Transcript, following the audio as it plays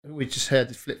we just heard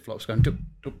the flip-flops going, dup,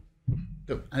 dup,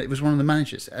 dup, and it was one of the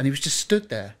managers, and he was just stood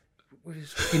there with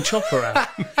his fucking chopper out.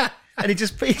 And he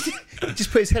just put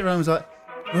his head around and was like,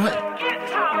 right.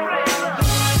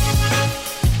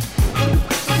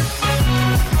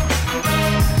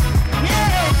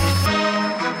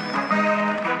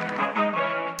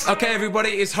 Okay, everybody,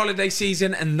 it's holiday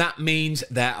season, and that means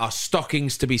there are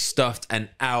stockings to be stuffed and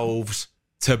elves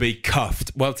to be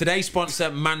cuffed. Well, today's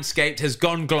sponsor, Manscaped, has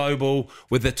gone global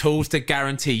with the tools to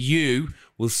guarantee you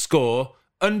will score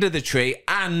under the tree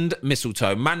and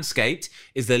mistletoe. Manscaped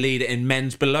is the leader in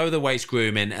men's below-the-waist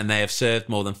grooming, and they have served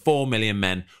more than 4 million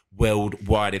men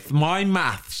worldwide. If my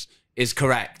maths is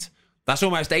correct, that's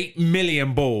almost 8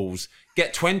 million balls.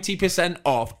 Get 20%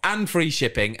 off and free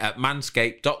shipping at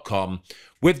manscaped.com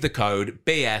with the code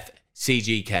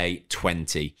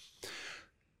BFCGK20.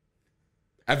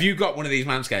 Have you got one of these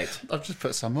Manscaped? I've just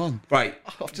put some on. Right.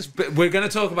 We're going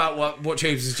to talk about what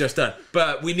Tubes has just done,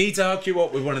 but we need to hook you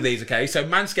up with one of these, okay? So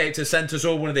Manscaped has sent us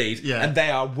all one of these, and they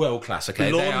are world class,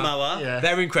 okay? Lawnmower.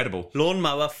 They're incredible.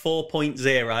 Lawnmower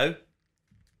 4.0.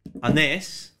 And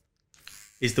this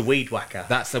is the Weed Whacker.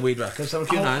 That's the Weed Whacker. So a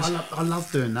few nice. I love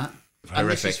doing that. Horrific. And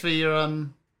this is for your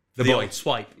the boy.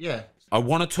 Swipe. Yeah. I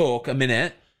want to talk a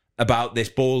minute about this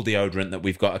ball deodorant that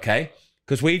we've got, okay?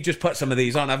 Because we've just put some of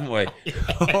these on, haven't we?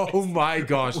 Oh my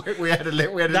gosh. We had a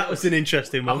little. That was an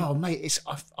interesting one. Oh mate,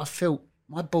 I feel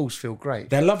my balls feel great.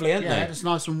 They're lovely, aren't Yeah, they? it's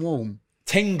nice and warm.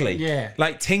 Tingly. Yeah.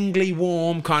 Like tingly,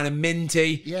 warm, kind of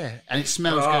minty. Yeah, and it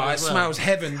smells good Oh, it as well. smells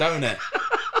heaven, don't it?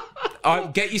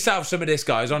 Get yourself some of this,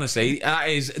 guys, honestly. That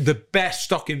is the best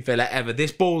stocking filler ever.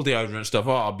 This ball deodorant stuff,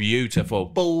 oh, beautiful.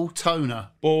 Ball toner.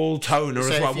 Ball toner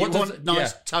So as well. if you want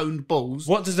nice toned balls.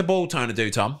 What does the ball toner do,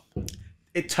 Tom?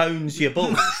 It tones your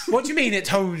balls. What do you mean it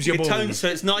tones your It balls? tones so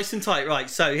it's nice and tight. Right,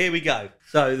 so here we go.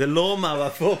 So the Lawnmower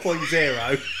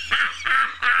 4.0.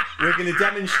 We're going to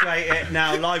demonstrate it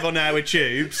now live on our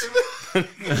Tubes.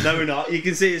 No, we're not. You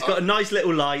can see it's got a nice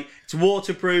little light. It's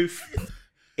waterproof.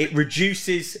 It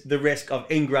reduces the risk of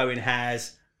ingrowing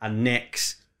hairs and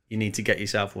nicks. You need to get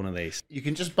yourself one of these. You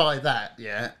can just buy that,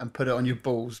 yeah, and put it on your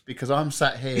balls because I'm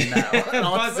sat here now. And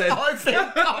Buzzing.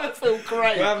 I feel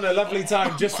great. We're having a lovely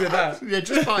time just with that. Yeah,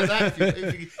 just buy that.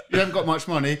 If you haven't got much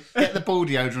money, get the ball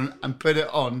deodorant and put it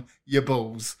on your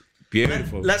balls.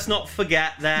 Beautiful. Let's not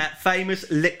forget their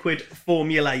famous liquid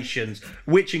formulations,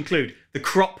 which include the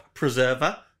Crop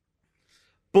Preserver,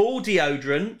 Ball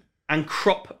Deodorant, and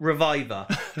Crop Reviver.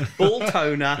 Ball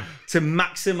toner to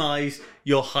maximise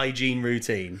your hygiene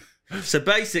routine. So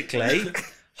basically,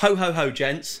 ho ho ho,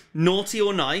 gents, naughty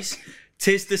or nice,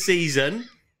 'tis the season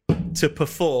to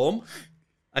perform.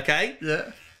 Okay?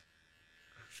 Yeah.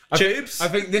 Tubes? I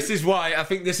think this is why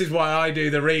I do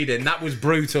the reading. That was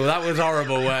brutal. That was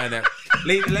horrible, weren't it?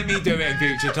 Let me do it in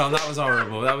future, Tom. That was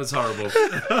horrible. Don't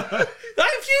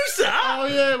you, sir? Oh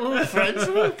yeah, we're all friends.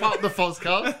 We're all part of the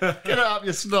Fozcast. Get it up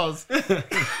your snoz.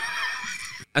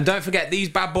 And don't forget, these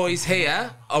bad boys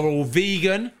here are all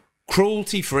vegan,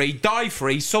 cruelty-free,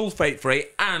 dye-free, sulfate-free,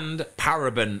 and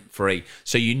paraben-free.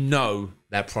 So you know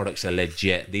their products are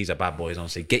legit. These are bad boys,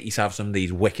 honestly. Get yourself some of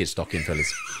these wicked stocking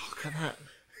fillers. Look at that.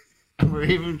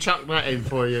 We even chucked that in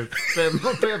for you. Bit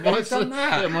of my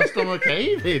stomach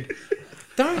heaving.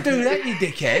 Don't do that, you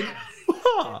dickhead.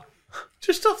 What?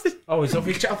 Just off the... Oh, it's off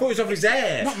his... I thought it was off his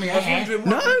hair. Not me I was hair. wondering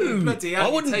what bloody hell I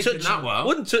you're wouldn't taking touch that well.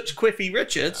 Wouldn't touch Quiffy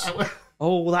Richards.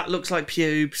 Oh, that looks like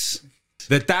pubes.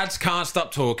 The dads can't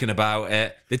stop talking about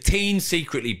it. The teens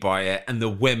secretly buy it, and the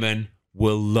women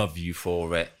will love you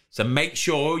for it. So make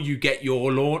sure you get your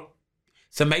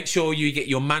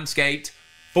Manscaped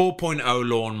 4.0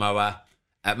 lawnmower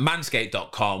at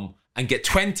manscaped.com and get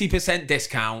 20%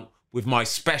 discount with my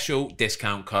special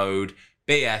discount code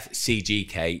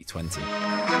BFCGK20.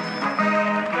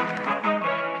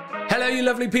 Hello, you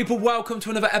lovely people. Welcome to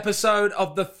another episode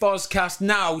of the Fozcast.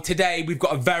 Now, today we've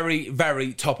got a very,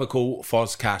 very topical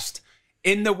Fozcast.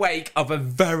 In the wake of a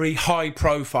very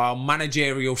high-profile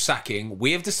managerial sacking,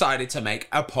 we have decided to make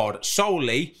a pod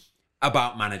solely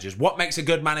about managers. What makes a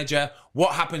good manager?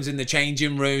 What happens in the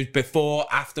changing rooms before,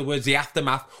 afterwards, the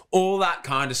aftermath, all that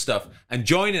kind of stuff. And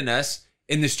joining us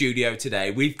in the studio today,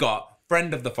 we've got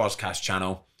friend of the Fozcast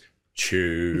channel,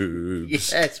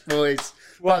 Tubes. Yes, boys.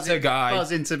 What's a guy?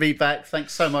 Buzzing to be back.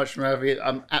 Thanks so much for having me.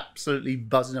 I'm absolutely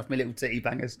buzzing off my little titty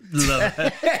bangers. Love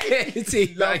it. Is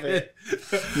he Love it.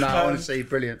 No, honestly,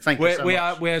 brilliant. Thank you so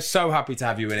much. We're so happy to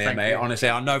have you in here, Thank mate. you. Honestly,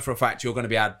 I know for a fact you're going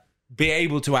to be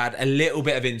able to add a little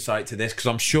bit of insight to this because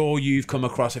I'm sure you've come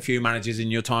across a few managers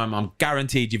in your time. I'm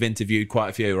guaranteed you've interviewed quite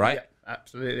a few, right? Yeah,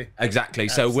 absolutely. Exactly.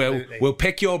 So Absolutely. we'll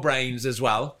pick your brains as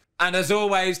well. And as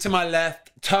always, to my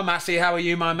left, Tom Massey, how are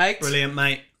you, my mate? Brilliant,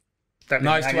 mate.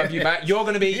 Nice to have you back. You're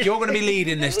going to be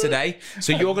leading this today.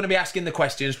 So you're going to be asking the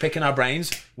questions, picking our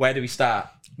brains. Where do we start?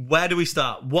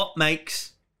 What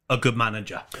makes a good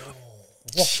manager?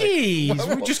 Jeez,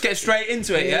 we'll just get straight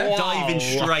into it, yeah? Diving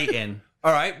straight in.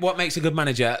 All right, what makes a good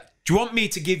manager? Do you want me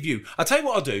to give you... I'll tell you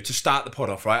what I'll do to start the pod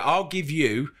off, right? I'll give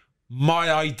you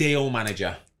my ideal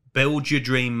manager. Build your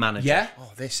dream manager. Yeah?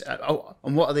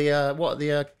 And what are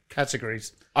the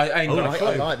categories? I ain't got a clue.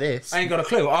 I like this. I ain't got a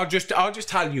clue. I'll just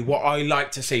tell you what I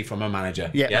like to see from a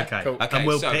manager. Yeah. Okay. Cool.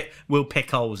 And we'll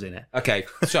pick holes in it. Okay,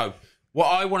 so what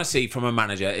I want to see from a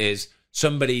manager is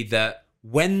somebody that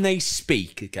when they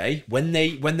speak, okay, when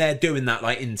they're doing that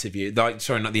interview, not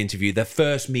the interview, their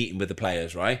first meeting with the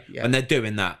players, right? Yeah. When they're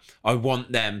doing that, I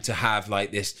want them to have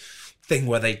this thing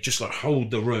where they just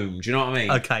hold the room. Do you know what I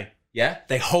mean? Okay. Yeah,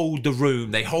 they hold the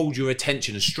room, they hold your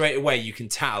attention, and straight away you can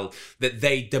tell that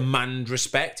they demand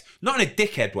respect. Not in a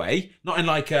dickhead way, not in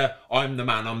I'm the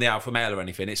man, I'm the alpha male or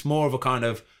anything. It's more of a kind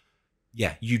of,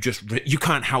 you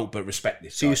can't help but respect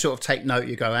this So guy. you sort of take note,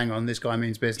 you go, hang on, this guy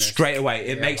means business. Straight away,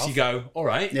 it makes you go, all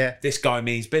right, this guy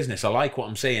means business. I like what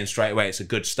I'm seeing straight away. It's a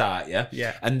good start, yeah?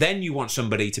 Yeah. And then you want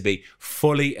somebody to be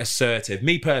fully assertive.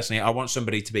 Me personally, I want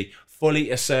somebody to be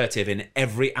fully assertive in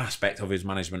every aspect of his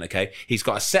management, okay? He's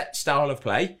got a set style of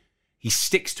play. He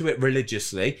sticks to it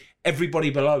religiously. Everybody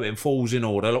below him falls in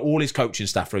order, all his coaching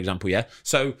staff, for example, yeah?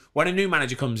 So when a new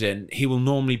manager comes in, he will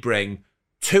normally bring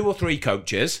 2 or 3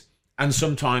 coaches and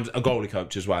sometimes a goalie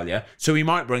coach as well, yeah? So he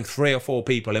might bring 3 or 4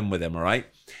 people in with him, all right?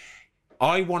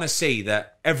 I want to see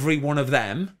that every one of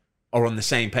them are on the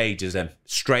same page as him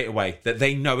straight away, that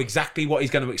they know exactly what he's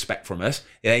going to expect from us.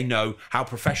 They know how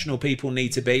professional people need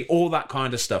to be, all that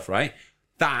kind of stuff, right?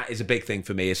 That is a big thing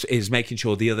for me, is making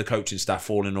sure the other coaching staff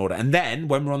fall in order. And then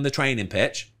when we're on the training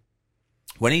pitch,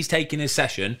 when he's taking his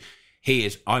session, he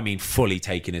is, fully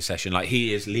taking his session.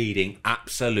 He is leading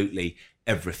absolutely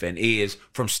everything. He is,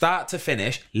 from start to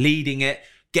finish, leading it,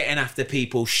 getting after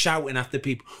people, shouting after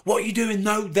people, what are you doing?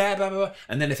 No, there, blah, blah, blah.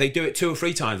 And then if they do it 2 or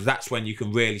 3 times, that's when you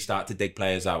can really start to dig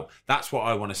players out. That's what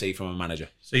I want to see from a manager.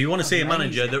 So you want to see a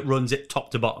manager that runs it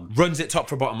top to bottom? Runs it top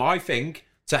to bottom. I think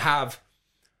to have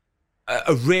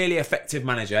a really effective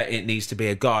manager, it needs to be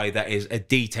a guy that is a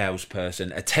details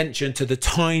person, attention to the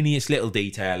tiniest little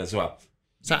detail as well.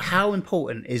 So how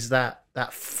important is that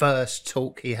first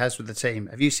talk he has with the team?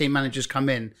 Have you seen managers come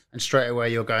in and straight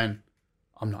away you're going,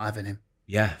 I'm not having him?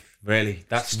 Yeah, really.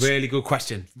 That's a really good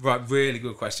question. Right, really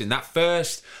good question. That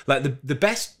first,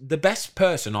 the best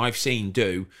person I've seen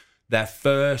do their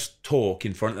first talk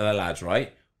in front of the lads,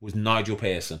 right, was Nigel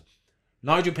Pearson.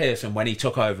 Nigel Pearson, when he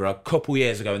took over a couple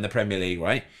years ago in the Premier League,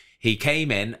 right, he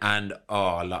came in and,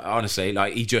 honestly,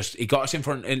 he got us in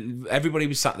front, and everybody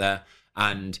was sat there,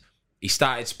 and he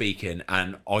started speaking,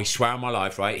 and I swear on my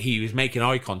life, right, he was making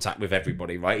eye contact with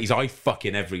everybody, right? He's eye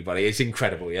fucking everybody. It's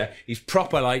incredible, yeah? He's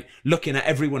proper, looking at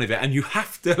every one of it, and you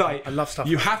have to, I love stuff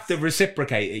you like have to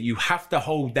reciprocate it. You have to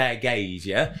hold their gaze,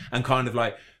 yeah? And kind of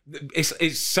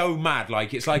it's so mad.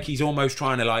 It's like he's almost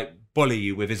trying to, bully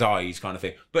you with his eyes kind of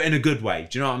thing, but in a good way.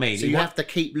 Do you know what I mean? So you have to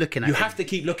keep looking at it. You have to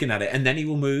keep looking at it, and then he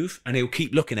will move, and he'll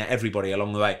keep looking at everybody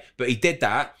along the way. But he did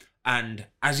that. And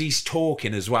as he's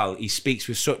talking as well, he speaks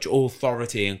with such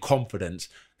authority and confidence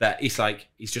that it's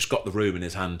he's just got the room in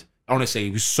his hand. Honestly,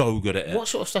 he was so good at it. What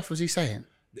sort of stuff was he saying?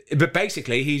 But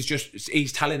basically,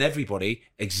 he's telling everybody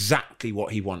exactly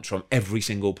what he wants from every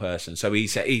single person. So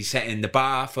he's setting the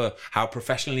bar for how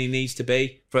professional he needs to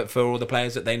be for all the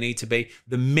players that they need to be.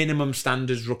 The minimum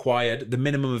standards required, the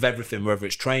minimum of everything, whether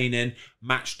it's training,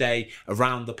 match day,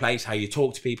 around the place, how you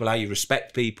talk to people, how you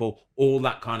respect people, all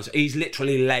that kind of stuff. He's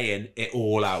literally laying it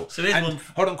all out. So there's one.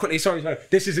 Hold on quickly, sorry.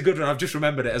 This is a good one. I've just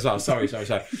remembered it as well. Sorry.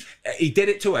 He did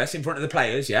it to us in front of the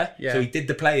players, yeah? Yeah. So he did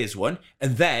the players one,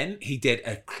 and then he did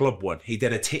a club one. He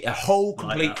did a whole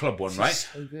complete club one, right?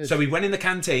 So good. So we went in the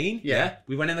canteen, Yeah.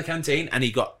 We went in the canteen, and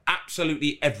he got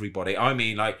absolutely everybody.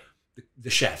 The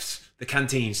chefs, the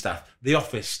canteen staff, the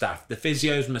office staff, the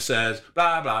physios, masseurs,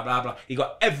 blah, blah, blah, blah. He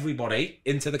got everybody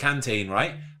into the canteen,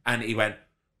 right? And he went,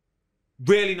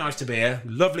 really nice to be here.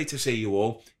 Lovely to see you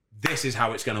all. This is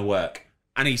how it's going to work.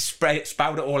 And he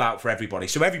spelled it all out for everybody.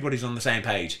 So everybody's on the same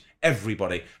page.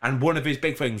 Everybody. And one of his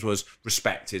big things was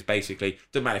respect. Is basically,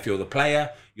 doesn't matter if you're the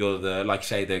player, you're the, like you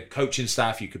say, the coaching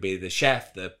staff, you could be the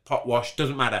chef, the pot wash,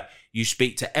 doesn't matter. You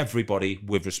speak to everybody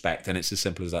with respect, and it's as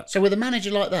simple as that. So with a manager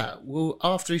like that,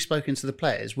 after he's spoken to the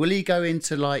players, will he go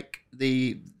into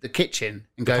the kitchen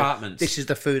and go, Departments. this is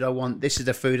the food I want, this is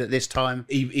the food at this time?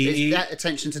 Is that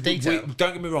attention to detail?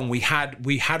 Don't get me wrong, we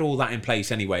had all that in place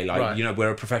anyway. Right.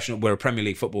 We're a Premier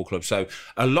League football club, so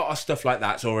a lot of stuff like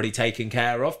that's already taken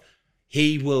care of.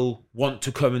 he will want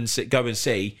to come and go and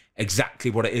see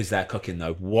exactly what it is they're cooking,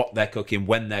 though, what they're cooking,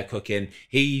 when they're cooking.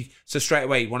 So straight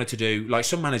away he wanted to do, like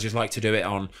some managers like to do it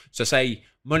on, so say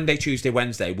Monday, Tuesday,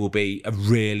 Wednesday will be a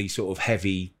really sort of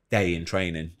heavy day in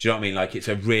training. Do you know what I mean? Like it's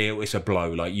a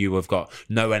blow. Like you have got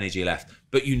no energy left,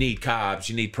 but you need carbs,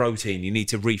 you need protein, you need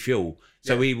to refuel.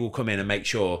 So he will come in and make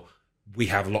sure we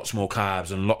have lots more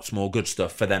carbs and lots more good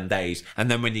stuff for them days.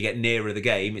 And then when you get nearer the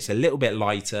game, it's a little bit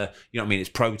lighter. You know what I mean? It's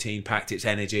protein packed, it's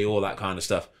energy, all that kind of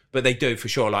stuff. But they do for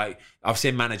sure. Like I've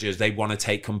seen managers, they want to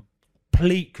take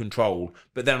complete control.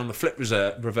 But then on the flip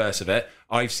reverse of it,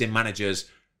 I've seen managers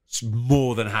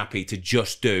more than happy to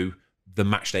just do the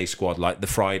match day squad, like the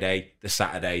Friday, the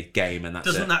Saturday game, and that's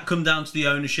Doesn't that come down to the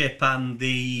ownership and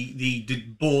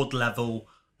the board level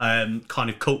kind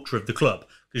of culture of the club?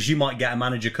 Because you might get a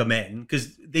manager come in,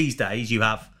 because these days you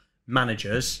have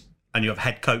managers and you have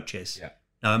head coaches. Yeah.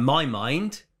 Now, in my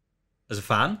mind, as a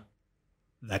fan,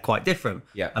 they're quite different.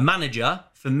 Yeah. A manager,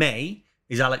 for me,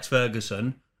 is Alex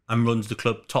Ferguson and runs the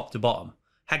club top to bottom.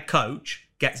 Head coach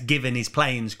gets given his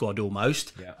playing squad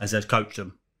almost and says, coach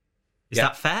them. Is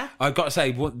that fair? I've got to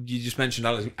say, what you just mentioned,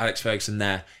 Alex Ferguson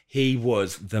there, he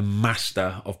was the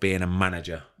master of being a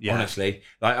manager, honestly.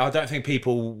 Like, I don't think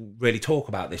people really talk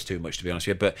about this too much, to be honest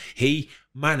with you, but he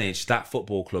managed that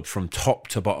football club from top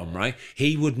to bottom, right?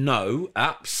 He would know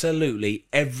absolutely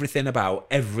everything about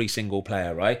every single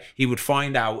player, right? He would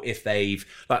find out if they've...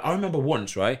 Like, I remember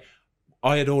once, right,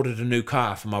 I had ordered a new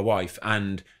car for my wife,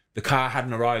 and the car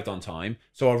hadn't arrived on time,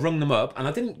 so I rung them up, and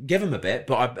I didn't give them a bit,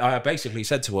 but I basically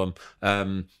said to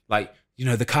them, like, you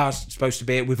know, the car's supposed to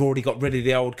be, we've already got rid of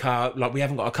the old car, like, we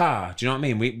haven't got a car, do you know what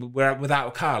I mean? We're without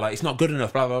a car, like, it's not good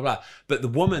enough, blah, blah, blah. But the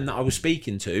woman that I was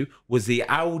speaking to was the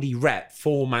Audi rep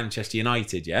for Manchester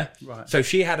United, yeah? Right. So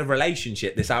she had a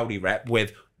relationship, this Audi rep,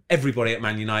 with everybody at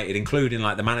Man United, including,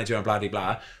 like, the manager and blah, blah,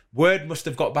 blah. Word must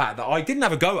have got back that I didn't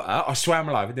have a go at her. I swear I'm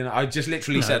alive. I just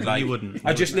literally said, like, you wouldn't.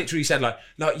 I just literally said, like,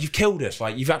 you've killed us.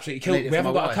 Like, you've absolutely killed. We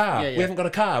haven't got a car. We haven't got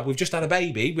a car. We've just had a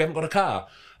baby. We haven't got a car.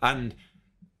 And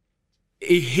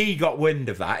he got wind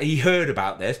of that. He heard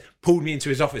about this, pulled me into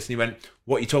his office, and he went,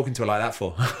 "What are you talking to her like that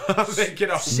for?" I'm thinking,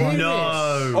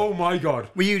 oh my God.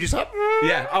 Were you just like...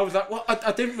 Yeah, I was like, well,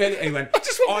 I didn't really. He went,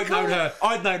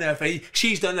 I'd known her for,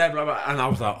 she's done that, blah, blah. And I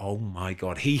was like, oh my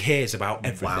God, he hears about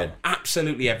everything. Wow.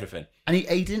 Absolutely everything. And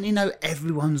he didn't he know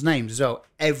everyone's names as well?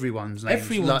 Everyone's names.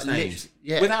 Everyone's names.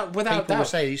 Yeah. Without People doubt. would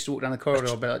say he used to walk down the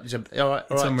corridor and be like, all right.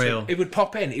 It's unreal. It would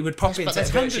pop in. He would pop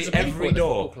into every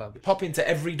door. Pop into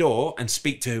every door and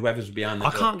speak to whoever's behind the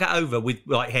door. I can't get over with,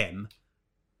 like, him,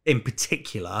 in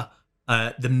particular,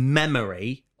 the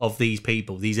memory of these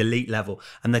people, these elite level,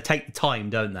 and they take the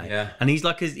time, don't they? Yeah. And he's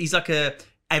like a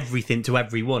everything to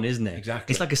everyone, isn't it?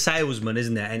 Exactly. It's like a salesman,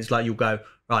 isn't it? And it's like, you'll go,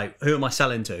 right, who am I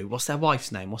selling to? What's their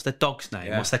wife's name? What's their dog's name?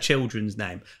 Yeah. What's their children's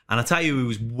name? And I tell you, who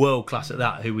was world class at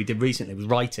that, who we did recently, was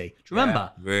Righty. Do you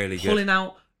remember? Yeah, really good. Pulling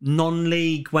out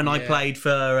non-league when I played for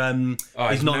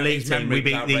his non-league team. We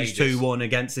beat these 2-1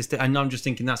 against this, and I'm just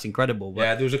thinking that's incredible. But...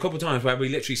 Yeah, there was a couple of times where we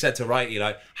literally said to Righty,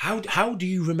 like, how do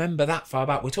you remember that far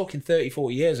back? We're talking 30,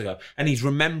 40 years ago, and he's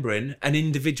remembering an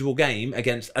individual game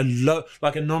against a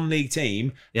non-league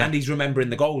team, and he's remembering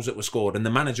the goals that were scored and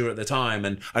the manager at the time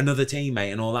and another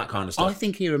teammate and all that kind of stuff. I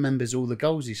think he remembers all the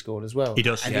goals he scored as well. He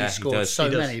does. And Yeah, he scored he does. so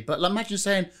He does. many. But like, imagine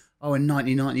saying, oh, in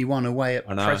 1991 away at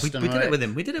I know. Preston. we did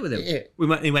it with him.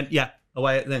 Yeah. He went, yeah,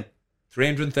 away at then.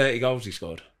 330 goals he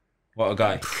scored. What a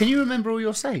guy. Can you remember all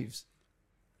your saves?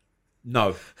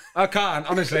 No, I can't,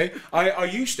 honestly. I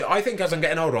used to. I think as I'm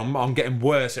getting older, I'm getting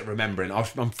worse at remembering.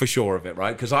 I'm for sure of it,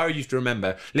 right? Because I used to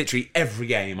remember literally every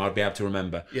game I'd be able to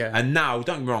remember. Yeah. And now,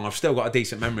 don't get me wrong, I've still got a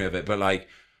decent memory of it, but like,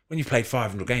 when you've played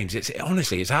 500 games,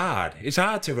 honestly, it's hard. It's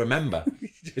hard to remember.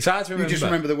 It's hard to remember. You just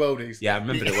remember the worldies. Yeah, I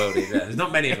remember the worldies. Yeah. There's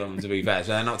not many of them, to be fair,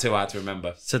 so they're not too hard to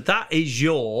remember. So that is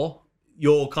your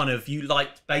kind of, you like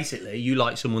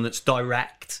someone that's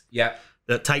direct, Yeah.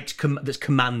 that takes that's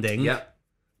commanding. Yeah.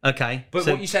 Okay. But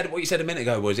so, what you said a minute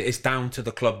ago was it's down to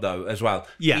the club though as well.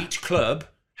 Yeah. Each club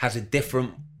has a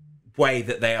different way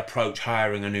that they approach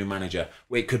hiring a new manager.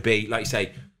 It could be, like you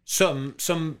say, some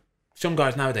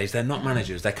guys nowadays, they're not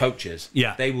managers, they're coaches.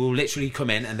 Yeah. They will literally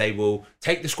come in and they will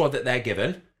take the squad that they're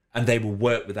given and they will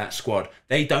work with that squad.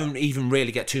 They don't even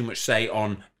really get too much say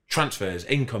on transfers,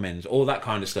 incomings, all that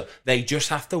kind of stuff. They just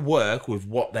have to work with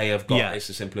what they have got. Yeah. It's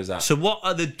as simple as that. So what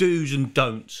are the do's and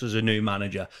don'ts as a new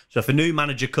manager? So if a new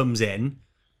manager comes in...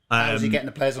 How's he getting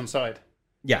the players on side?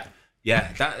 Yeah.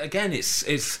 Yeah, that again,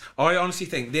 it's. I honestly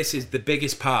think this is the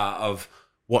biggest part of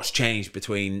what's changed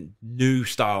between new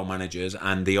style managers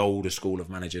and the older school of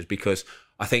managers, because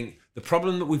I think the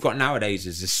problem that we've got nowadays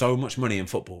is there's so much money in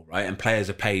football, right? And players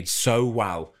are paid so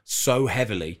well, so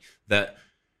heavily that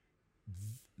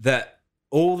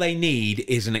all they need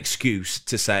is an excuse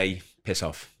to say, piss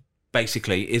off.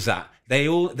 Basically, is that they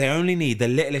only need the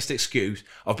littlest excuse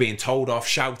of being told off,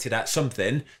 shouted at,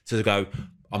 something to go,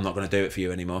 I'm not going to do it for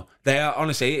you anymore. They are,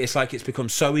 honestly, it's like it's become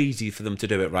so easy for them to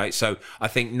do it, right? So I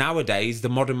think nowadays, the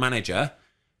modern manager,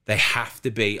 they have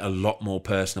to be a lot more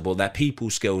personable. Their people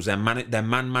skills, their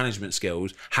man management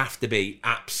skills have to be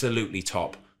absolutely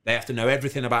top. They have to know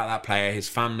everything about that player, his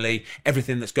family,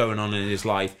 everything that's going on in his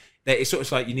life. It's sort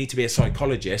of like you need to be a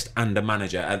psychologist and a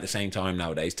manager at the same time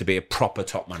nowadays to be a proper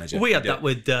top manager. We had that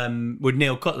with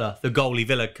Neil Cutler, the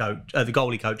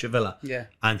goalie coach at Villa. Yeah.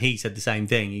 And he said the same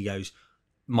thing. He goes,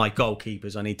 my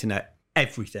goalkeepers, I need to know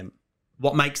everything.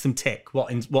 What makes them tick? What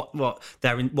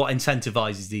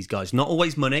incentivizes these guys? Not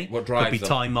always money. What drives could be them.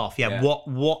 time off. Yeah.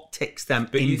 What ticks them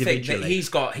But individually? you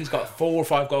think that he's got 4 or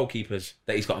 5 goalkeepers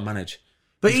that he's got to manage.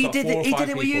 But He's he got did 4 or it. He 5 did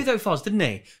it with you people. though, Foz, didn't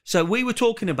he? So we were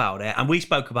talking about it, and we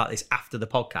spoke about this after the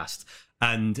podcast.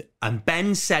 And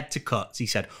Ben said to Cuts, he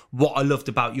said, "What I loved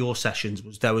about your sessions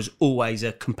was there was always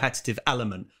a competitive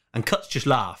element." And Cuts just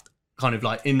laughed, kind of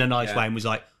like in a nice way, and was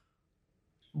like,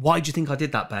 "Why do you think I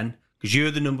did that, Ben? Because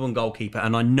you're the number 1 goalkeeper,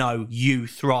 and I know you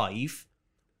thrive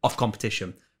off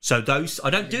competition. So I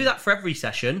don't do that for every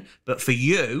session, but for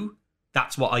you."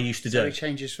 That's what I used to do. So it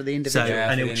changes for the So, individual.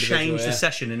 and for it the will change individual, the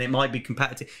session, and it might be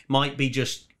competitive. It might be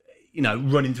just,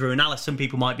 running through analysis. Some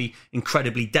people might be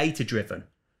incredibly data driven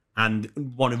and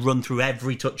want to run through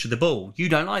every touch of the ball. You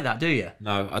don't like that, do you?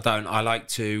 No, I don't. I like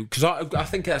to, because I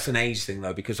think that's an age thing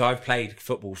though, because I've played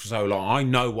football for so long. I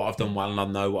know what I've done well and I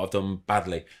know what I've done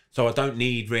badly. So I don't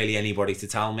need really anybody to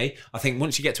tell me. I think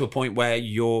once you get to a point where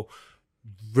you're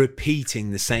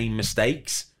repeating the same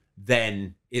mistakes,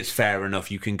 then it's fair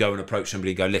enough. You can go and approach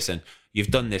somebody and go, listen,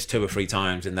 you've done this 2 or 3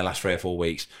 times in the last 3 or 4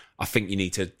 weeks. I think you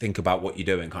need to think about what you're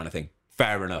doing, kind of thing.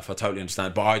 Fair enough. I totally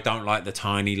understand. But I don't like the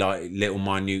tiny, like little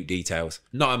minute details.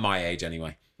 Not at my age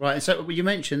anyway. Right. And so you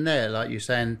mentioned there, like you're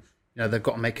saying, they've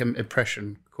got to make an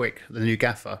impression quick, the new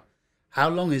gaffer. How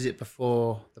long is it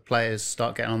before the players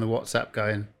start getting on the WhatsApp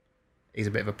going, he's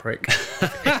a bit of a prick?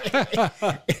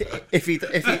 if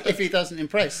he doesn't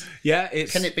impress. Yeah,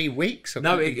 Can it be weeks? Or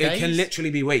No, can it can literally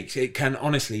be weeks. It can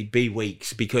honestly be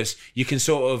weeks, because you can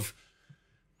sort of,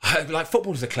 like,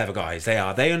 footballers are clever guys. They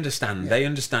are. They understand. They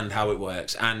understand how it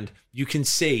works, and you can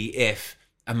see if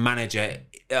a manager.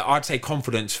 I'd say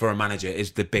confidence for a manager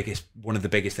is one of the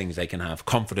biggest things they can have.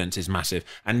 Confidence is massive,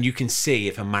 and you can see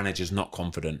if a manager's not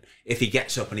confident if he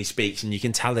gets up and he speaks, and you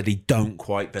can tell that he don't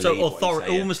quite believe. So what he's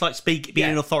saying. almost like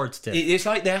being authoritative. It's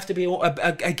like they have to be,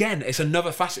 again, it's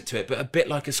another facet to it, but a bit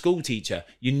like a school teacher.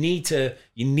 You need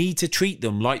to treat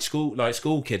them like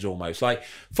school kids almost. Like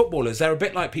footballers, they're a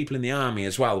bit like people in the army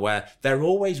as well, where they're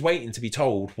always waiting to be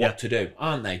told what to do,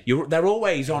 aren't they? They're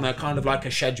always on a kind of like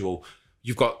a schedule.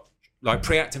 You've got like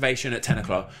pre-activation at 10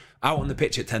 o'clock, out on the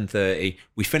pitch at 10:30,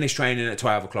 we finish training at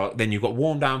 12 o'clock, then you've got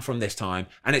warm down from this time,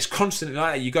 and it's constantly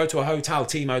like that. You go to a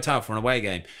team hotel for an away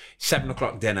game, 7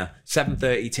 o'clock dinner,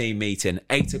 7:30 team meeting,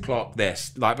 8 o'clock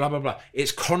this, like blah, blah, blah.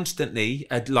 It's constantly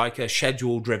like a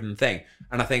schedule-driven thing.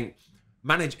 And I think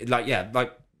what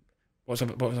was I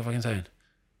fucking saying?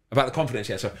 About the confidence,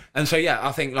 yeah.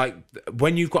 I think like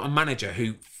when you've got a manager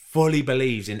who fully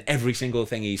believes in every single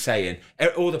thing he's saying,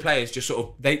 all the players just sort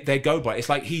of they go by it. It's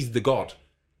like he's the god.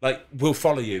 Like, we'll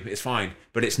follow you, it's fine.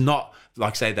 But it's not,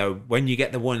 like I say though, when you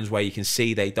get the ones where you can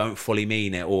see they don't fully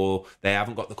mean it, or they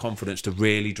haven't got the confidence to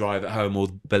really drive it home, or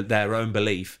their own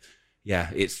belief,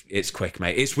 it's quick,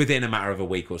 mate. It's within a matter of a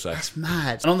week or so. That's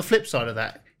mad. And on the flip side of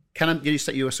that,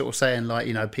 you were sort of saying,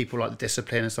 like, people like the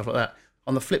discipline and stuff like that.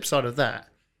 On the flip side of that,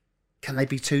 can they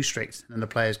be too strict? And the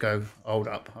players go, hold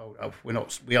up.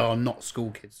 We are not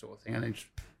school kids, sort of thing. And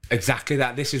exactly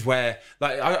that. This is where,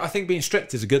 like, I think being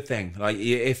strict is a good thing. Like,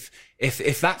 if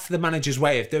that's the manager's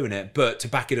way of doing it, but to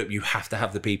back it up, you have to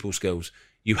have the people skills.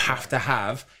 You have to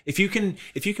have, if you can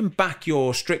back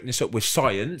your strictness up with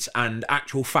science and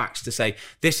actual facts to say,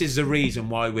 this is the reason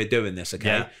why we're doing this,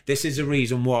 okay? Yeah. This is the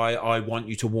reason why I want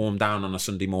you to warm down on a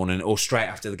Sunday morning, or straight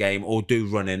after the game, or do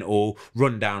running, or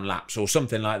run down laps, or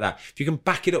something like that. If you can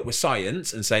back it up with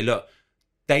science and say, look,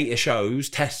 data shows,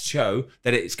 tests show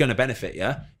that it's going to benefit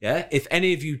you, yeah? If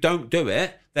any of you don't do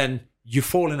it, then you're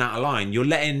falling out of line. You're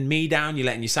letting me down, you're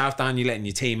letting yourself down, you're letting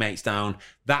your teammates down.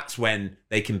 That's when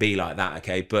they can be like that,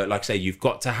 okay? But like I say, you've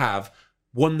got to have,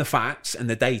 1, the facts and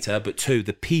the data, but 2,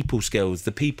 the people skills,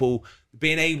 the people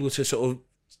being able to sort of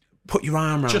put your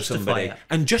arm around somebody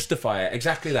and justify it.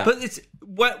 Exactly that. But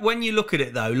when you look at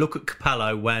it, though, look at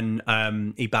Capello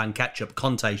when he banned ketchup.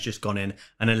 Conte's just gone in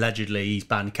and allegedly he's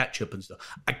banned ketchup and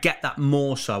stuff. I get that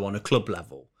more so on a club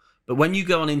level. But when you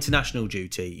go on international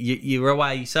duty, you're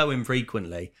away so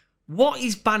infrequently. What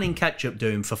is banning ketchup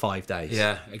doing for 5 days?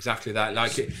 Yeah, exactly that.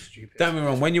 Like, don't get me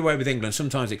wrong, when you're away with England,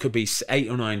 sometimes it could be 8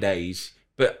 or 9 days.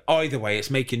 But either way, it's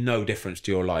making no difference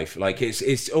to your life. Like,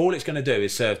 it's all it's going to do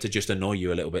is serve to just annoy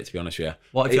you a little bit, to be honest with you.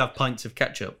 What if you have pints of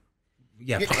ketchup?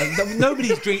 Yeah,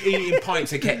 nobody's eating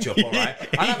pints of ketchup, all right?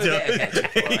 I have a bit of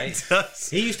ketchup, all right?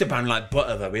 He used to ban, like,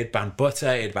 butter, though. He'd ban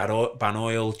butter, he'd ban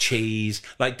oil, cheese.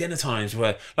 Like, dinner times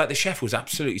were... Like, the chef was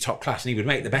absolutely top class, and he would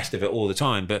make the best of it all the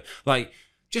time. But, like,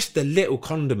 just the little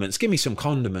condiments. Give me some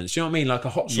condiments. Do you know what I mean? Like a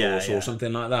hot sauce or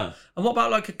something like that. And what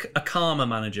about, like, a karma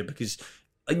manager? Because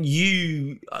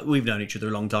we've known each other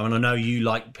a long time, and I know you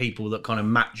like people that kind of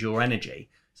match your energy.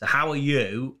 So how are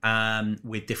you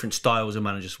with different styles of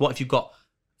managers? What if you've got,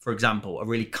 for example, a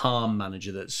really calm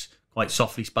manager that's quite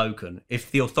softly spoken? If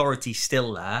the authority's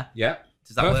still there,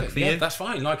 does that work for you? That's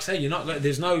fine. Like I say,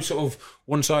 there's no sort of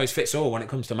one size fits all when it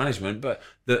comes to management, but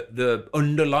the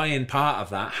underlying part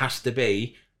of that has to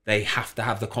be they have to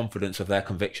have the confidence of their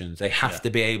convictions. They have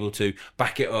to be able to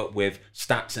back it up with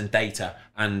stats and data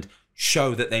and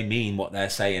show that they mean what they're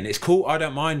saying. It's cool. I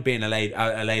don't mind being a laid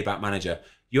back manager.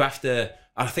 You have to.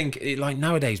 I think like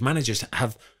nowadays managers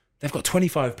they've got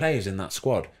 25 players in that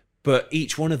squad, but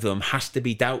each one of them has to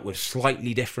be dealt with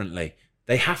slightly differently.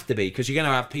 They have to be, because you're going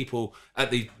to have people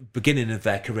at the beginning of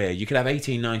their career. You could have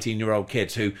 18, 19-year-old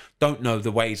kids who don't know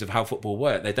the ways of how football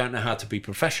works. They don't know how to be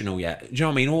professional yet. Do you know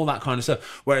what I mean? All that kind of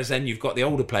stuff. Whereas then you've got the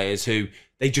older players who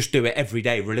they just do it every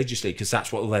day religiously because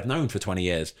that's what they've known for 20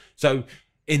 years. So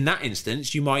in that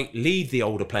instance, you might leave the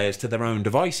older players to their own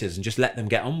devices and just let them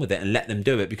get on with it and let them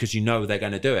do it because you know they're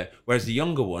going to do it. Whereas the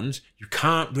younger ones, you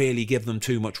can't really give them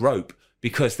too much rope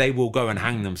because they will go and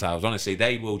hang themselves. Honestly,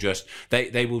 they will just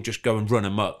go and run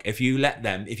amok. If you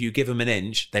give them an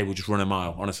inch, they will just run a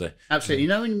mile, honestly. Absolutely. You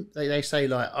know when they say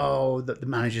like, oh, that the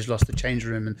manager's lost the change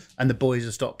room and the boys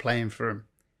have stopped playing for him.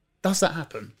 Does that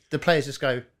happen? The players just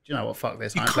go, do you know what, fuck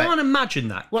this. You can't imagine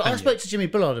that. Well, I spoke to Jimmy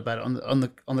Bullard about it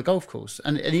on the golf course,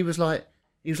 and he was like,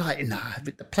 nah,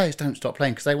 the players don't stop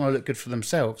playing because they want to look good for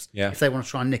themselves. Yeah. If they want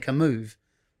to try and nick a move,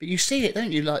 but you see it,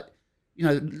 don't you? Like, you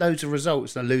know, loads of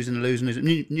results. They're losing.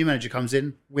 New manager comes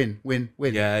in, win.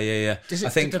 Yeah. I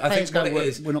think the players go,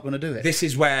 we're not going to do it. This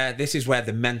is where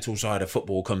the mental side of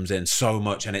football comes in so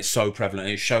much, and it's so prevalent.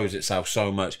 It shows itself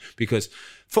so much because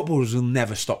footballers will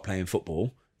never stop playing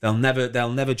football. They'll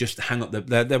never just hang up.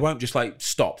 They won't just like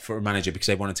stop for a manager because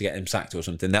they wanted to get him sacked or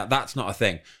something. That's not a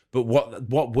thing. But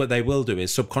what they will do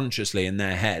is subconsciously in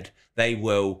their head they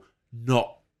will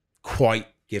not quite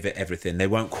give it everything. They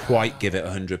won't quite give it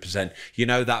 100%. You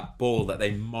know, that ball that they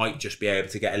might just be able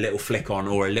to get a little flick on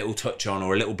or a little touch on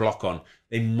or a little block on,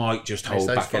 they might just hold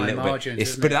back a little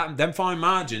bit. But them fine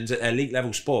margins at elite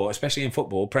level sport, especially in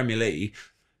football, Premier League,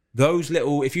 those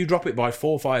little, if you drop it by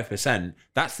 4 or 5%,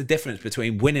 that's the difference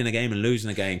between winning a game and losing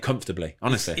a game comfortably,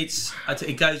 honestly.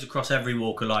 It goes across every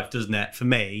walk of life, doesn't it? For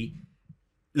me,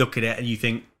 look at it and you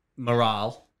think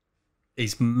morale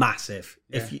is massive.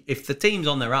 Yeah. If the team's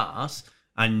on their arse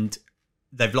and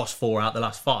they've lost 4 out the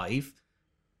last 5,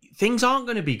 things aren't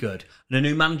going to be good. And a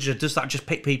new manager, does that just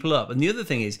pick people up? And the other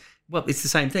thing is, well, it's the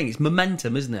same thing. It's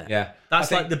momentum, isn't it? Yeah.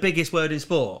 That's like the biggest word in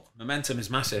sport. Momentum is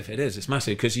massive. It is. It's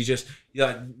massive because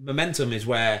momentum is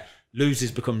where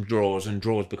losers become draws and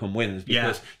draws become wins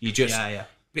because you just... Yeah.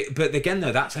 But again,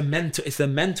 though, it's the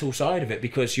mental side of it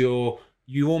because you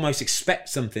almost expect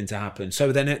something to happen.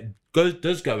 So then it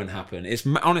does go and happen. It's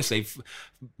honestly,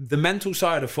 the mental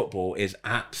side of football is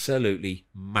absolutely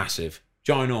massive.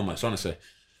 Ginormous, honestly.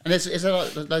 And is there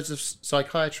like loads of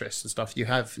psychiatrists and stuff you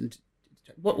have...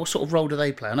 What sort of role do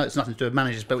they play? I know it's nothing to do with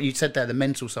managers, but you said there the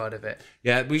mental side of it.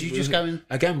 Yeah, you just go in?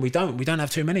 Again, we don't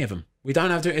have too many of them. We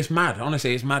don't have to. It's mad.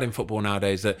 Honestly, it's mad in football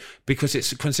nowadays that because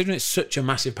it's considering it's such a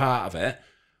massive part of it.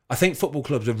 I think football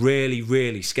clubs are really,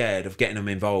 really scared of getting them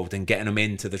involved and getting them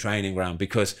into the training ground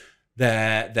because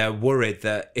they're worried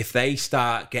that if they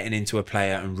start getting into a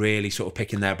player and really sort of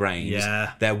picking their brains,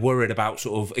 they're worried about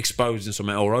sort of exposing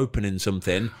something or opening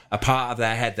something, a part of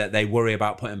their head that they worry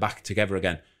about putting back together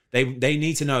again. They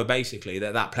need to know basically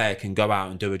that player can go out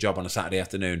and do a job on a Saturday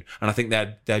afternoon, and I think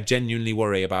they're genuinely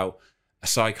worried about a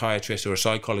psychiatrist or a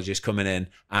psychologist coming in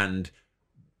and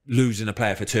losing a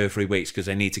player for 2 or 3 weeks because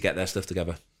they need to get their stuff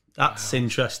together. That's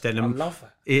interesting. I love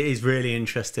that. It is really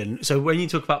interesting. So when you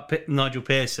talk about Nigel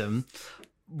Pearson,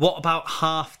 what about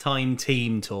half-time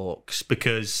team talks?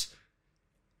 Because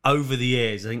over the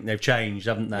years, I think they've changed,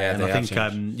 haven't they? Yeah, and they I have think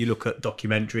changed. you look at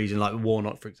documentaries and like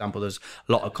Warnock, for example, there's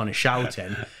a lot of kind of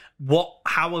shouting.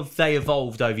 How have they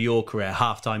evolved over your career?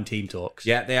 Halftime team talks.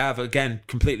 Yeah, they have. Again,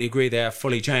 completely agree. They have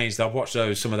fully changed. I've watched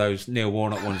some of those Neil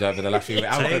Warnock ones over the last few weeks.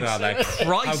 How good are they?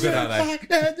 How good are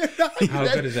they?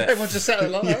 How good is it? Everyone's just sat there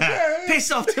like,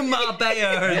 Piss off to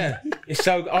Marbella. Yeah.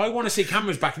 So I want to see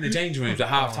cameras back in the changing rooms at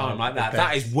half time like that.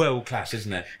 That is world class,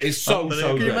 isn't it? It's so Can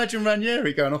good. you imagine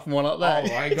Ranieri going off on one like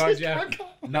that? Oh my God, yeah.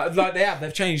 No, like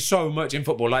they've changed so much in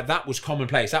football. Like that was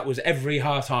commonplace. That was every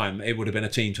half time. It would have been a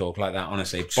team talk like that.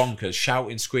 Honestly, bonkers,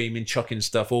 shouting, screaming, chucking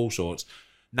stuff, all sorts.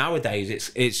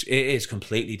 Nowadays, it is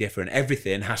completely different.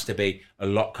 Everything has to be a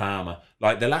lot calmer.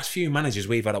 Like the last few managers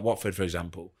we've had at Watford, for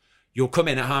example, you'll come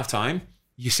in at half time,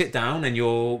 you sit down, and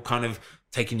you're kind of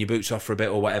taking your boots off for a bit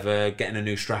or whatever, getting a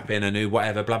new strap in, a new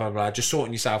whatever, blah, blah, blah, just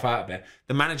sorting yourself out a bit.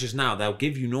 The managers now, they'll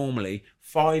give you normally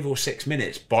 5 or 6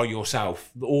 minutes by yourself,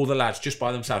 all the lads just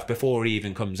by themselves before he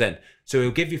even comes in. So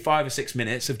he'll give you 5 or 6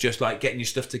 minutes of just like getting your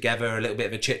stuff together, a little bit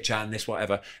of a chit chat and this,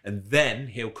 whatever. And then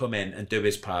he'll come in and do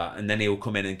his part. And then he'll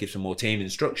come in and give some more team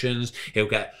instructions. He'll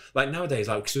get, like nowadays,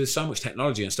 like, because there's so much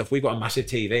technology and stuff, we've got a massive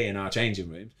TV in our changing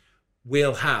rooms.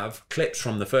 We'll have clips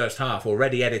from the first half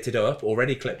already edited up,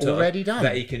 already clipped Already up, done.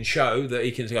 that he can show, that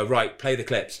he can go, right, play the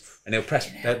clips. And he'll press,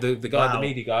 the guy, Wow. the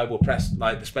media guy will press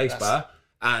like the space bar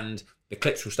and the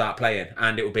clips will start playing.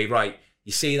 And it will be, right,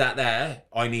 you see that there?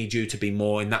 I need you to be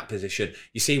more in that position.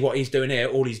 You see what he's doing here?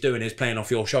 All he's doing is playing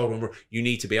off your shoulder. You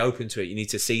need to be open to it. You need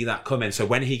to see that coming. So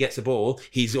when he gets the ball,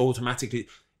 he's automatically...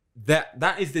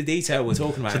 That is the detail we're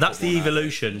talking about. So that's the in football now.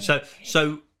 evolution.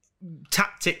 So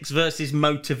tactics versus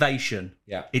motivation.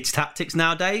 Yeah. It's tactics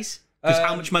nowadays? Because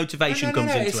how much motivation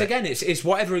comes into it's, it? Again, it's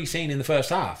whatever he's seen in the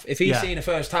first half. If he's seen a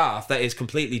first half that is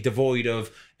completely devoid of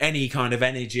any kind of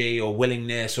energy or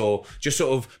willingness or just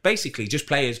sort of basically just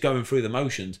players going through the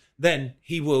motions, then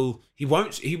he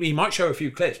might show a few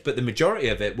clips, but the majority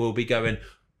of it will be going,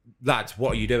 lads,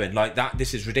 what are you doing? Like that,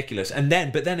 this is ridiculous.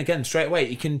 But then again, straight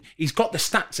away, he's got the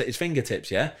stats at his fingertips,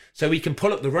 yeah? So he can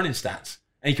pull up the running stats.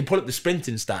 And he can pull up the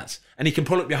sprinting stats, and he can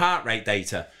pull up your heart rate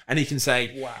data, and he can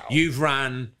say, wow, you've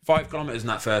ran 5 kilometres in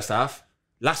that first half.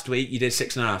 Last week you did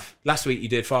 6.5. Last week you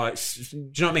did 5. Do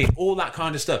you know what I mean? All that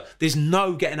kind of stuff. There's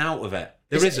no getting out of it.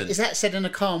 There isn't. Is that said in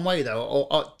a calm way though,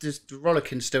 or does the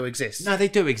rollicking still exist? No, they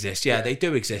do exist. Yeah, they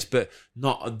do exist, but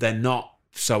they're not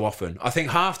so often. I think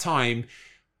half time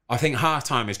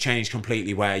has changed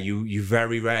completely, where you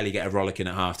very rarely get a rollicking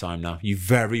at half time now. You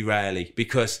very rarely,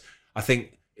 because I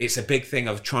think it's a big thing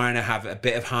of trying to have a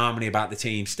bit of harmony about the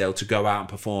team still to go out and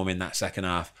perform in that second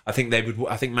half. I think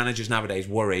managers nowadays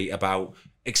worry about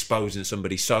exposing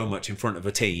somebody so much in front of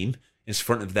a team, in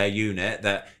front of their unit,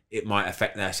 that it might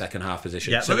affect their second half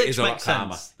position. Yeah, so it is a lot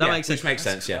calmer. That makes sense. Which makes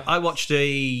sense, yeah. I watched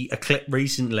a clip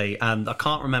recently, and I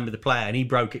can't remember the player, and he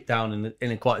broke it down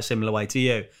in quite a similar way to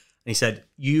you. And he said,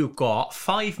 you've got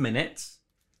 5 minutes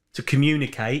to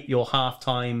communicate your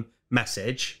halftime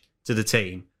message to the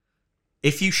team.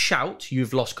 If you shout,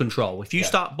 you've lost control. If you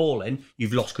start bawling,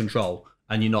 you've lost control,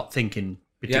 and you're not thinking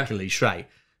particularly straight.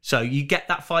 So you get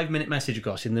that 5-minute message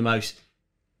across in the most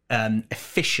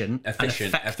efficient and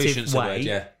effective way. Word,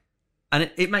 yeah.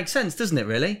 And it makes sense, doesn't it,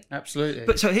 really? Absolutely.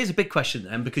 But so here's a big question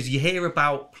then, because you hear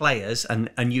about players, and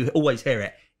you always hear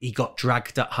it, he got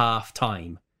dragged at half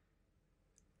time.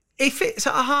 If it's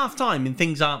at a half time and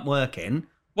things aren't working,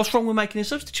 what's wrong with making a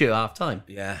substitute at half time?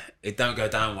 Yeah, it don't go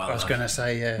down well. I was going to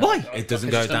say, yeah. Why? It doesn't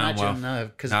I go just down well. imagine, no,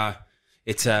 because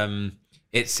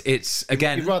it's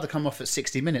again. you'd rather come off at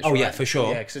 60 minutes. Oh, right? yeah, for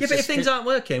sure. Yeah, 'cause Yeah, but if things aren't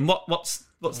working, what's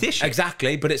the issue?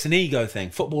 Exactly, but it's an ego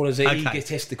thing. Footballers are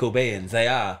egotistical beings. They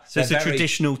are. So it's They're a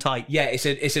traditional type. Yeah, it's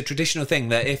a traditional thing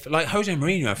that if, like Jose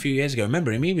Mourinho a few years ago,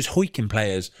 remember him? He was hoiking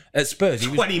players at Spurs. He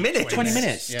was, 20 minutes. 20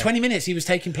 minutes. Yeah. 20 minutes. He was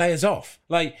taking players off.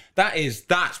 Like that's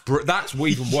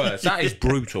even worse. That is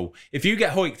brutal. If you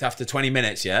get hoiked after 20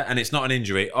 minutes, yeah, and it's not an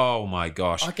injury, oh my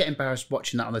gosh. I get embarrassed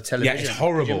watching that on the television. Yeah, it's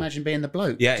horrible. Could you imagine being the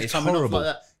bloke? Yeah, Just it's coming off horrible.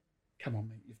 Like that. Come on,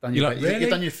 mate. Really? You've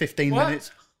done your 15 What?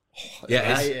 minutes. Yeah,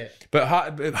 I hate it. but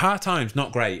half time's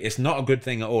not great. It's not a good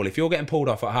thing at all. If you're getting pulled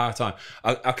off at half time,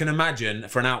 I can imagine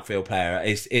for an outfield player,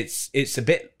 it's a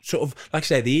bit sort of, like I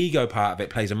say, the ego part of it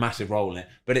plays a massive role in it,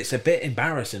 but it's a bit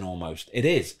embarrassing almost. It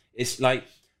is. It's like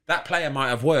that player might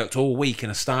have worked all week in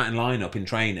a starting lineup in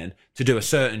training to do a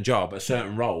certain job, a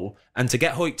certain role, and to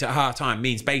get hoiked at half time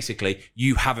means basically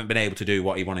you haven't been able to do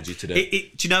what he wanted you to do. Do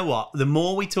you know what? The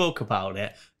more we talk about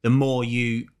it, the more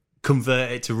you convert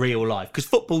it to real life, because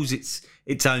football's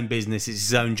its own business, it's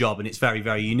its own job, and it's very,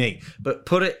 very unique. But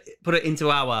put it into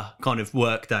our kind of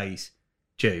work days,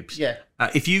 Jubes. Yeah.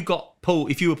 If you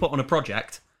were put on a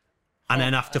project And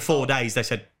then after 4 days, they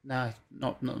said, No,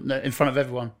 not no, in front of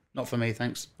everyone. Not for me,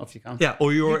 thanks. Off you come. yeah,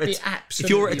 or You'd be if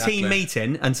you're at a team absolutely-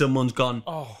 meeting and someone's gone,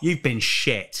 Oh. you've been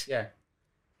shit. Yeah.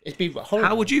 It'd be horrible.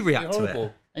 How would you react It'd be to it?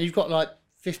 horrible. And you've got like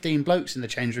 15 blokes in the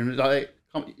change room. Like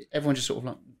everyone just sort of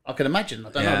like, I can imagine. I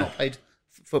don't know, Yeah. I've not played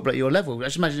football at your level. I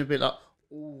just imagine a bit like,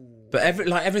 But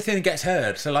everything gets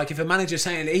heard. So like if a manager's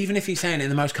saying, even if he's saying it in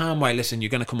the most calm way, listen, you're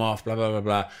going to come off, blah blah blah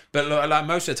blah. But like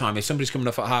most of the time, if somebody's coming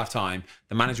off at half time,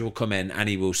 the manager will come in and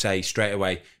he will say straight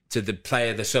away to the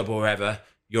player, the sub or whoever,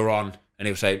 you're on, and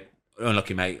he'll say,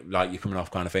 unlucky mate, like you're coming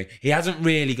off, kind of thing. He hasn't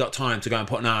really got time to go and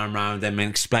put an arm around them and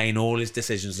explain all his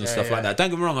decisions and stuff like that. Don't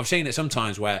get me wrong, I've seen it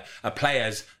sometimes where a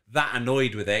player's that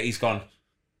annoyed with it, he's gone,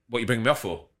 what are you bringing me off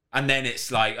for? And then it's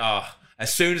like,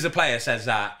 as soon as a player says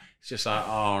that, it's just like,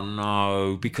 oh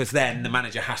no, because then the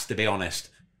manager has to be honest.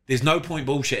 There's no point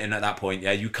bullshitting at that point.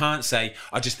 Yeah, you can't say,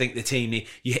 I just think the team.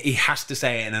 He has to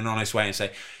say it in an honest way and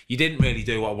say, you didn't really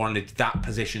do what I wanted that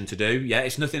position to do. Yeah,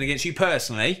 it's nothing against you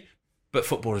personally, but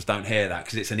footballers don't hear that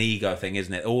because it's an ego thing,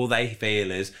 isn't it? All they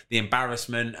feel is the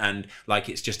embarrassment and like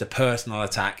it's just a personal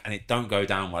attack, and it don't go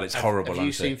down well. It's horrible. have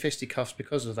you seen fisticuffs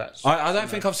because of that? I don't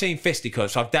think I've seen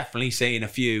fisticuffs. I've definitely seen a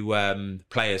few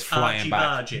players flying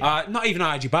back. Not even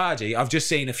argy-bargy. I've just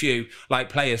seen a few like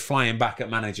players flying back at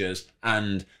managers,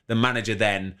 and the manager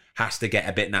then has to get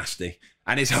a bit nasty.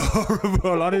 And it's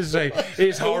horrible, honestly.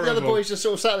 It's horrible. All the other boys just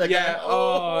sort of sat there Yeah,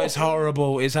 going, it's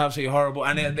horrible. It's absolutely horrible.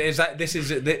 And this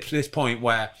is at this point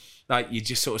where like you're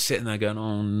just sort of sitting there going,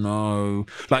 oh no.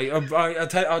 Like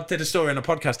I did a story on a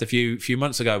podcast a few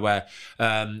months ago where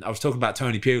I was talking about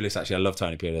Tony Pulis. Actually, I love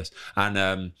Tony Pulis,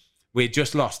 and we had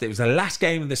just lost. It was the last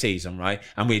game of the season, right?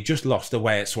 And we had just lost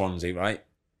away at Swansea, right?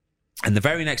 And the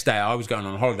very next day, I was going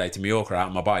on holiday to Mallorca out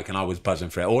on my bike, and I was buzzing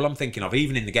for it. All I'm thinking of,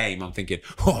 even in the game, I'm thinking,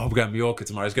 I'm going to Mallorca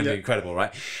tomorrow. It's going to be incredible,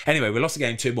 right? Anyway, we lost the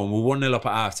game 2-1. We're 1-0 up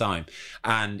at half-time.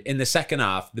 And in the second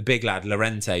half, the big lad,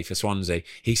 Llorente for Swansea,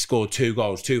 he scored 2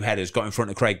 goals, 2 headers, got in front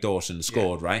of Craig Dawson,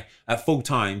 scored, right? At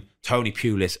full-time, Tony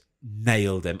Pulis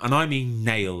nailed him. And I mean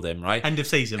nailed him, right? End of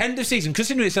season.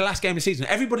 Considering it's the last game of the season.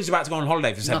 Everybody's about to go on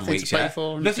holiday for 7 weeks.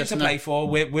 Nothing to play for.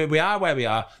 We are where we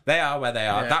are. They are where they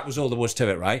are. Yeah. That was all there was to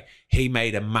it, right? He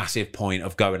made a massive point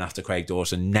of going after Craig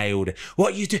Dawson. Nailed it.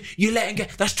 What you do? You let him get...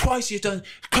 That's twice you've done.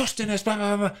 Costing us, blah,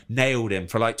 blah, blah. Nailed him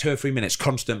for like 2 or 3 minutes.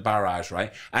 Constant barrage,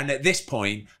 right? And at this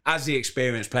point, as the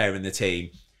experienced player in the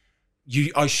team,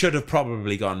 I should have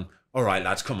probably gone... All right,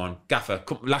 lads, come on. Gaffer,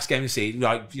 last game of the season,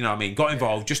 like, you know what I mean? Got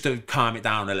involved just to calm it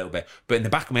down a little bit. But in the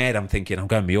back of my head, I'm thinking, I'm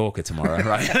going to Mallorca tomorrow,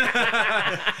 right?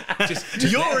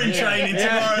 You're in training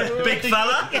tomorrow, big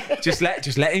fella. Just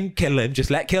let him kill him.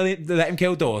 Just let him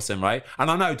kill Dawson, right? And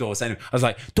I know Dawson. I was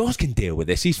like, Dawson can deal with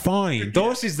this. He's fine.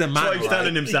 Dawson's the man. That's what he's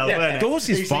telling himself.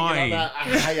 Dawson's fine.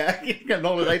 Exactly.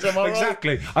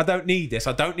 I don't need this.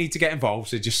 I don't need to get involved,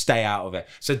 so just stay out of it.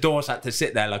 So Dawson had to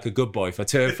sit there like a good boy for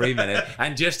 2 or 3 minutes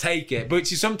and just take it. But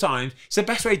sometimes it's the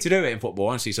best way to do it in football,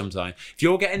 honestly. Sometimes if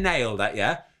you're getting nailed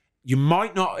at, you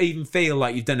might not even feel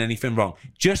like you've done anything wrong.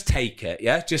 Just take it,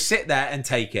 just sit there and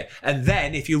take it. And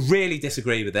then if you really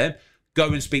disagree with him, go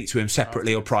and speak to him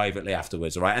separately or privately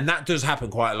afterwards, all right? And that does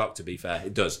happen quite a lot, to be fair.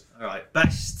 It does. All right,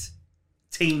 best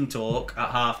team talk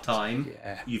at half time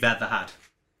you've ever had.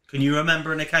 Can you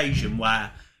remember an occasion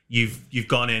where you've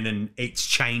gone in and it's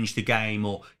changed the game,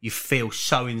 or you feel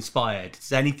so inspired?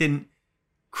 Does anything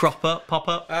pop up?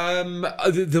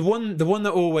 The one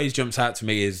that always jumps out to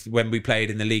me is when we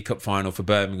played in the League Cup final for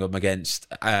Birmingham against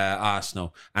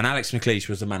Arsenal, and Alex McLeish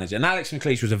was the manager. And Alex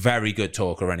McLeish was a very good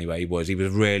talker anyway. He was a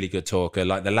really good talker.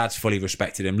 Like, the lads fully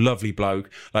respected him. Lovely bloke,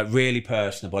 like really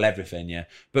personable, everything, yeah.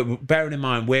 But bearing in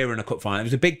mind, we're in a cup final. It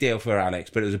was a big deal for Alex,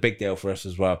 but it was a big deal for us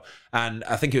as well. And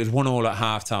I think it was 1-1 at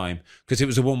half time, because it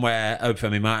was the one where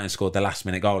Obafemi Martin scored the last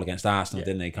minute goal against Arsenal,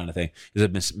 didn't he, kind of thing.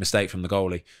 It was a mistake from the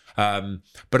goalie.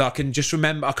 But I can just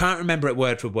remember, I can't remember it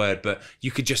word for word, but you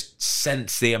could just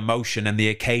sense the emotion and the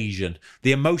occasion.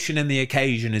 The emotion and the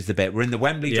occasion is the bit. We're in the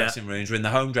Wembley dressing rooms, we're in the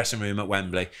home dressing room at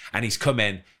Wembley, and he's come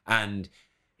in and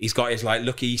he's got his like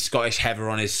lucky Scottish heather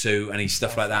on his suit and he's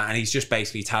stuff like that, and he's just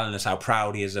basically telling us how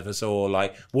proud he is of us all.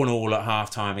 Like, 1-1 at half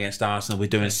time against Arsenal, we're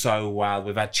doing so well,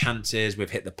 we've had chances,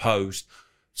 we've hit the post.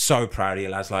 So proud of you,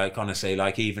 lads. Like, honestly,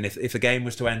 like, even if the game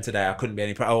was to end today, I couldn't be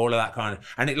any proud. All of that kind of,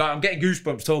 and it, like, I'm getting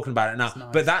goosebumps talking about it now. Nice.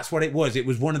 But that's what it was. It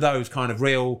was one of those kind of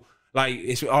real, like,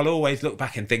 I'll always look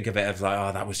back and think of it as like,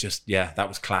 oh, that was just, that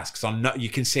was class. Because you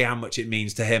can see how much it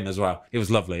means to him as well. It was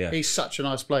lovely. Yeah, he's such a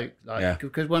nice bloke. Like,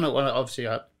 because when I obviously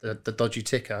the dodgy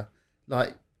ticker,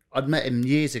 like, I'd met him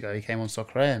years ago. He came on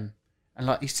Soccer AM, and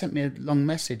like, he sent me a long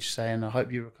message saying, "I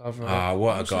hope you recover." Ah,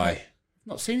 what a guy. Like,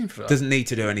 not seen him for that. Doesn't need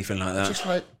to do anything like that. Just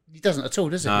like, he doesn't at all,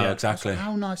 does he? No, Yeah. exactly.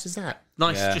 How nice is that?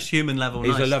 Nice, Yeah. just human level.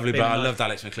 He's nice, a lovely being bloke. I nice. loved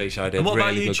Alex McLeish. I did. And what about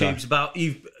really good guy. YouTube's about?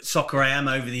 You've Soccer AM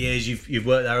over the years. You've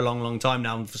worked there a long time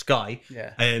now for Sky.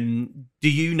 Yeah. Do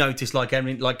you notice like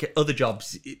other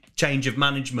jobs, change of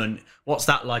management? What's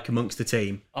that like amongst the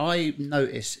team? I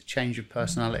notice change of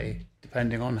personality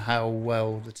depending on how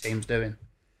well the team's doing.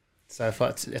 So if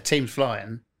a team's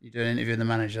flying, you do an interview with the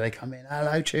manager, they come in,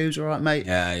 hello, Tubes, all right, mate?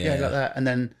 Yeah, like that. And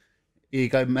then you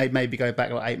go maybe go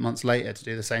back like 8 months later to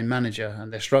do the same manager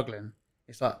and they're struggling.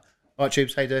 It's like, all right,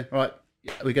 Tubes, how you doing? All right,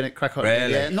 we're going to crack on.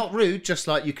 Really? Yeah, not rude, just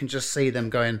like you can just see them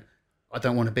going, I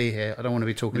don't want to be here. I don't want to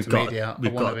be talking to media.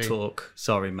 We've got to talk.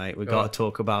 Sorry, mate. We've got to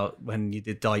talk about when you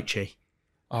did Daichi.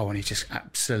 Oh, and he just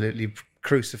absolutely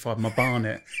crucified my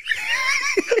Barnet.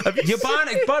 Your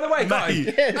Barnet, by the way, guys,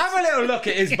 have a little look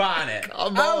at his Barnet.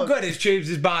 How good is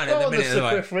Tubes' Barnet at the minute? Sir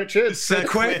Cliff Richards. Sir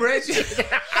Cliff Richards.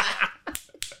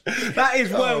 That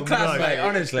is world class, mate.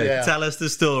 Honestly. Yeah. Tell us the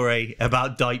story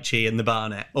about Daichi and the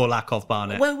Barnet, or lack of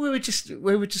Barnet. Well, we were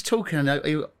just talking. And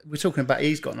we were talking about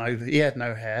he had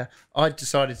no hair. I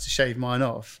decided to shave mine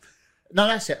off. No,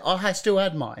 that's it. I still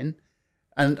had mine,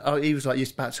 and he was like,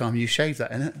 "It's about time you shaved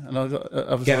that, innit?" And I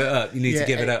was Give like, it up. You need to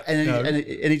give it up. And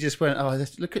he just went, "Oh,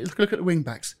 look at the wing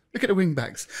backs. Look at the wing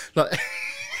backs." Like,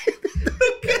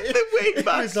 Look at the wing it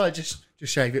was like just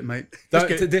shave it, mate.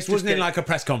 This wasn't in like a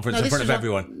press conference in front of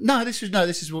everyone. No, this is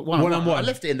one-on-one. I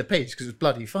left it in the piece because it was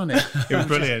bloody funny. It was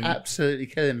brilliant. Absolutely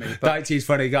killing me. But, Daichi's a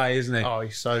funny guy, isn't he? oh,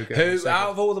 he's so good. Who, So out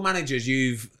good. of all the managers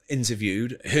you've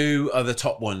interviewed, who are the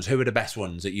top ones? Who are the best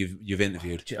ones that you've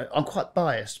interviewed? I'm quite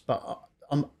biased, but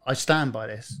I stand by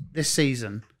this. This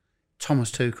season,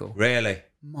 Thomas Tuchel. Really?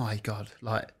 My God,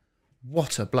 like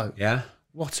what a bloke! Yeah.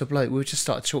 What a bloke. We just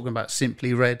started talking about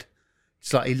Simply Red.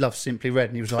 It's like he loves Simply Red,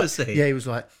 and he was like, Was he? yeah, he was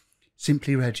like,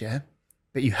 Simply Red, yeah,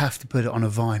 but you have to put it on a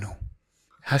vinyl.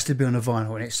 It has to be on a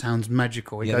vinyl, and it sounds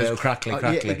magical. He Yeah, a little crackly. Yeah,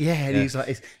 and Yeah.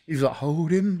 he was like,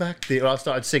 hold him back. I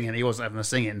started singing. He wasn't having a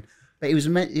singing, but he was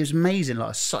amazing.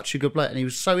 Like such a good bloke, and he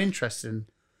was so interested in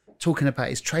talking about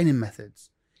his training methods.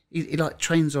 He like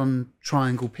trains on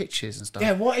triangle pitches and stuff.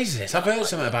 Yeah, what is this? I've heard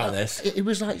something about this. It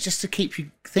was like just to keep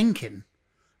you thinking.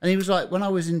 And he was like, when I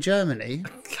was in Germany,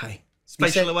 Okay.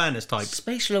 Spatial said- awareness type.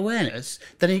 spatial awareness.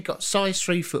 Then he got size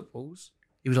 3 footballs.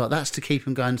 He was like, that's to keep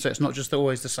him going. So it's not just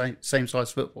always the same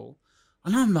size football.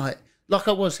 And I'm like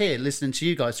I was here listening to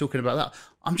you guys talking about that.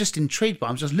 I'm just intrigued by it.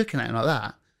 I'm just looking at him like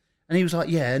that. And he was like,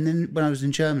 yeah. And then when I was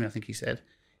in Germany, I think he said,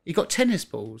 he got tennis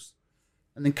balls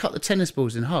and then cut the tennis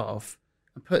balls in half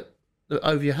and put it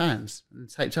over your hands and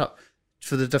taped up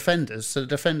for the defenders so the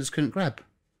defenders couldn't grab.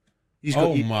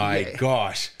 Yeah.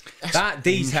 Gosh. That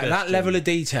detail, that level of I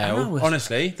detail, know, it's-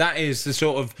 honestly, that is the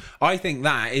sort of, I think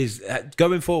that is,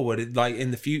 going forward, like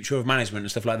in the future of management and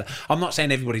stuff like that, I'm not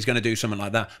saying everybody's going to do something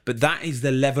like that, but that is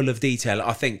the level of detail,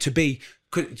 I think, to be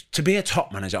a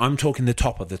top manager, I'm talking the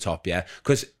top of the top, yeah?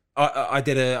 Because I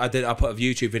put a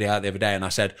YouTube video out the other day and I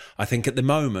said, I think at the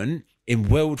moment, in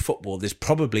world football, there's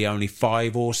probably only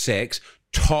 5 or 6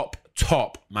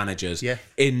 top managers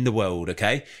in the world,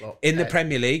 okay? Well, in the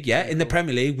Premier League, in the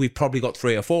Premier League, we've probably got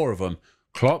 3 or 4 of them.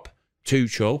 Klopp,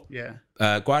 Tuchel,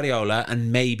 Guardiola,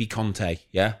 and maybe Conte,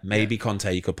 Maybe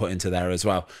Conte you could put into there as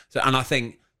well. So, and I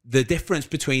think the difference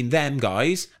between them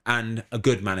guys and a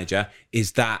good manager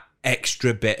is that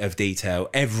extra bit of detail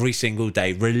every single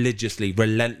day, religiously,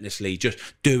 relentlessly, just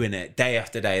doing it day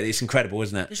after day. It's incredible,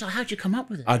 isn't it? It's like, how'd you come up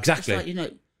with it? Exactly. It's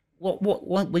like,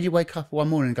 what when you wake up one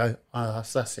morning and go, oh,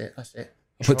 that's it.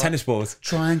 Put tennis balls.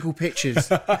 Triangle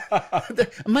pitches.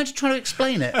 Imagine trying to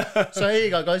explain it. So here you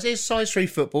go, guys. Here's size 3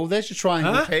 football. There's your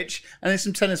triangle pitch, and there's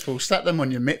some tennis balls. Slap them on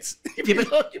your mitts.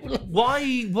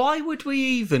 Why would we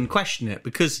even question it?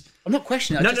 Because I'm not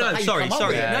questioning it. no, sorry.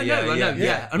 I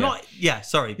know. I'm not. Yeah,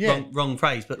 sorry. Yeah. Wrong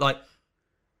phrase. But like,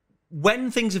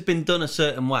 when things have been done a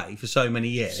certain way for so many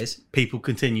years, people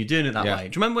continue doing it that way.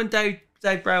 Do you remember when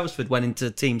Dave Brailsford went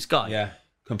into Team Sky? Yeah.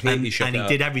 Completely shut and it he up.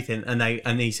 did everything,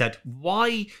 and he said,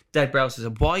 "Why?" Dave Brailsford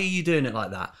said, "Why are you doing it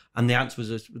like that?" And the answer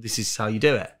was, "This is how you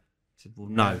do it." I said, "Well,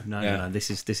 no. This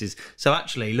is." So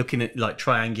actually, looking at like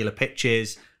triangular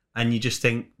pitches, and you just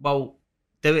think, well,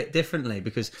 do it differently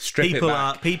because Strip it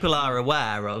back. people are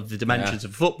aware of the dimensions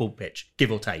of a football pitch,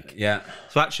 give or take. Yeah.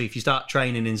 So actually, if you start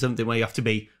training in something where you have to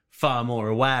be far more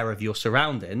aware of your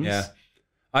surroundings,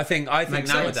 I think Makes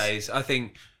nowadays, I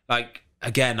think like.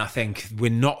 Again, I think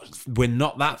we're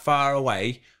not that far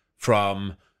away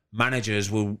from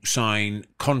managers will sign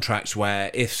contracts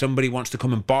where if somebody wants to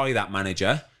come and buy that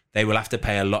manager, they will have to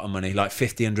pay a lot of money, like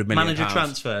 50, 100 million Manager pounds.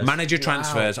 transfers. Manager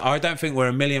transfers. I don't think we're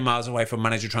a million miles away from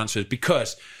manager transfers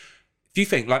because if you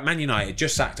think like Man United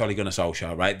just sacked Ole Gunnar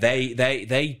Solskjaer, right?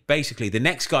 They basically, the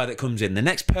next guy that comes in, the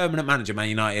next permanent manager Man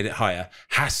United hire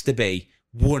has to be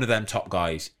one of them top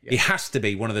guys. He has to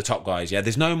be one of the top guys. Yeah,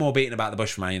 there's no more beating about the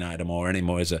bush for Man United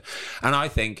anymore, is there? And I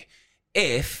think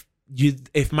if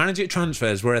manager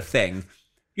transfers were a thing,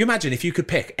 you imagine if you could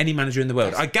pick any manager in the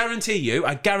world. I guarantee you,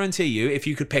 if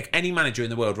you could pick any manager in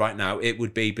the world right now, it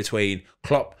would be between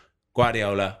Klopp,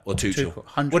 Guardiola or Tuchel,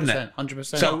 100%, wouldn't it?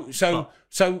 100%.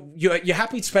 So you're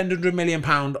happy to spend £100 million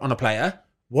on a player.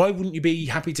 Why wouldn't you be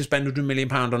happy to spend £100 million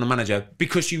on a manager?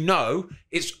 Because you know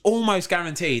it's almost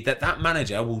guaranteed that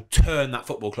manager will turn that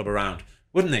football club around,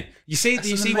 wouldn't he? You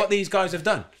see what these guys have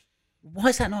done. Why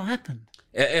has that not happened?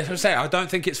 As I say, I don't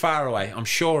think it's far away. I'm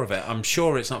sure of it. I'm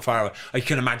sure it's not far away. I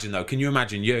can imagine though. Can you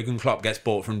imagine Jurgen Klopp gets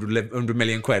bought for £100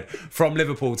 million from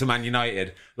Liverpool to Man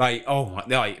United?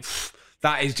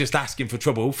 That is just asking for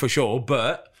trouble for sure,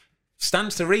 but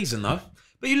stands to reason though.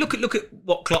 But you look at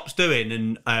what Klopp's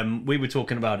doing, and we were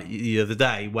talking about it the other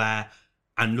day,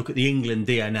 and look at the England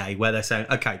DNA, where they're saying,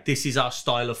 okay, this is our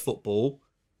style of football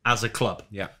as a club.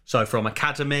 Yeah. So from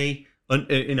academy,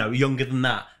 younger than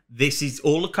that, this is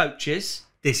all the coaches.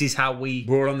 This is how we're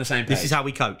all on the same page. This is how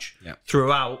we coach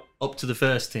throughout up to the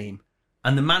first team,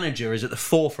 and the manager is at the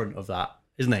forefront of that,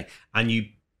 isn't he? And you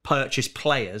purchase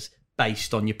players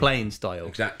based on your playing style.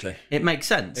 Exactly. It makes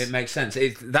sense. It makes sense.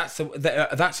 That's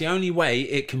the only way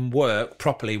it can work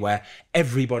properly, where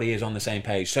everybody is on the same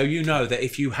page. So you know that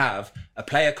if you have a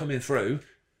player coming through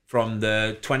from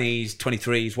the 20s,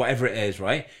 23s, whatever it is,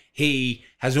 right? He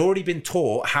has already been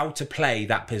taught how to play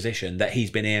that position that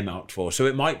he's been earmarked for. So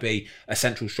it might be a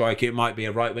central striker, it might be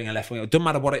a right winger, left winger, it doesn't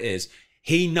matter what it is.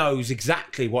 He knows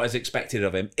exactly what is expected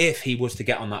of him if he was to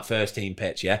get on that first team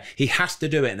pitch, yeah? He has to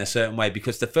do it in a certain way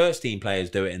because the first team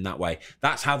players do it in that way.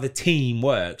 That's how the team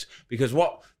works. Because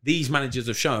what these managers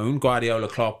have shown, Guardiola,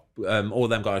 Klopp, all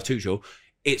them guys, Tuchel,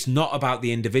 it's not about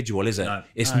the individual, is it? No,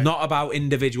 it's not about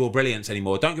individual brilliance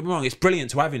anymore. Don't get me wrong, it's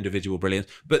brilliant to have individual brilliance,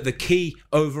 but the key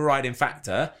overriding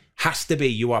factor has to be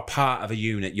you are part of a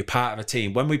unit, you're part of a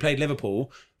team. When we played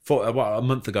Liverpool a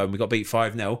month ago and we got beat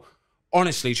 5-0,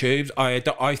 honestly, Tubes,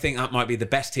 I think that might be the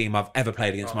best team I've ever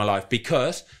played against in my life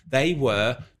because they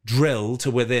were drilled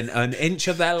to within an inch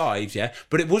of their lives, yeah.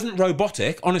 But it wasn't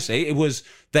robotic, honestly. It was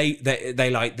they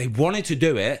wanted to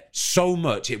do it so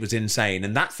much it was insane,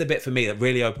 and that's the bit for me that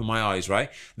really opened my eyes.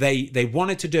 Right? They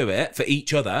wanted to do it for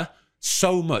each other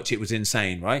so much it was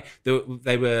insane. Right? They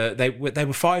were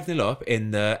 5-0 up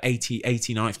in the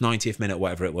 89th, 90th minute,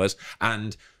 whatever it was,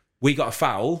 and we got a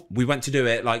foul. We went to do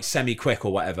it like semi-quick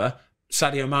or whatever.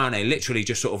 Sadio Mane literally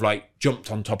just sort of like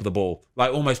jumped on top of the ball,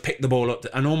 like almost picked the ball up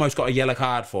and almost got a yellow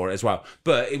card for it as well.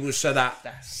 But it was so that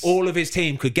all of his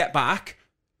team could get back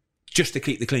just to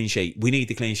keep the clean sheet. We need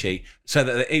the clean sheet. So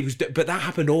that it was, but that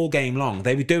happened all game long.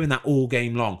 They were doing that all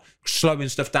game long, slowing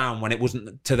stuff down when it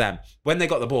wasn't to them. When they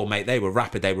got the ball, mate, they were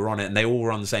rapid, they were on it, and they all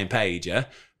were on the same page, yeah?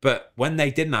 But when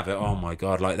they didn't have it, oh my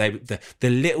God, like the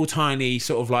little tiny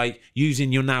sort of like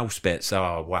using your now spits,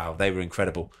 oh wow, they were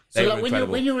incredible. So like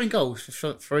when you're in goals,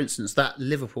 for instance, that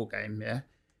Liverpool game, yeah,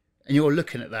 and you're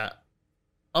looking at that,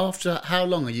 after how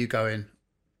long are you going,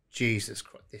 Jesus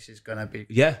Christ, this is going to be...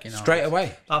 Yeah, straight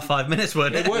away. About 5 minutes,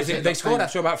 weren't it? It was. They scored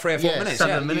after about 3 or 4 minutes.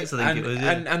 7 minutes, I think it was.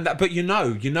 Yeah. But you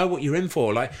know what you're in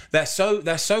for. Like they're so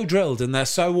drilled and they're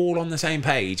so all on the same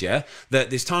page, yeah, that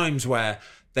there's times where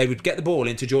they would get the ball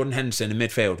into Jordan Henderson in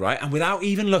midfield, right? And without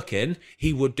even looking,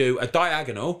 he would do a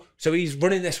diagonal. So he's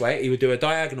running this way. He would do a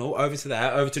diagonal over to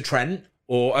there, over to Trent,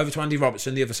 or over to Andy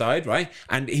Robertson, the other side, right?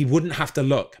 And he wouldn't have to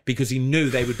look because he knew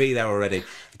they would be there already.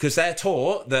 Because they're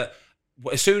taught that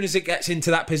as soon as it gets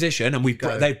into that position, and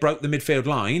they broke the midfield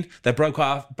line, they broke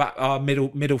our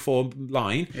middle forward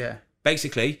line. Yeah.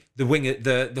 Basically, the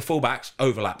fullbacks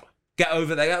overlap. Get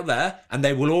over there, and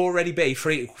they will already be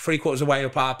three quarters away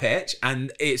up our pitch,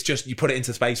 and it's just you put it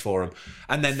into space for them,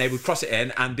 and then they would cross it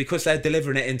in, and because they're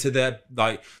delivering it into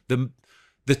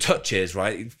the touches,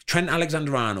 right? Trent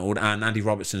Alexander-Arnold and Andy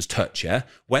Robertson's touch, yeah?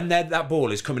 When that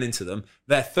ball is coming into them,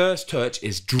 their first touch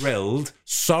is drilled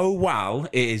so well,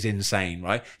 it is insane,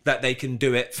 right? That they can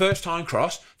do it first time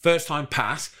cross, first time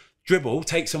pass, dribble,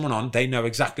 take someone on, they know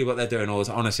exactly what they're doing.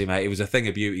 Honestly, mate, it was a thing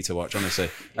of beauty to watch, honestly.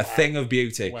 A thing of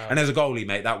beauty. Wow. And as a goalie,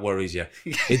 mate, that worries you.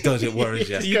 It does, it worries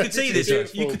you. You could see this.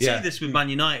 You could see this with Man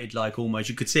United, like almost.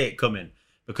 You could see it coming.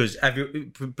 Because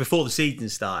before the season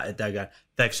started,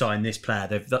 they've signed this player,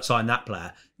 they've signed that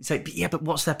player. You say, but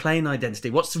what's their playing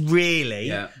identity? What's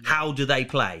really, how do they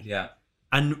play? Yeah.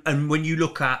 And when you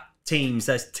look at teams,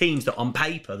 there's teams that on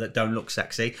paper that don't look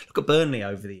sexy. Look at Burnley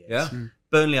over the years. Yeah.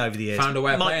 Burnley over the years. Found a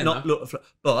way of playing not look,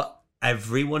 but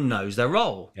everyone knows their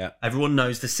role. Yeah. Everyone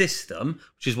knows the system,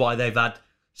 which is why they've had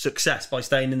success by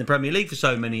staying in the Premier League for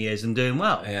so many years and doing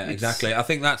well. Yeah, exactly. I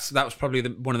think that was probably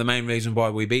one of the main reasons why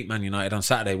we beat Man United on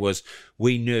Saturday was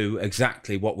we knew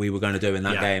exactly what we were going to do in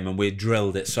that game, and we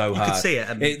drilled it so hard. You could see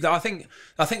it. I think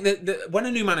that when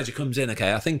a new manager comes in,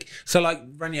 okay, I think so. Like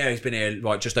Ranieri's been here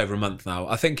like just over a month now.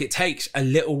 I think it takes a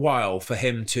little while for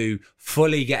him to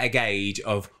fully get a gauge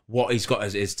of what he's got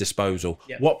at his disposal,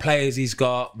 what players he's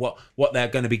got, what they're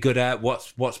going to be good at,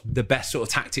 what's the best sort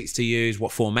of tactics to use,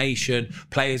 what formation,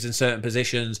 players in certain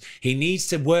positions. He needs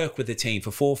to work with the team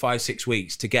for 4, 5, 6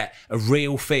 weeks to get a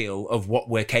real feel of what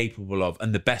we're capable of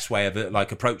and the best way of it,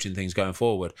 like approaching things going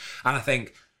forward. And I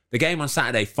think the game on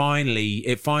Saturday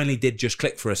finally did just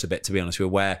click for us a bit, to be honest with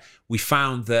you, where we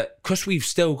found that because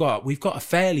we've got a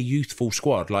fairly youthful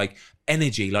squad, like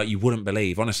energy, like you wouldn't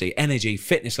believe, honestly, energy,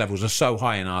 fitness levels are so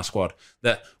high in our squad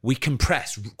that we can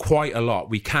press quite a lot.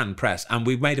 We can press, and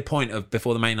we've made a point of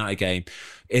before the Man United game,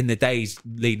 in the days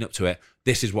leading up to it,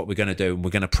 this is what we're going to do, and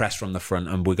we're going to press from the front,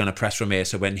 and we're going to press from here.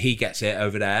 So when he gets it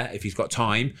over there, if he's got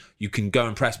time, you can go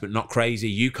and press, but not crazy.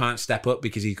 You can't step up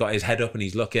because he's got his head up and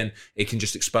he's looking. It can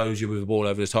just expose you with the ball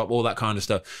over the top, all that kind of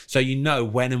stuff. So you know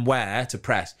when and where to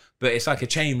press. But it's like a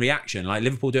chain reaction. Like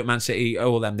Liverpool do it, Man City,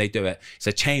 all of them, they do it. It's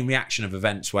a chain reaction of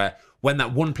events where when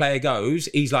that one player goes,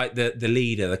 he's like the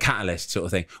leader, the catalyst sort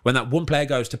of thing. When that one player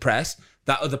goes to press,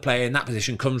 that other player in that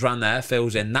position comes around there,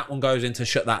 fills in, that one goes in to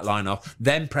shut that line off,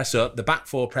 then press up, the back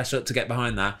four press up to get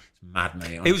behind that. It's mad, mate.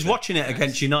 Honestly. He was watching it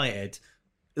against United.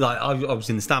 Like I was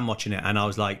in the stand watching it, and I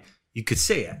was like, you could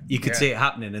see it. You could see it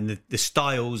happening, and the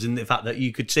styles, and the fact that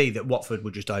you could see that Watford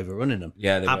were just overrunning them.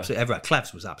 Yeah, they absolutely. Everett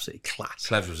Cleves was absolutely class.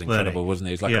 Cleves was incredible, wasn't he?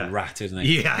 He was like a rat, isn't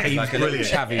he? Yeah, he like was a little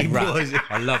brilliant. chavvy rat.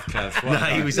 I love Cleves. No,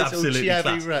 he was absolutely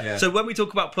class. Yeah. So when we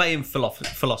talk about playing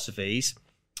philosophies,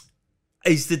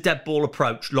 is the dead ball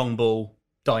approach, long ball,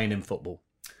 dying in football?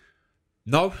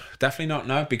 No, definitely not.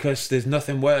 No, because there's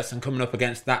nothing worse than coming up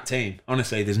against that team.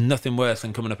 Honestly, there's nothing worse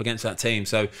than coming up against that team.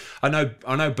 So I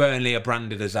know Burnley are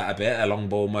branded as that a bit, a long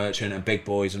ball merchant and big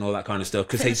boys and all that kind of stuff.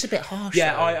 Because it's a bit harsh.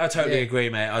 Yeah, I totally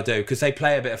agree, mate. I do, because they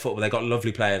play a bit of football. They got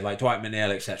lovely players like Dwight McNeil,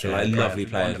 etc. Like lovely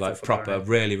players, like proper,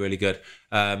 really, really good.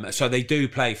 So they do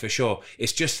play for sure.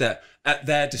 It's just that at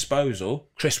their disposal,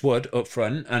 Chris Wood up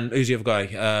front and who's the other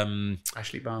guy?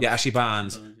 Ashley Barnes. Yeah, Ashley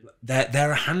Barnes.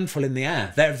 They're a handful in the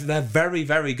air. They're very,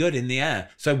 very good in the air.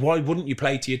 So why wouldn't you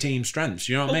play to your team's strengths?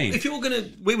 You know what I mean? If you're gonna,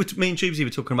 me and Tubesy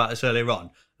were talking about this earlier on,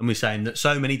 and we were saying that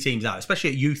so many teams now, especially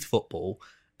at youth football,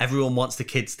 everyone wants the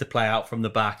kids to play out from the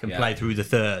back and play through the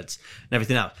thirds and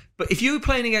everything else. But if you were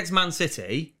playing against Man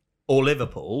City or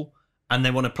Liverpool and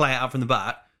they want to play it out from the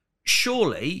back,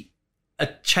 surely a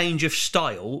change of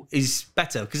style is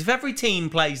better, because if every team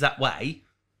plays that way,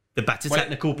 the better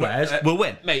technical players will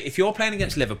win. Mate, if you're playing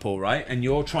against Liverpool, right, and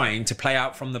you're trying to play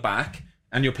out from the back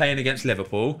and you're playing against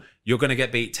Liverpool, you're going to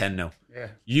get beat 10-0. Yeah.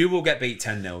 You will get beat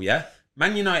 10-0, yeah?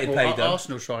 Man United played them.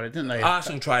 Arsenal tried it, didn't they?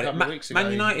 Arsenal tried it.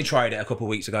 Man United tried it a couple of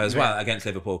weeks ago as well against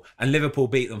Liverpool, and Liverpool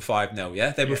beat them 5-0, yeah?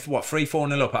 They were,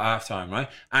 3-4-0 up at half-time, right?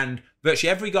 And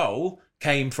virtually every goal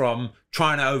came from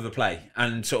trying to overplay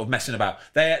and sort of messing about.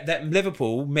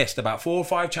 Liverpool missed about 4 or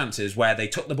 5 chances where they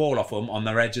took the ball off them on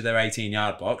the edge of their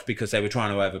 18-yard box because they were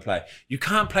trying to overplay. You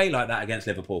can't play like that against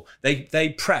Liverpool.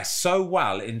 They press so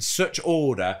well in such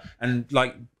order, and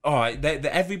like,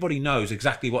 everybody knows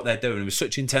exactly what they're doing with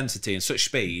such intensity and such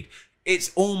speed.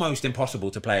 It's almost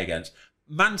impossible to play against.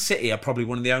 Man City are probably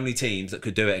one of the only teams that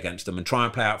could do it against them and try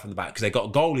and play out from the back, because they've got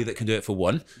a goalie that can do it for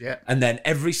one. Yeah. And then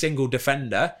every single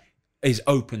defender is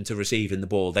open to receiving the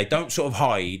ball. They don't sort of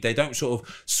hide. They don't sort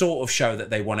of show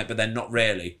that they want it, but they're not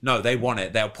really. No, they want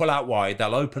it. They'll pull out wide.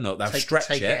 They'll open up. They'll stretch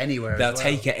take it anywhere. They'll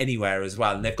take it anywhere as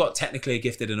well. And they've got technically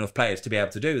gifted enough players to be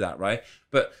able to do that, right?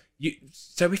 But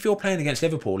so if you're playing against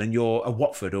Liverpool and you're a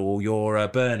Watford or you're a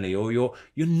Burnley, or you're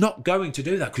not going to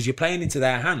do that because you're playing into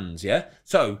their hands, yeah?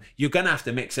 So you're going to have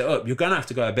to mix it up. You're going to have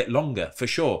to go a bit longer, for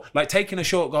sure. Like taking a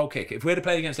short goal kick. If we had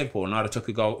played against Liverpool and I'd have took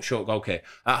a short goal kick,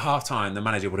 at half-time, the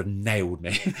manager would have nailed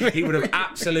me. He would have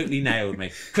absolutely nailed me,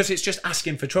 because it's just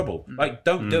asking for trouble. Like,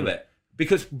 don't do it.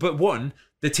 But one,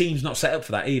 the team's not set up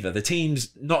for that either. The team's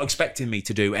not expecting me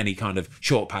to do any kind of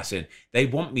short passing. They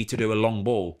want me to do a long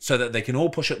ball so that they can all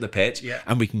push up the pitch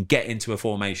and we can get into a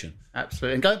formation.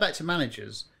 Absolutely. And going back to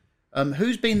managers,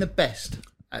 who's been the best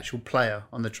actual player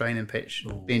on the training pitch,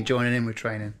 joining in with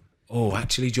training? Oh,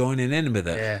 actually joining in with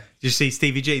it. Yeah. Did you see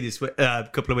Stevie G a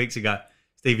couple of weeks ago?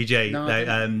 Stevie G,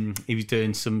 No, he was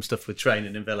doing some stuff with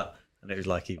training in Villa. And it was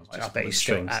like he was just I bet he's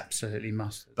still absolutely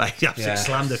mustard. But he absolutely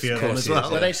slammed a few of them as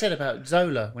well. Well, they said about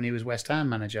Zola when he was West Ham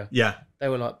manager. Yeah. They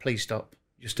were like, please stop.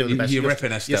 You're still the best. You're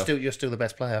ripping us still. You're still the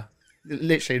best player.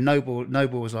 literally,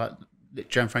 Noble was like,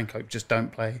 Gianfranco, just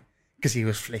don't play. Because he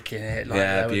was flicking it. Like,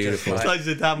 Yeah, they were just beautiful. It's like-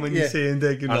 like Zidane when you see him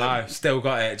digging. I know, still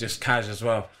got it, just cash as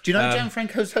well. Do you know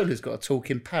Gianfranco Zola's got a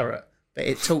talking parrot, but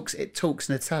it talks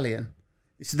in Italian.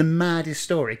 This is the maddest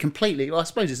story. Completely. Well, I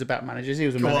suppose it's about managers. He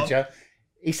was a manager.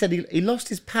 He said he lost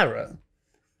his parrot.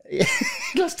 He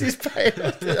lost his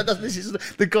parrot. This is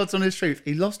the God's honest truth.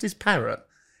 He lost his parrot,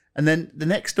 and then the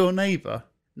next door neighbour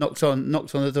knocked on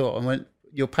the door and went,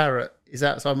 "Your parrot is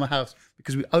outside my house,"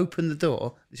 because we opened the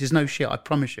door. This is no shit, I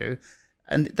promise you.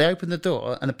 And they opened the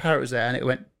door, and the parrot was there, and it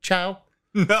went, "Ciao."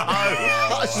 No.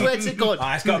 I swear to God.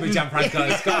 Oh, it's got to be Gianfranco.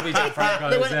 It's got to be Gianfranco.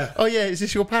 They went, yeah. "Oh yeah, is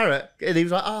this your parrot?" And he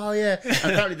was like, "Oh yeah."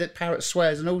 And apparently the parrot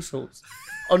swears and all sorts.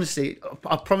 Honestly,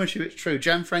 I promise you it's true.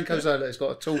 Gianfranco Zola's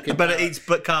got a talking But it parrot. eats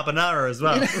carbonara as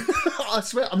well. I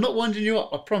swear, I'm not winding you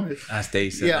up, I promise. That's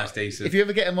decent. Yeah, That's decent. if you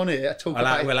ever get him on here,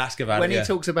 We'll ask about when it. he Yeah.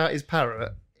 talks about his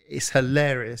parrot, it's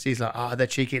hilarious. He's like, "Oh, the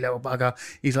cheeky little bugger."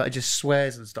 He's like, just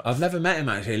swears and stuff. I've never met him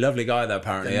actually. Lovely guy though,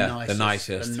 apparently. The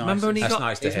nicest. Remember when he That's got-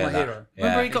 nice to He's hear my that. hero. Yeah.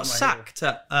 Remember he got He's my hero. sacked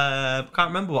at can't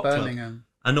remember what club. Birmingham.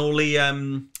 And all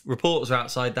the reporters are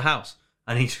outside the house,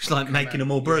 and he's just like making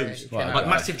them all bruised, Yeah, like yeah.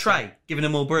 massive tray, giving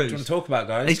them all bruised. Do you want to talk about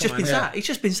guys? And he's just Come been on. sacked. He's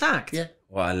just been sacked. Yeah.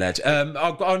 What a legend.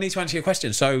 I'll need to answer your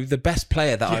question. So the best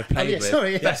player that I've played with.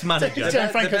 Sorry. Best manager.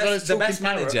 Gianfranco The best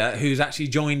manager who's actually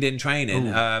joined in training,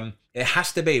 it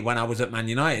has to be when I was at Man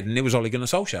United, and it was Ole Gunnar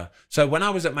Solskjaer. So when I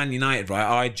was at Man United, right,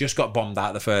 I just got bombed out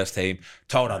of the first team,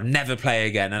 told I'd never play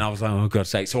again, and I was like, oh, God's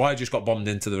sake. So I just got bombed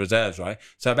into the reserves, right?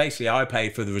 So basically I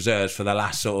played for the reserves for the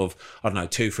last sort of, I don't know,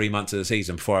 2-3 months of the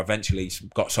season before I eventually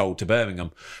got sold to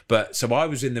Birmingham. But so I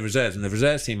was in the reserves, and the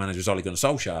reserves team manager was Ole Gunnar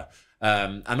Solskjaer.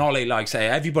 And Ollie, like say,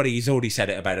 everybody's already said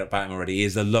it about him already. He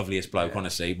is the loveliest bloke,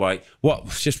 honestly. Like, what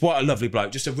a lovely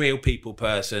bloke, just a real people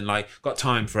person. Like, got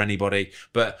time for anybody.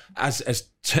 But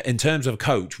in terms of a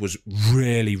coach, was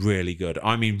really, really good.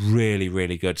 I mean, really,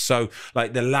 really good. So,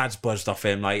 like, the lads buzzed off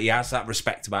him. Like, he has that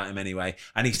respect about him anyway,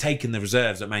 and he's taken the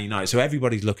reserves at Man United, so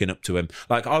everybody's looking up to him.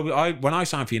 Like, I when I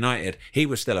signed for United, he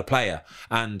was still a player,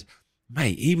 and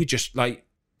mate, he would just like.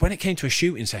 When it came to a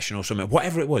shooting session or something,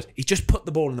 whatever it was, he just put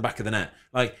the ball in the back of the net.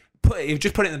 Like, he would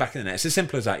just put it in the back of the net. It's as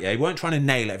simple as that, yeah. He weren't trying to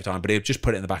nail it every time, but he would just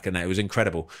put it in the back of the net. It was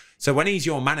incredible. So when he's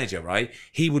your manager, right,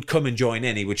 he would come and join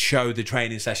in. He would show the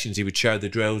training sessions. He would show the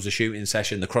drills, the shooting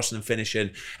session, the crossing and finishing.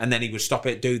 And then he would stop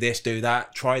it, do this, do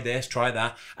that, try this, try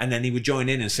that. And then he would join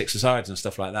in 6-a-sides and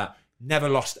stuff like that. Never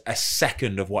lost a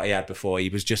second of what he had before. He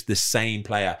was just the same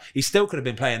player. He still could have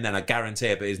been playing then, I guarantee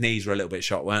it, but his knees were a little bit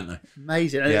shot, weren't they?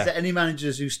 Amazing. And Yeah. is there any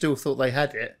managers who still thought they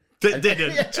had it?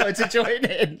 Didn't. Yeah, tried to join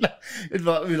in. It'd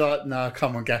be like, no,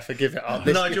 come on, Gaffer, give it up.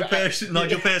 Nigel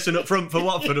Pearson up front for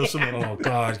Watford or something. Oh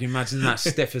God, can you imagine that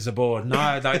stiff as a board?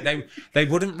 No, they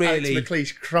wouldn't really. Alex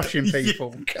McLeish crushing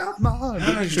people. Come on.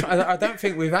 I don't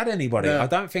think we've had anybody. No. I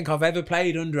don't think I've ever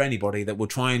played under anybody that would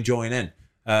try and join in.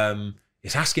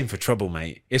 It's asking for trouble,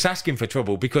 mate. It's asking for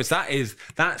trouble because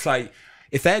that's like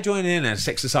if they're joining in at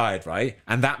 6-a-side, right,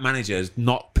 and that manager's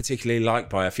not particularly liked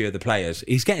by a few of the players,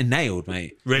 he's getting nailed,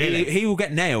 mate. Really? He will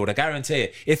get nailed, I guarantee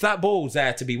it. If that ball's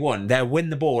there to be won, they'll win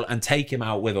the ball and take him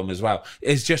out with them as well.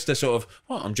 It's just a sort of,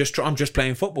 well, I'm just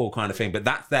playing football kind of thing, but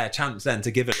that's their chance then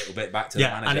to give a little bit back to the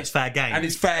manager. and it's fair game. And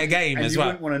it's fair game And as you well.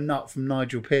 wouldn't want a nut from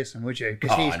Nigel Pearson, would you?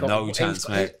 Because Oh, no chance,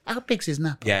 mate. How big's his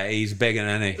nap? Yeah, he's bigger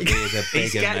than he. He is a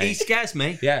bigger mate. He scares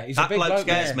me. Yeah, he's a that big bloke bloke,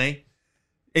 scares yeah. me.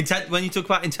 When you talk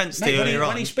about intensity Mate, earlier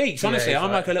when he on, speaks, honestly, he's I'm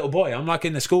right. like a little boy. I'm like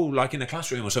in the school, like in the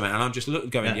classroom or something, and I'm just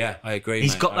going, yeah, I agree.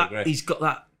 he's mate, got I that. agree. He's got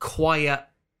that quiet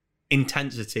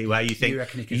intensity where you think You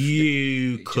reckon he could-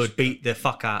 you he could just- beat the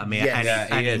fuck out of me Yeah, at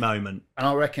he any is. moment. And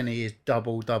I reckon he is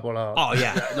double R. Oh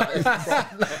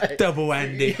yeah, double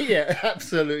Andy. Yeah,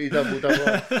 absolutely double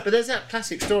R. But there's that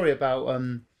classic story about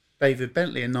David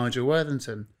Bentley and Nigel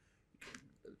Worthington.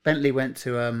 Bentley went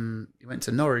to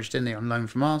Norwich, didn't he, on loan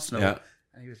from Arsenal? Yeah.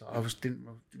 And he was like, didn't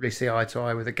really see eye to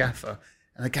eye with the gaffer,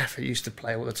 and the gaffer used to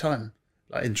play all the time,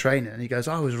 like in training. And he goes,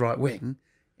 I was right wing,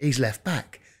 he's left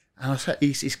back, and I said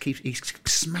he's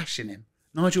smashing him.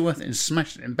 Nigel Worthington's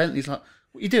smashing him. Bentley's like,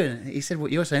 what are you doing? He said, what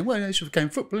you're saying? Well, it's just game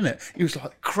football, isn't it? He was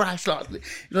like, crash, like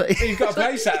You've got to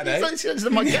play Saturday. He's like, it's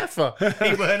my gaffer.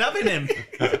 he weren't having him.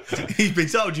 He's been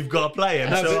told you've got to play him.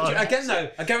 No, so but again, though,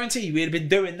 I guarantee you, we'd have been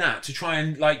doing that to try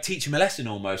and like teach him a lesson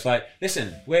almost. Like,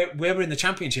 listen, we're in the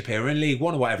Championship here, we're in League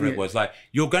One or whatever it was. Like,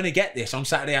 you're going to get this on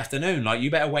Saturday afternoon. Like,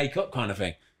 you better wake up, kind of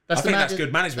thing. I think that's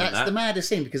good management. That's the maddest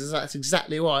thing because that's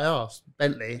exactly what I asked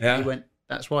Bentley. Yeah. He went,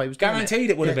 that's why he was doing Guaranteed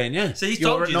it would have been, yeah. So he's You're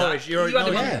told at you Norwich, that. you're at You had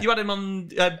him Norwich. on, you had him on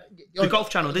the Golf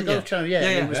Channel, didn't the you? Golf Channel, yeah.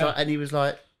 Yeah, And he was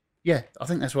like, Yeah, I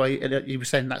think that's why you were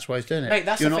saying that's why he's doing it. Mate,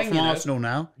 that's You're the not thing, from you know. Arsenal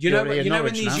now. You You're know, already you at know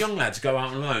when Norwich these now. young lads go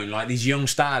out on loan, like these young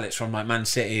starlets from like Man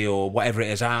City or whatever it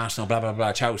is, Arsenal, blah blah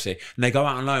blah, Chelsea, and they go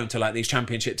out on loan to like these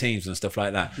Championship teams and stuff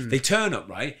like that. They turn up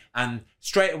right, and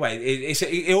straight away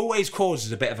it always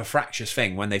causes a bit of a fractious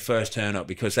thing when they first turn up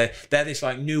because they're this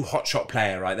like new hotshot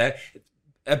player, right? They're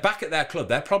back at their club,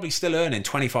 they're probably still earning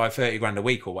 25, 30 grand a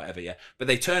week or whatever, yeah. But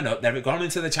they turn up, they've gone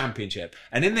into the Championship.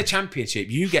 And in the Championship,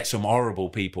 you get some horrible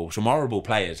people, some horrible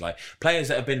players, like players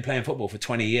that have been playing football for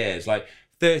 20 years, like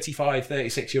 35,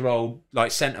 36-year-old,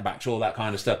 like centre-backs, all that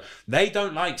kind of stuff. They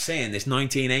don't like seeing this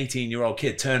 19, 18-year-old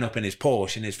kid turn up in his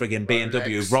Porsche, in his frigging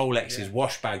BMW, Rolexes,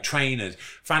 wash bag, trainers,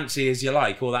 fancy as you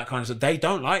like, all that kind of stuff. They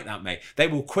don't like that, mate. They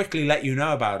will quickly let you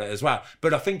know about it as well.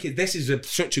 But I think this is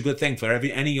such a good thing for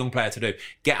any young player to do.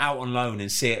 Get out on loan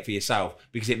and see it for yourself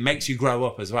because it makes you grow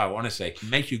up as well, honestly. It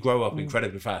makes you grow up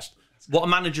incredibly fast. What are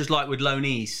managers like with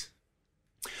loanees?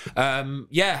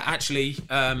 Actually,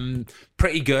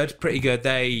 pretty good.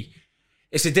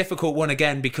 It's a difficult one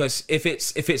again because if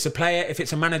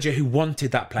it's a manager who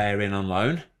wanted that player in on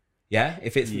loan,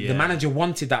 the manager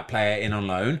wanted that player in on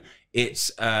loan,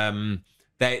 it's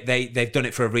they've done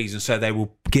it for a reason, so they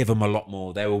will give them a lot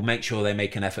more. They will make sure they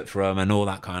make an effort for them and all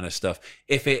that kind of stuff.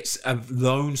 If it's a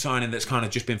loan signing that's kind of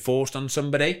just been forced on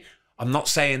somebody, I'm not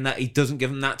saying that he doesn't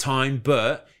give them that time,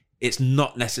 but it's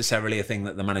not necessarily a thing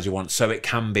that the manager wants. So it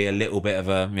can be a little bit of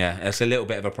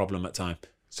a problem at times.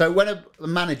 So when a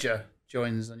manager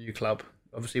joins a new club,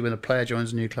 obviously when a player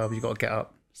joins a new club, you've got to get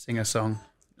up, sing a song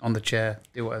on the chair,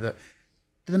 do whatever.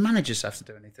 Do the managers have to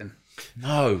do anything?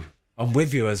 No, I'm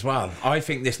with you as well. I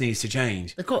think this needs to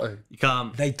change. They've got to. You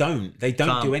can't. They don't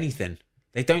do anything.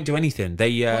 They don't do anything.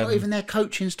 Not even their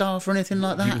coaching staff or anything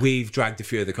like that. We've dragged a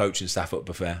few of the coaching staff up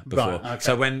before. Right, okay.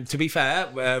 So to be fair,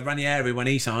 Ranieri, when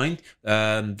he signed,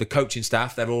 the coaching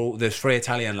staff, there's 3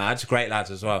 Italian lads, great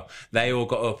lads as well. They all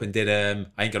got up and did, I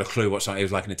ain't got a clue what song, it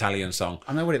was like an Italian song.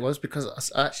 I know what it was because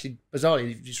actually, bizarrely,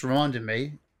 you just reminded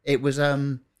me, it was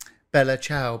Bella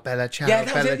Ciao, Bella Ciao, Yeah,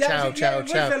 that was Bella it, that Ciao, was it, Ciao, yeah,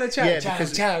 Ciao. Bella Ciao, Yeah, Ciao,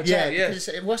 because, Ciao, yeah, Ciao, yeah. because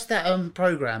what's that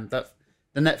programme, that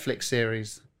the Netflix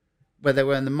series where they're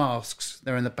wearing the masks,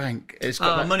 they're in the bank. It's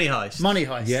got Money Heist. Money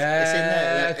Heist. Yeah, it's in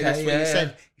there. okay, That's what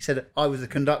yeah. he said I was the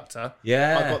conductor.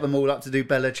 Yeah. I got them all up to do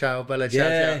Bella Ciao, Bella Ciao,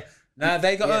 Yeah. Ciao. No,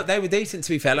 they were decent, to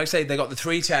be fair. Like I say, they got the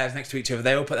 3 chairs next to each other.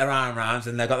 They all put their arm rounds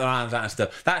and they got their arms out and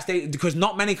stuff. Because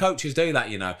not many coaches do that,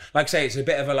 you know. Like I say, it's a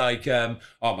bit of a like, I'm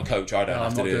a coach, I don't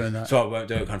have to do it, so I won't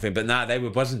do it kind of thing. But nah, they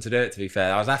were buzzing to do it, to be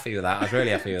fair. I was happy with that. I was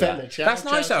really happy with that. That's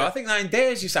nice, though. I think that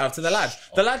endears yourself to the lads.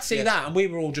 The lads see that, and we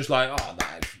were all just like, oh,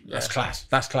 that's class.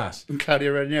 That's class. And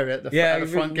Claudio Ranieri at the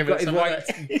front giving it some white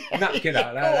napkin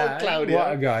out like that. Claudio.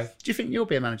 What a guy. Do you think you'll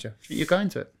be a manager? Do you think you're going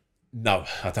to it? No,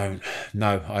 I don't.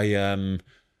 No,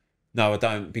 I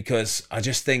don't, because I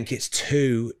just think it's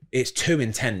too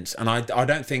intense, and I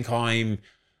don't think I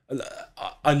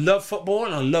love football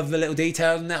and I love the little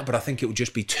details and that, but I think it would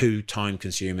just be too time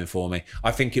consuming for me.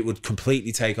 I think it would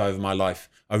completely take over my life.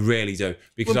 I really do,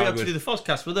 because We'll be able to do the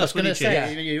podcast with us. I was going to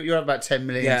say, you have about 10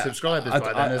 million subscribers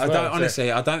by then as well.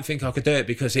 Honestly, I don't think I could do it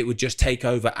because it would just take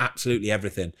over absolutely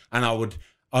everything, and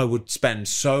I would spend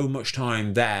so much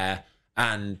time there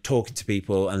and talking to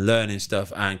people and learning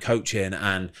stuff and coaching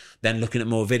and then looking at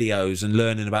more videos and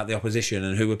learning about the opposition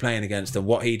and who we're playing against and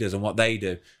what he does and what they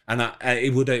do. And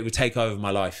it would take over my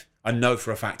life. I know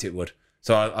for a fact it would.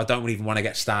 So I don't even want to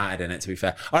get started in it, to be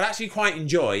fair. I'd actually quite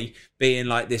enjoy being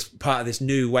like this part of this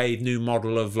new wave, new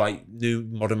model of like new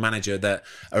modern manager that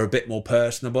are a bit more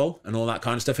personable and all that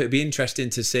kind of stuff. It'd be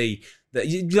interesting to see that,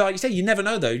 like you say, you never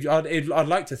know though. I'd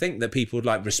like to think that people would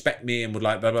like respect me and would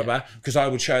like blah, blah, blah, because I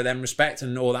would show them respect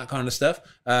and all that kind of stuff.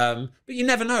 But you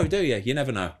never know, do you? You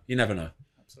never know. You never know.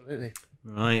 Absolutely.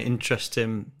 Right,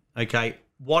 interesting. Okay,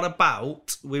 what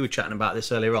about, we were chatting about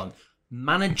this earlier on,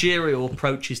 managerial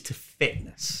approaches to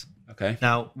fitness. Okay.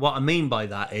 Now, what I mean by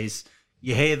that is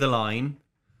you hear the line,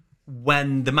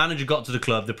 when the manager got to the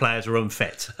club, the players were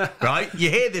unfit, right? You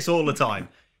hear this all the time.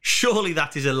 Surely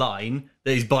that is a line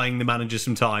that is buying the manager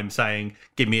some time, saying,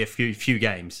 give me a few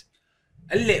games.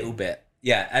 A little bit.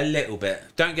 Yeah, a little bit.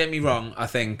 Don't get me wrong. I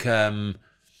think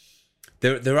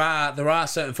there are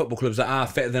certain football clubs that are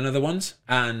fitter than other ones,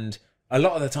 and a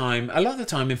lot of the time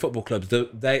in football clubs,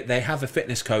 they have a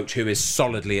fitness coach who is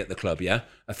solidly at the club, yeah?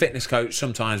 A fitness coach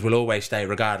sometimes will always stay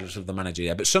regardless of the manager,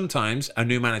 yeah? But sometimes a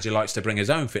new manager likes to bring his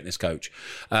own fitness coach.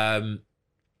 And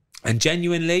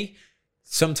genuinely,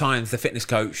 sometimes the fitness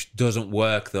coach doesn't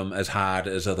work them as hard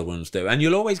as other ones do. And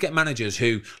you'll always get managers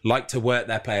who like to work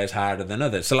their players harder than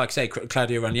others. So like say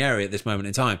Claudio Ranieri at this moment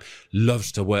in time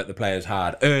loves to work the players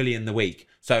hard early in the week.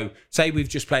 So say we've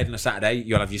just played on a Saturday,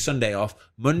 you'll have your Sunday off.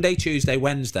 Monday, Tuesday,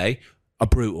 Wednesday are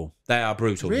brutal. They are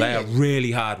brutal. Really? They are really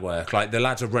hard work. Like the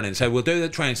lads are running. So we'll do the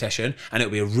training session and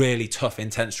it'll be a really tough,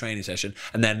 intense training session.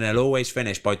 And then they'll always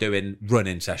finish by doing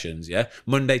running sessions. Yeah.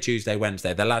 Monday, Tuesday,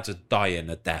 Wednesday, the lads are dying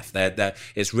of death.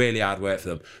 It's really hard work for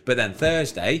them. But then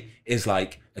Thursday is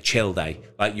like a chill day.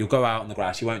 Like you'll go out on the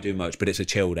grass, you won't do much, but it's a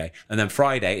chill day. And then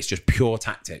Friday, it's just pure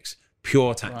tactics.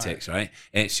 Right?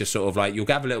 And it's just sort of like you'll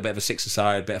have a little bit of a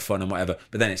six-a-side, bit of fun and whatever,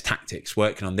 but then it's tactics,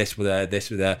 working on this with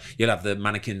her. You'll have the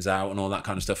mannequins out and all that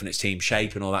kind of stuff, and it's team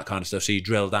shape and all that kind of stuff. So you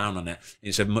drill down on it.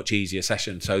 It's a much easier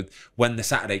session. So when the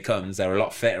Saturday comes, they're a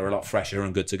lot fitter, a lot fresher,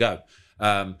 and good to go.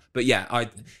 But yeah,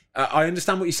 I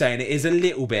understand what you're saying. It is a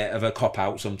little bit of a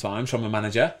cop-out sometimes from a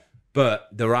manager. But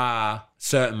there are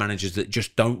certain managers that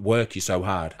just don't work you so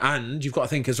hard. And you've got to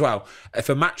think as well, if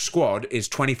a match squad is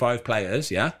 25 players,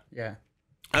 yeah,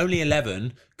 only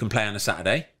 11 can play on a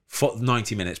Saturday, for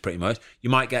 90 minutes pretty much. You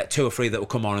might get 2 or 3 that will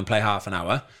come on and play half an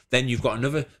hour. Then you've got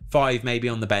another 5 maybe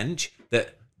on the bench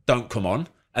that don't come on.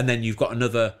 And then you've got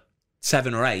another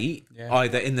 7 or 8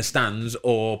 either in the stands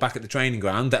or back at the training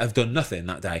ground that have done nothing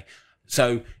that day.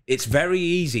 So it's very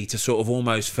easy to sort of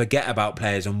almost forget about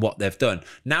players and what they've done.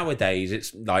 Nowadays,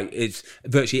 it's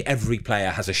virtually every player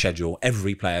has a schedule,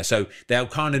 every player. So they'll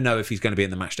kind of know if he's going to be in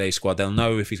the match day squad. They'll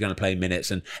know if he's going to play minutes,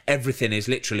 and everything is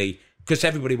literally, because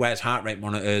everybody wears heart rate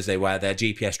monitors, they wear their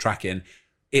GPS tracking.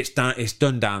 It's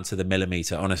done down to the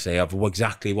millimetre, honestly, of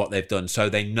exactly what they've done. So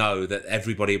they know that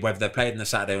everybody, whether they've played on a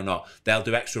Saturday or not, they'll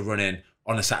do extra running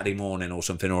on a Saturday morning or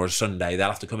something, or a Sunday. They'll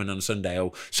have to come in on a Sunday,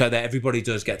 or so that everybody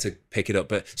does get to pick it up.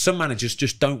 But some managers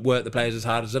just don't work the players as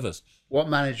hard as others. What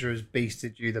manager has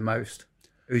beasted you the most?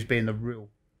 Who's been the real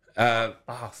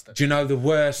bastard? Do you know the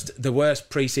worst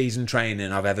pre-season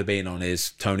training I've ever been on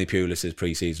is Tony Pulis's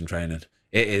pre-season training.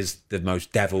 It is the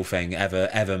most devil thing ever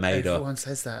made up. Everyone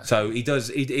says that. So he does.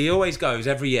 He always goes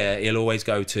every year. He'll always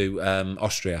go to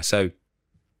Austria. So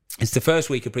it's the first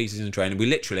week of pre-season training.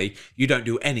 You don't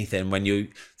do anything when you...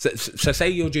 So say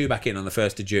you're due back in on the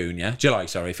 1st of June, yeah?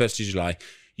 1st of July.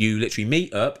 You literally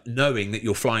meet up knowing that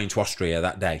you're flying to Austria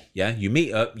that day, yeah? You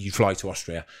meet up, you fly to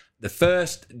Austria. The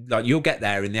first, you'll get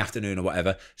there in the afternoon or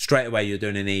whatever. Straight away, you're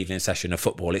doing an evening session of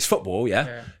football. It's football,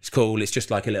 yeah? It's cool. It's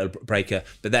just like a little breaker.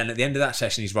 But then at the end of that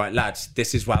session, he's right, lads,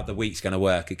 this is how the week's going to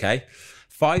work, okay?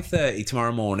 5:30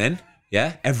 tomorrow morning...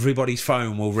 Yeah, everybody's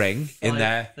phone will ring in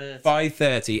there.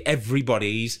 5:30,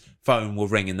 everybody's phone will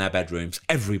ring in their bedrooms.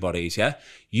 Everybody's, yeah.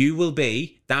 You will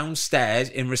be downstairs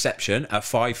in reception at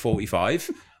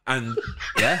 5:45, and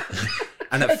yeah,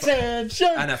 and at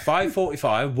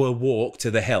 5:45 we'll walk to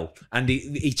the hill, and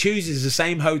he chooses the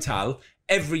same hotel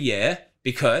every year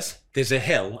because there's a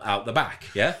hill out the back,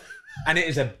 yeah, and it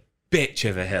is a bitch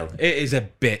of a hill. It is a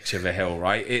bitch of a hill,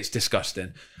 right? It's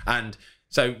disgusting, and.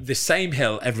 So the same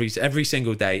hill every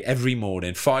single day, every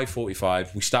morning,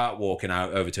 5:45, we start walking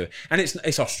out over to it. And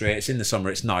it's Austria, it's in the summer,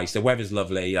 it's nice, the weather's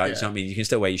lovely, like, you know what I mean? You can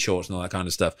still wear your shorts and all that kind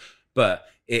of stuff. But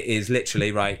it is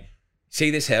literally, right, see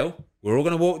this hill? We're all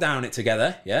going to walk down it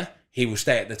together, yeah? He will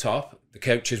stay at the top, the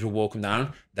coaches will walk him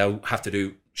down, they'll have to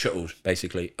do shuttles,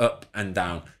 basically, up and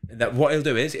down. That what he'll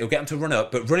do is he'll get them to run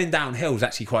up, but running downhill is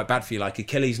actually quite bad for you, like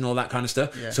Achilles and all that kind of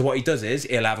stuff. Yeah. So what he does is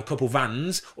he'll have a couple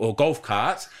vans or golf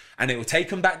carts, and it will take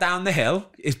them back down the hill.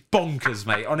 It's bonkers,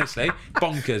 mate. Honestly,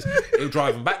 bonkers. He'll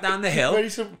drive them back down the hill.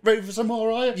 Ready for some more,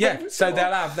 right? Yeah. So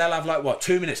they'll have like what,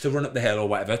 2 minutes to run up the hill or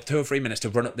whatever, 2 or 3 minutes to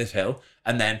run up this hill,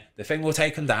 and then the thing will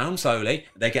take them down slowly.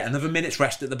 They get another minute's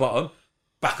rest at the bottom,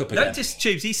 back up again. Notice,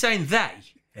 Tubes, he's saying they.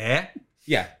 Yeah.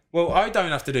 Yeah. Well, I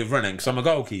don't have to do running because I'm a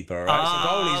goalkeeper, right? So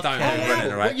goalies don't do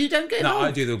running, right? But you don't get No,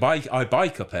 I do the bike. I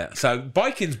bike up it. So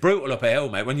biking's brutal up a hill,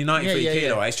 mate. When you're 93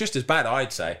 kilo, it's just as bad,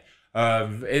 I'd say.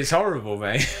 It's horrible,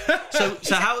 mate. So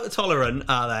how tolerant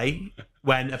are they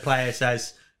when a player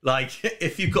says, like,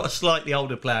 if you've got a slightly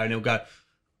older player and he'll go,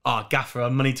 "Oh, Gaffer,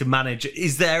 I'm money to manage."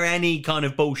 Is there any kind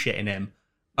of bullshit in him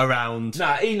around?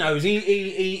 Nah, he knows.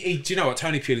 He do you know what?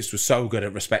 Tony Pulis was so good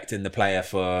at respecting the player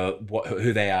for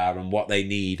who they are and what they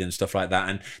need and stuff like that.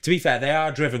 And to be fair, they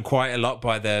are driven quite a lot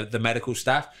by the medical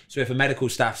staff. So if a medical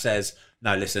staff says,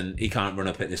 no, listen, he can't run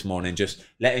up it this morning. Just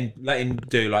let him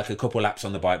do like a couple laps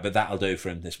on the bike, but that'll do for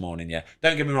him this morning. Yeah,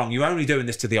 don't get me wrong. You're only doing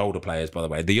this to the older players, by the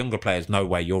way. The younger players, no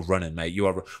way, you're running, mate. You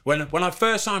are. When I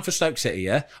first signed for Stoke City,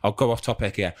 yeah, I'll go off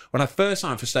topic here. When I first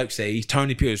signed for Stoke City,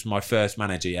 Tony Pugh was my first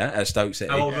manager, yeah, at Stoke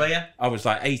City. How old were you? I was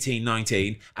like 18,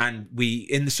 19, and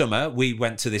in the summer we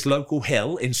went to this local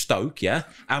hill in Stoke, yeah,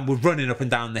 and we're running up and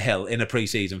down the hill in a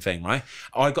pre-season thing, right?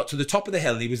 I got to the top of the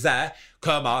hill and he was there.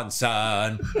 Come on,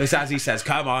 son. It's as he says,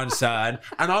 come on, son.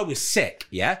 And I was sick,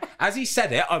 yeah? As he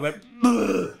said it, I went,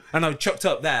 "Ugh," and I chucked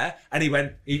up there, and he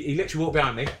literally walked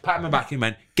behind me, patted my back, and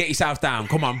went, get yourself down.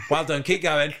 Come on, well done, keep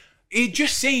going. He'd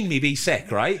just seen me be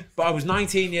sick, right? But I was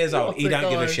 19 years old. He don't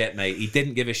give a shit, mate. He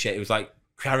didn't give a shit. He was like,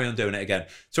 carry on doing it again.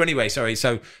 So anyway, sorry.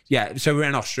 So we're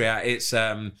in Austria. It's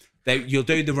you'll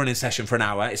do the running session for an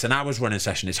hour. It's an hour's running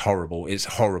session. It's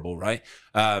horrible, right?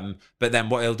 But then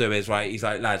what he'll do is, right, he's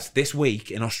like, lads, this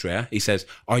week in Austria, he says,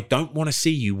 I don't want to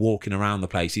see you walking around the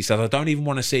place. He says, I don't even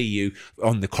want to see you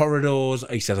on the corridors.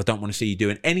 He says, I don't want to see you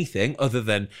doing anything other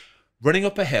than running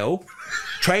up a hill,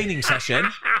 training session.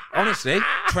 Honestly,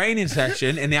 training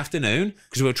session in the afternoon,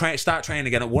 because we'll start training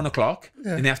again at 1 o'clock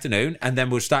in the afternoon, and then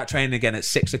we'll start training again at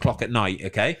 6 o'clock at night,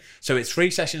 okay? So it's 3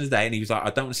 sessions a day, and he was like, I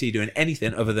don't want to see you doing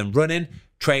anything other than running,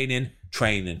 training.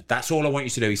 That's all I want you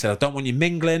to do. He said, I don't want you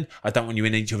mingling. I don't want you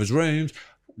in each other's rooms.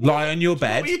 Lie on your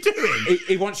bed. What are you doing?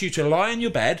 He wants you to lie on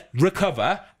your bed,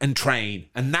 recover, and train.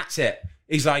 And that's it.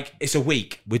 He's like, it's a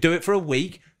week. We do it for a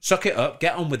week. Suck it up,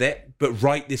 get on with it, but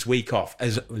write this week off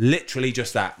as literally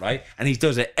just that, right? And he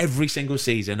does it every single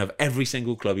season of every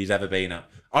single club he's ever been at.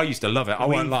 I used to love it. I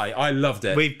won't lie. I loved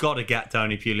it. We've got to get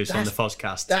Tony Pulis on the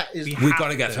Fozcast. We've got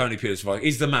to get Tony Pulis.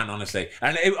 He's the man, honestly.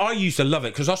 And I used to love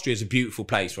it because Austria is a beautiful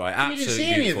place, right? Absolutely beautiful.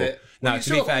 You didn't see any of it? No,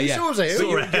 to be fair, yeah.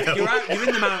 You're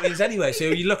in the mountains anyway, so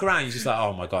you look around, you're just like,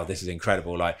 oh my God, this is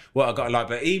incredible. Like, what I got, like,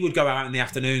 but he would go out in the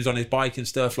afternoons on his bike and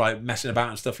stuff, like messing about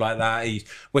and stuff like that. He's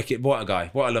wicked. What a guy.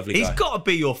 What a lovely guy. He's got to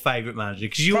be your favourite manager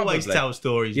because you always tell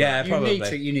stories. Yeah,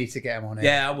 probably. You need to get him on here.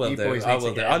 Yeah, I will do. Do you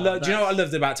know what I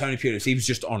loved about Tony Pulis? He was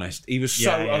just honest. He was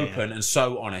so open and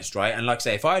so honest, right? And like I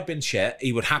say, if I had been shit,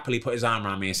 he would happily put his arm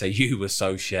around me and say, you were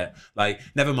so shit. Like,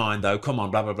 never mind though, come on,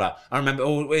 blah, blah, blah. I remember,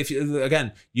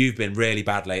 again, you've been really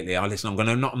bad lately. Listen,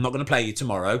 I'm not gonna play you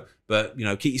tomorrow, but you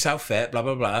know, keep yourself fit, blah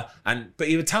blah blah. But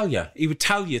he would tell you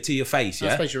to your face, yeah.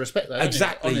 I suppose you respect that.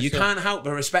 Exactly, you can't help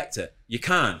but respect it. You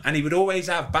can't. And he would always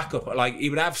have backup, like he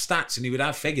would have stats and he would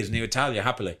have figures, and he would tell you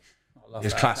happily.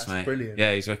 He's class, mate. Brilliant.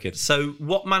 Yeah, he's wicked. So,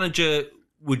 what manager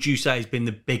would you say has been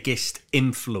the biggest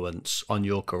influence on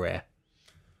your career?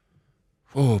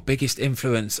 Oh, biggest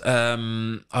influence.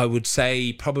 I would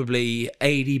say probably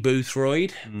A.D.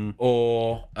 Boothroyd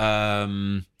or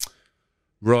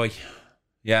Roy.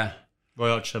 Yeah. Roy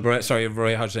Hodgson.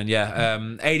 Roy Hodgson, yeah.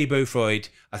 A.D. Boothroyd,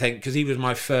 I think, because he was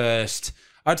my first...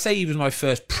 I'd say he was my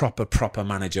first proper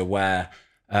manager where...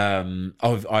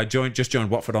 I just joined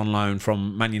Watford on loan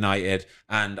from Man United,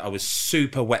 and I was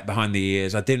super wet behind the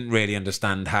ears. I didn't really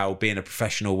understand how being a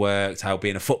professional worked, how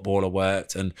being a footballer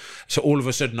worked, and so all of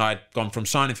a sudden I'd gone from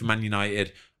signing for Man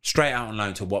United straight out on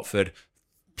loan to Watford,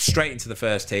 straight into the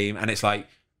first team, and it's like,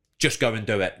 just go and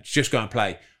do it, just go and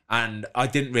play. And I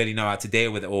didn't really know how to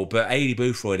deal with it all. But A.D.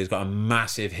 Boothroyd has got a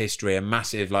massive history, a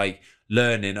massive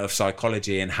learning of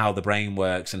psychology and how the brain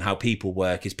works and how people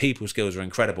work. His people skills are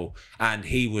incredible. And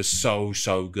he was so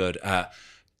good at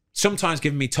sometimes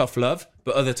giving me tough love,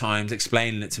 but other times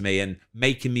explaining it to me and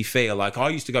making me feel like I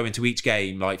used to go into each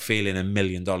game like feeling $1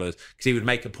 million, because he would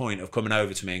make a point of coming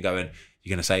over to me and going,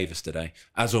 you're going to save us today.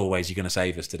 As always, you're going to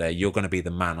save us today. You're going to be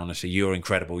the man, honestly. You're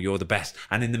incredible. You're the best.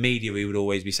 And in the media, we would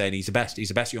always be saying, he's the best. He's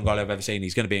the best young guy I've ever seen.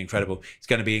 He's going to be incredible. He's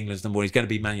going to be England's number one. He's going to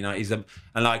be Man United.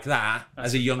 And like that,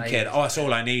 as a young kid, that's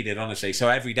all I needed, honestly. So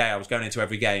every day I was going into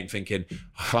every game thinking,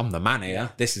 I'm the man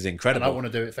here. This is incredible. And I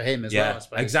want to do it for him as well, I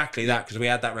suppose. Exactly that, because we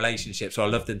had that relationship. So I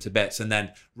loved him to bits. And then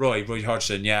Roy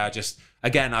Hodgson,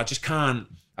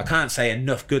 I can't say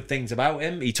enough good things about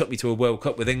him. He took me to a World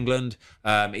Cup with England.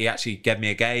 He actually gave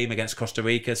me a game against Costa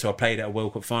Rica, so I played at a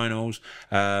World Cup finals.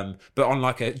 But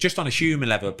on just on a human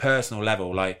level, a personal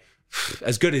level,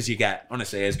 as good as you get,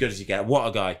 honestly, as good as you get. What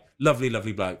a guy. Lovely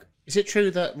bloke. Is it true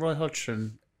that Roy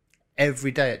Hodgson,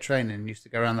 every day at training, used to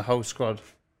go around the whole squad?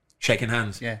 Shaking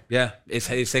hands. Yeah. Yeah,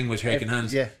 his thing was shaking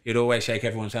hands. Yeah. He'd always shake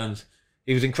everyone's hands.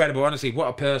 He was incredible, honestly. What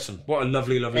a person. What a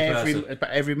lovely person.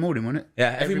 Every morning, wasn't it?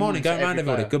 Yeah, every morning, going around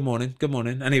everybody. Good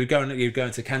morning. And he would go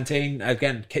into canteen,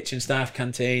 again, kitchen staff,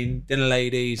 canteen, dinner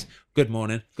ladies, Good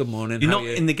morning. Good morning. You're how not are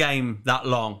you? in the game that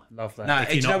long. Love that. No, if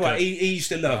do you you're know not what? good. He used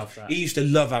to love. Love that. He used to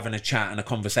love having a chat and a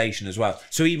conversation as well.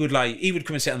 So he would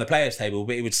come and sit on the players' table,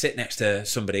 but he would sit next to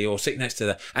somebody or sit next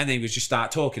to and then he would just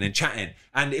start talking and chatting.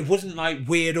 And it wasn't like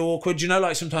weird, awkward. You know,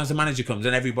 like sometimes the manager comes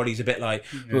and everybody's a bit like,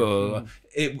 "Whoa."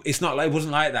 It's not like, it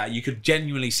wasn't like that. You could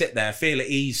genuinely sit there, feel at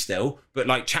ease still, but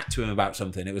like chat to him about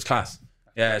something. It was class.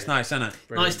 Yeah, it's nice, isn't it?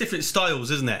 No, it's different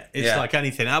styles, isn't it? It's Yeah. like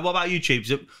anything. What about you,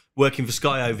 Tubes? Working for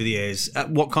Sky over the years,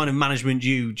 what kind of management do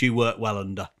you work well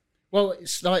under? Well,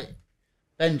 it's like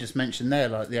Ben just mentioned there,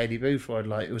 like the AD Boothroyd,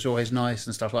 like it was always nice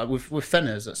and stuff. Like with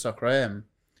Fenners at Soccer AM,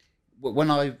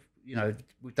 when I,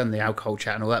 we've done the alcohol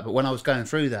chat and all that, but when I was going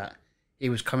through that, he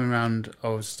was coming round. I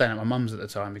was staying at my mum's at the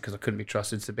time because I couldn't be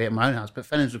trusted to be at my own house. But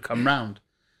Fenners would come round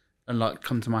and like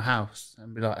come to my house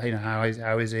and be like, how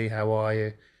is he? How are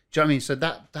you? Do you know what I mean? So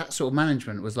that sort of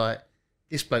management was like,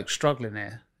 this bloke's struggling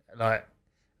here, like.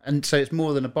 And so it's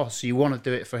more than a boss. So you want to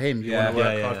do it for him. You want to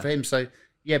work hard for him. So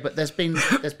yeah, but there's been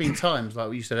times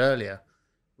like you said earlier,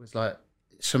 was like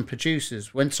some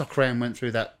producers when Soccer AM went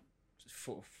through that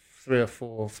 3 or 4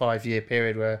 or 5 year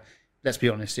period where, let's be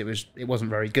honest, it wasn't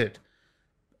very good.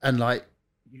 And like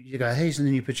you go, hey, he's the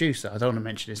new producer. I don't want to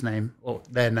mention his name or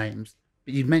their names,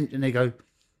 but you mention they go.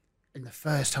 And the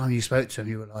first time you spoke to him,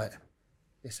 you were like,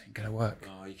 this ain't gonna work.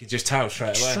 Oh, you could just tell straight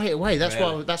away. Straight away. That's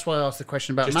Really? why I asked the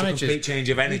question about Just a managers. complete change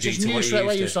of energy You just to knew what straight you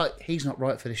away. used You to. was like, he's not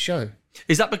right for this show.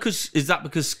 Is that because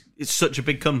it's such a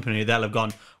big company? They'll have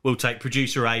gone, we'll take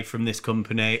producer A from this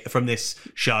company, from this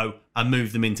show, and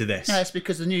move them into this. No, it's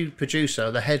because the new producer,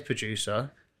 the head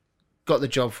producer, got the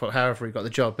job for however he got the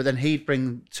job, but then he'd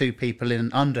bring 2 people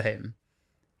in under him,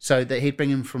 so that he'd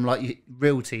bring him from like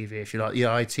real TV, if you like,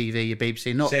 your ITV, your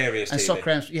BBC, not Serious and TV. Soccer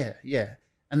Am's, yeah,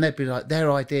 and they'd be like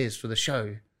their ideas for the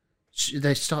show.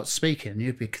 They start speaking, and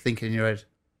you'd be thinking in your head,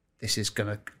 this is going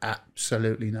to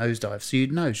absolutely nosedive. So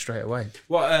you'd know straight away.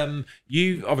 Well,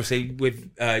 you obviously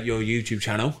with your YouTube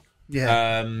channel,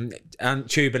 Yeah. and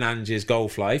Tube and Angie's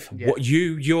Golf Life. Yeah. What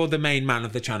you're the main man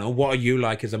of the channel. What are you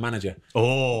like as a manager?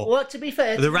 Oh, Well, to be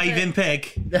fair, the Raving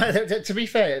Pig. To be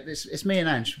fair, it's me and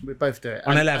Ange. We both do it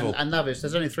On a And- level. And others.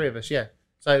 There's only 3 of us. Yeah.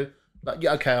 So, like,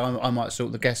 yeah, okay, I might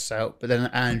sort the guests out, but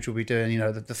then Ange will be doing,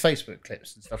 the Facebook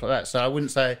clips and stuff like that. So I wouldn't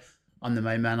say I'm the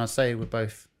main man. I'd say we're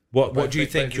both What both do you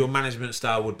big think baby. your management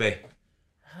style would be?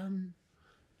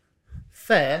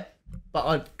 fair.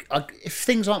 But if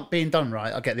things aren't being done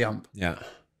right, I get the ump. Yeah.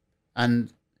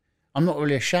 And I'm not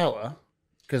really a shouter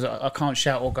because I can't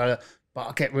shout or go.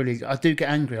 But I do get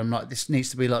angry. I'm like, this needs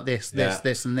to be like this, Yeah.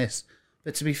 this, and this.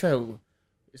 But to be fair,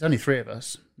 it's only 3 of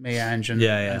us: me, Ange, and,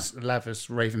 Yeah. and Lavers,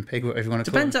 Raven Pig, whatever you want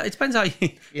to call Depends. it. It depends how you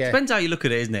Yeah. depends how you look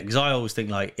at it, isn't it? Because I always think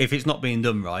like, if it's not being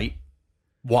done right,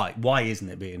 why isn't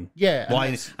it being? Yeah, and Why?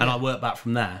 that's- And I work back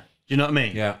from there. Do you know what I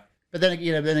mean? Yeah. But then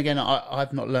again,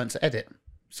 I've not learned to edit.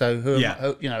 So who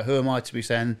am I to be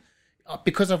saying?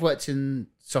 Because I've worked in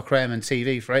Soccer AM and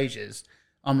TV for ages,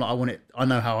 I'm like, I want it. I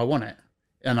know how I want it,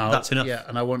 and That's enough. Yeah,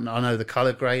 and I know the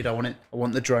color grade. I want it. I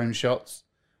want the drone shots.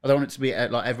 I don't want it to be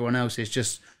like everyone else is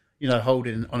just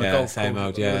holding on a Yeah, golf same course.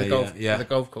 old, yeah, with a golf, yeah. with a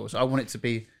golf course. I want it to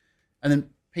be. And then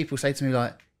people say to me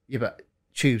like, "Yeah, but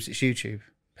Tubes, it's YouTube.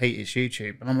 Pete, it's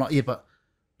YouTube." And I'm like, "Yeah, but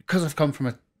because I've come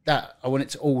from that, I want it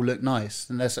to all look nice."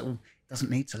 And they're like, well, it doesn't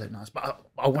need to look nice, but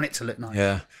I want it to look nice. Yeah. Do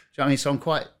you know what I mean? So I'm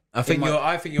quite. I think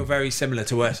you're very similar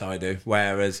to us, I do.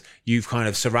 Whereas you've kind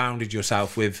of surrounded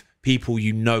yourself with people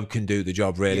can do the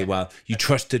job really well. You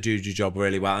trust to do your job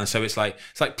really well, and so it's like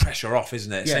pressure off,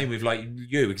 isn't it? Yeah. Same with like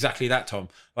you, exactly that, Tom.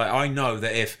 Like I know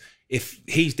that if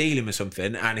he's dealing with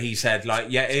something and he said like,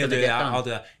 yeah, he'll gonna do get that, done. I'll do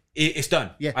that. It's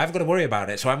done. Yeah. I haven't got to worry about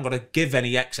it, so I haven't got to give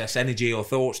any excess energy or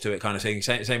thoughts to it, kind of thing.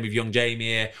 Same with young Jamie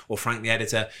here or Frank the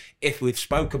editor. If we've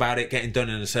spoke about it getting done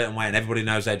in a certain way and everybody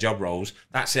knows their job roles,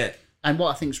 that's it. And what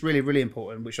I think is really, really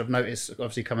important, which I've noticed,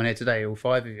 obviously coming here today, all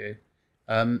 5 of you,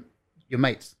 your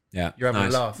mates. Yeah, You're having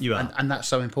nice. a laugh. You are. And that's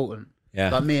so important. Yeah.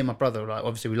 Like me and my brother, like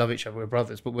obviously we love each other, we're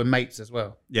brothers, but we're mates as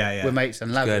well. Yeah. We're mates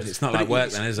and lovers. Good. It's not like work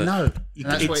then, is it? No. And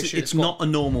that's what it should- It's not a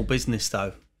normal business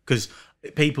though, because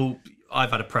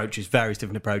I've had various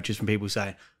different approaches from people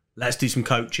saying, let's do some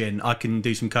coaching. I can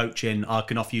do some coaching. I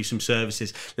can offer you some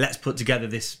services. Let's put together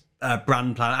this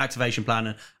brand plan, activation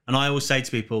plan. And I always say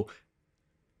to people,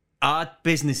 our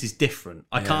business is different.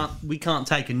 We can't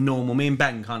take me and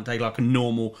Ben can't take like a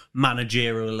normal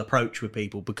managerial approach with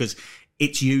people because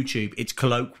it's YouTube, it's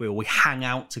colloquial. We hang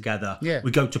out together. Yeah.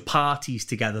 We go to parties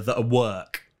together that are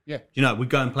work. Yeah. We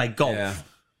go and play golf. Yeah.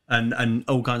 And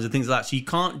all kinds of things like that. So you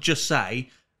can't just say,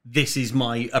 this is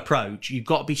my approach. You've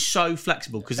got to be so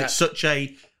flexible because it's such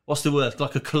a, what's the word?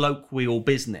 Like a colloquial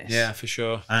business. Yeah, for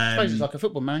sure. I suppose it's like a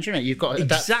football manager, isn't it? You've got to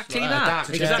adapt, Exactly that. Adapt,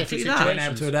 Exactly different that. Being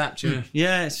able to adapt, yeah.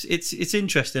 Yeah, it's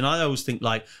interesting. I always think,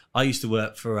 like, I used to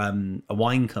work for a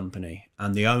wine company,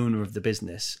 and the owner of the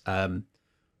business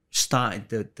started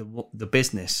the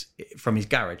business from his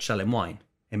garage selling wine,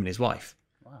 him and his wife.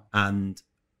 Wow. And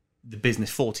the business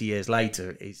 40 years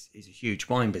later is a huge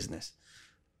wine business.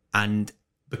 And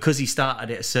because he started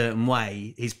it a certain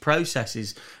way, his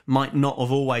processes might not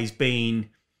have always been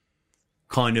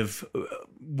kind of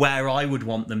where I would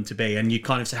want them to be. And you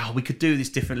kind of say, oh, we could do this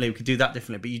differently, we could do that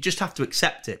differently. But you just have to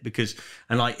accept it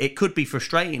and like, it could be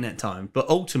frustrating at times, but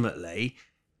ultimately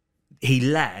he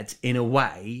led in a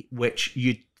way which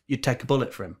you'd take a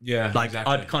bullet for him. Yeah, like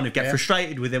exactly. I'd kind of get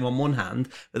frustrated with him on one hand,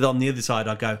 but on the other side,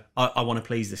 I'd go, I want to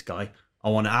please this guy. I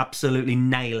want to absolutely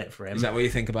nail it for him. Is that what you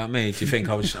think about me? Do you think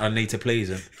I need to please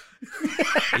him?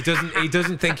 He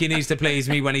doesn't think he needs to please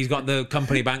me when he's got the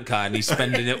company bank card and he's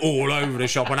spending it all over the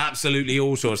shop on absolutely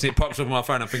all sorts. And it pops up on my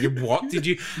phone. I'm thinking,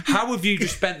 how have you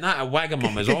just spent that at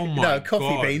Wagamama's? Oh my god!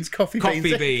 Coffee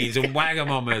beans and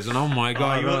Wagamama's, and oh my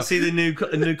god! You want to see the new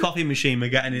coffee machine we're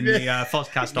getting in the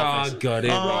Foscast office? Oh god!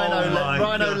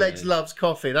 Rhino Legs loves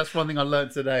coffee. That's one thing I learned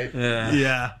today.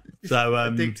 Yeah. So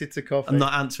addicted to coffee. I'm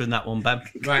not answering that one, Ben.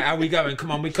 Right, how are we going?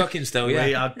 Come on, we're cooking still, yeah?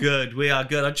 We are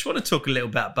good. I just want to talk a little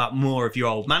bit about more of your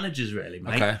old managers, really,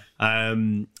 mate.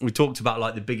 Okay. We talked about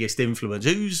like the biggest influence.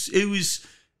 Who's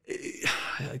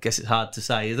I guess it's hard to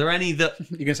say. Is there any that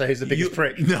You're going to say who's the biggest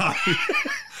prick? No.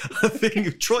 I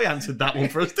think Troy answered that one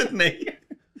for us, didn't he?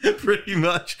 Pretty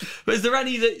much. But is there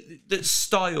any that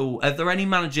style? Are there any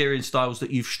managerial styles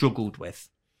that you've struggled with?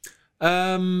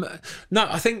 No,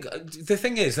 I think the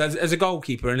thing is, as a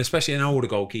goalkeeper, and especially an older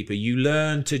goalkeeper, you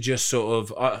learn to just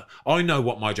sort of, I know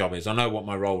what my job is, I know what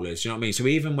my role is, you know what I mean? So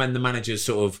even when the manager's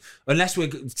sort of, unless we're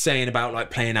saying about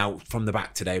like playing out from the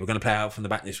back today, we're going to play out from the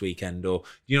back this weekend, or,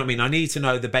 you know what I mean? I need to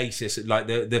know the basis, like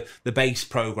the base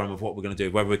program of what we're going to do,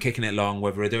 whether we're kicking it long,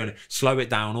 whether we're doing it, slow it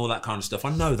down, all that kind of stuff.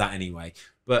 I know that anyway.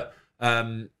 But, what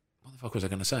the fuck was I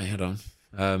going to say? Hold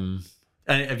on.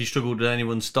 Have you struggled with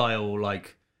anyone's style,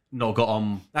 like, not got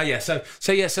on? Oh yeah, so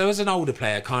as an older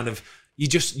player, kind of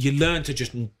you learn to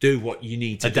just do what you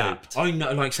need to adapt. Do. I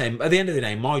know, like saying, at the end of the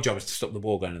day, my job is to stop the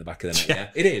ball going in the back of the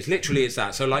net. Yeah, it is literally it's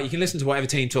that. So like you can listen to whatever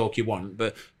team talk you want,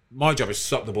 but my job is to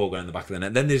stop the ball going in the back of the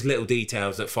net. Then there's little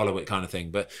details that follow it, kind of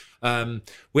thing. But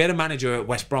we had a manager at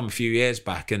West Brom a few years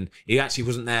back, and he actually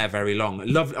wasn't there very long.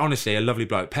 Honestly, a lovely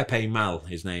bloke. Pepe Mal,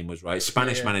 his name was, right?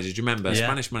 Spanish manager. Do you remember? Yeah.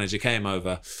 Spanish manager came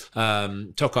over,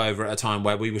 took over at a time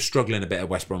where we were struggling a bit at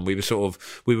West Brom. We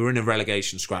were in a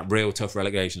relegation scrap, real tough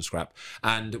relegation scrap.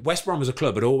 And West Brom as a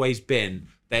club had always been.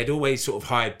 They'd always sort of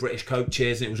hired British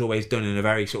coaches, and it was always done in a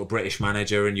very sort of British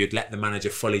manager, and you'd let the manager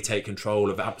fully take control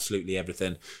of absolutely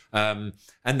everything. And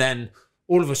then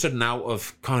all of a sudden, out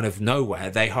of kind of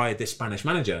nowhere, they hired this Spanish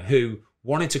manager who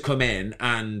wanted to come in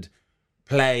and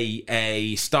play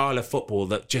a style of football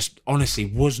that just honestly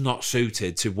was not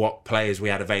suited to what players we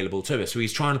had available to us. So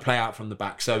he's trying to play out from the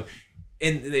back. So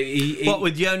what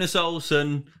with Jonas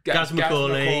Olsen, Gaz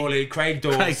McCauley, Craig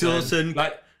Dawson,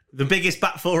 like the biggest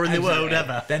back four in the world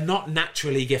ever. They're not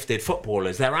naturally gifted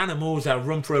footballers. They're animals. They'll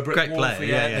run for a brick wall.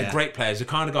 They're great players. The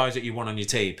kind of guys that you want on your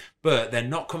team. But they're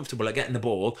not comfortable at getting the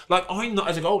ball. Like I'm not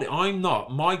as a goalie.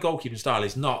 My goalkeeping style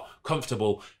is not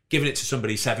comfortable giving it to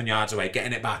somebody 7 yards away,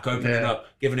 getting it back, opening it up,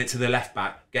 giving it to the left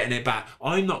back, getting it back.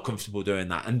 I'm not comfortable doing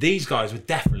that. And these guys were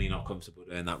definitely not comfortable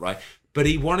doing that, right? But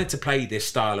he wanted to play this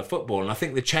style of football. And I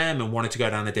think the chairman wanted to go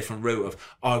down a different route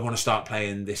of, I want to start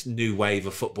playing this new wave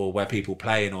of football where people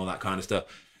play and all that kind of stuff.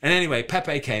 And anyway,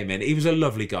 Pepe came in. He was a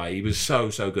lovely guy. He was so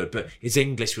good. But his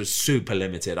English was super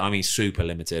limited. I mean, super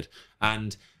limited.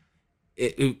 And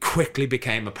it quickly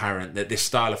became apparent that this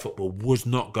style of football was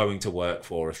not going to work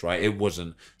for us, right? It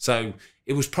wasn't. So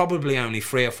it was probably only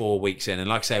 3 or 4 weeks in. And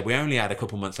like I said, we only had a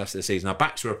couple months left of the season. Our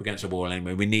backs were up against the wall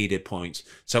anyway. We needed points.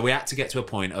 So we had to get to a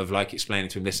point of like explaining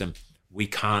to him, listen, we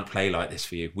can't play like this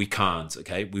for you. We can't,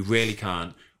 okay? We really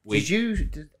can't.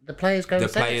 Did the players go? The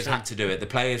players had to do it. The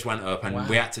players went up, and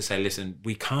we had to say, "Listen,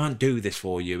 we can't do this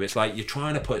for you." It's like you're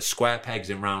trying to put square pegs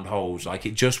in round holes. Like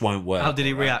it just won't work. How did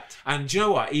he react? And do you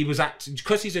know what? He was acting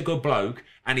because he's a good bloke,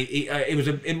 and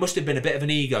it must have been a bit of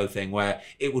an ego thing where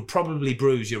it would probably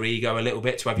bruise your ego a little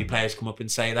bit to have your players come up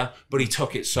and say that. But he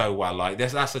took it so well. Like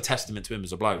that's a testament to him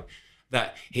as a bloke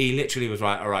that he literally was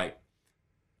like, "All right."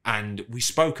 And we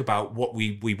spoke about what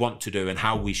we want to do and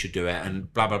how we should do it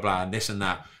and blah, blah, blah, and this and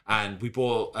that. And we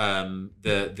bought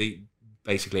the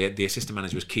basically the assistant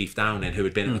manager was Keith Downing, who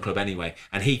had been at the club anyway,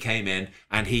 and he came in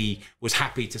and he was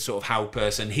happy to sort of help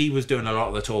us, and he was doing a lot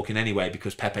of the talking anyway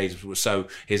because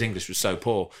his English was so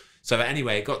poor. So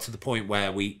anyway, it got to the point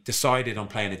where we decided on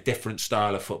playing a different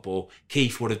style of football.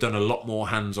 Keith would have done a lot more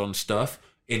hands-on stuff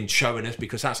in showing us,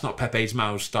 because that's not Pepe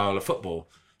Ismail's style of football.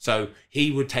 So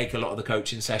he would take a lot of the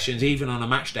coaching sessions. Even on a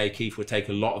match day, Keith would take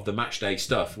a lot of the match day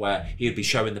stuff where he'd be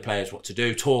showing the players what to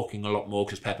do, talking a lot more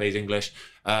because Pepe's English.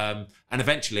 And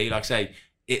eventually, like I say,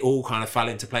 it all kind of fell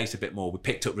into place a bit more. We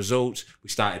picked up results. We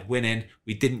started winning.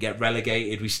 We didn't get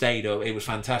relegated. We stayed up. It was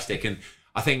fantastic. And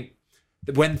I think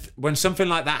when something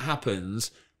like that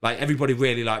happens, like everybody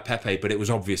really liked Pepe, but it was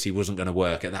obvious he wasn't going to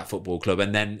work at that football club.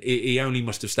 And then he only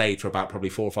must have stayed for about probably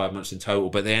 4 or 5 months in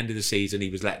total. But at the end of the season, he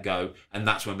was let go, and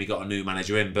that's when we got a new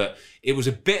manager in. But it was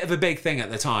a bit of a big thing at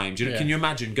the time. Can you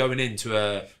imagine going into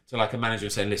a manager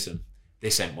and saying, "Listen,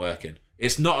 this ain't working"?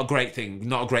 It's not a great thing,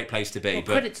 not a great place to be. Well,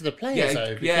 but credit to the players, though.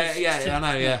 I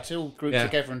know. Yeah, to all group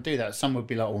together and do that. Some would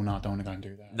be like, "Oh no, I don't want to go and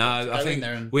do that." No, I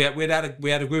think we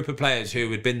had a group of players who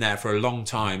had been there for a long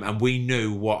time, and we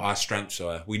knew what our strengths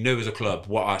were. We knew as a club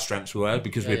what our strengths were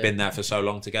because we'd been there for so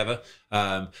long together.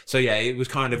 It was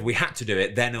kind of, we had to do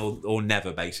it then or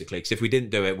never, basically. Because if we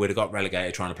didn't do it, we'd have got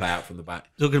relegated trying to play out from the back.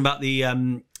 Talking about the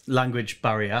language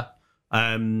barrier,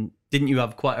 didn't you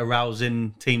have quite a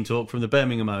rousing team talk from the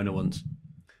Birmingham owner once?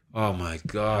 Oh my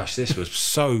gosh, this was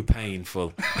so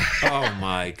painful. Oh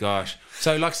my gosh.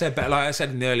 So like I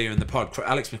said earlier in the pod,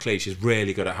 Alex McLeish is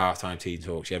really good at halftime team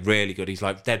talks. Yeah, really good. He's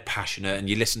like dead passionate, and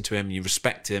you listen to him and you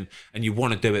respect him and you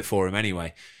want to do it for him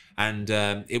anyway. And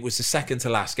it was the second to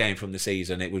last game from the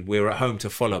season. We were at home to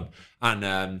Fulham,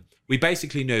 and we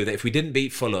basically knew that if we didn't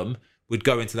beat Fulham, we'd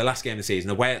go into the last game of the season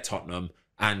away at Tottenham,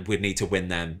 and we'd need to win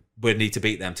them. We'd need to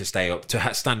beat them to stay up,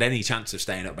 to stand any chance of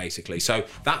staying up, basically. So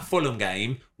that Fulham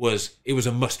game was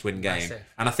a must-win game. Massive.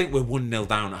 And I think we're 1-0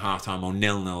 down at halftime, or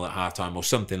 0-0 at halftime, or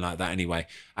something like that anyway.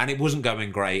 And it wasn't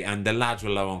going great, and the lads were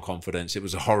low on confidence. It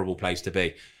was a horrible place to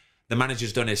be. The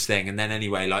manager's done his thing, and then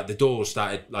anyway, like the doors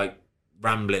started like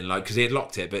rambling, like because he had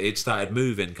locked it, but it started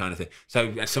moving, kind of thing.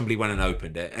 So somebody went and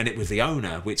opened it, and it was the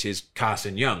owner, which is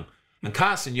Carson Young. And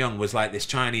Carson Young was like this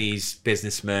Chinese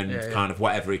businessman, kind of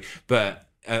whatever. But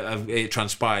it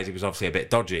transpires he was obviously a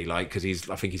bit dodgy, like because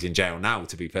I think he's in jail now,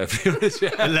 to be perfectly honest.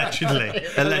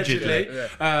 Allegedly.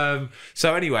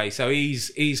 So anyway,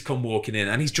 he's come walking in,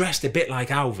 and he's dressed a bit like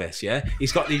Elvis. Yeah,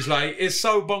 he's got these like, it's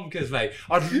so bonkers, mate.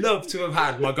 I'd love to have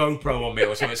had my GoPro on me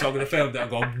or something, so I'm going to film it and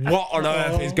go, what on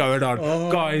earth is going on?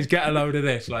 Guys, get a load of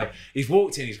this. Like, he's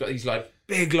walked in, he's got these like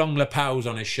big long lapels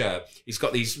on his shirt. He's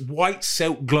got these white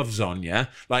silk gloves on, yeah,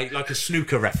 like a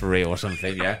snooker referee or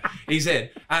something, yeah. He's in,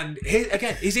 and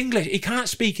he's English. He can't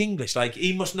speak English. Like,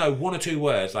 he must know 1 or 2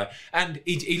 words. Like, and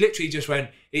he literally just went.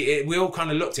 We all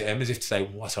kind of looked at him as if to say,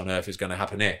 "What on earth is going to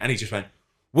happen here?" And he just went,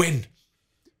 "Win,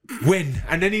 win."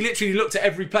 And then he literally looked at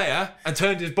every player and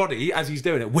turned his body as he's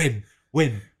doing it. Win,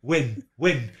 win, win,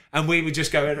 win. And we were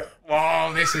just going,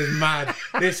 "Oh, this is mad.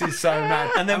 This is so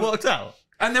mad." And then walked out.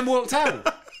 And then walked out.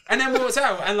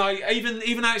 And like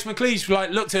even Alex McLeish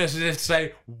like looked at us as if to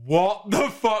say, "What the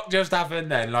fuck just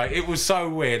happened then?" Like, it was so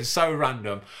weird, so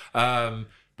random.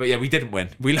 But yeah, we didn't win.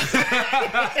 We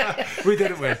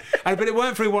didn't win. But it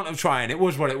weren't through want of trying. It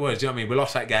was what it was. Do you know what I mean? We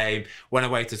lost that game, went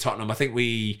away to Tottenham. I think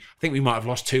we might have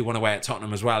lost 2-1 away at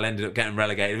Tottenham as well. Ended up getting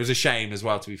relegated. It was a shame as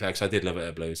well, to be fair, because I did love it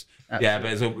at Blues.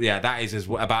 Absolutely. Yeah, but that is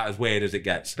about as weird as it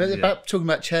gets. But about talking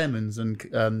about chairmans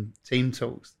and team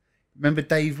talks. Remember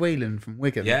Dave Whelan from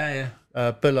Wigan? Yeah.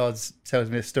 Bullards tells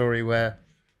me a story where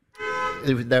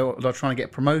they were trying to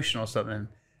get promotion or something,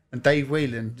 and Dave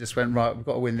Whelan just went, "Right, we've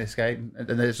got to win this game," and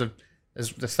there's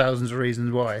thousands of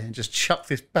reasons why, and just chucked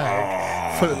this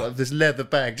bag full of like, this leather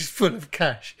bag just full of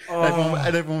cash,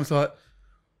 and everyone was like,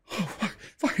 "Oh,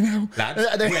 fucking hell!" Lads,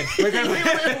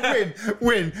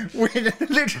 win.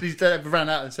 Literally, they ran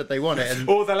out and said they won it. And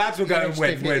all the lads were going,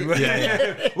 win.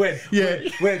 Win.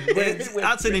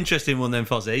 That's an interesting one then,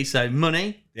 Fozzie. So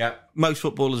money. Yeah. Most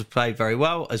footballers have played very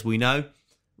well, as we know.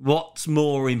 What's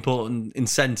more important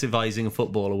incentivising a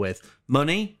footballer with?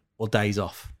 Money or days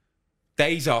off?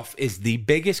 Days off is the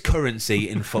biggest currency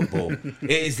in football.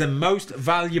 It is the most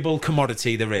valuable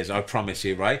commodity there is, I promise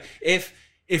you, right? If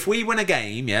we win a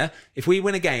game,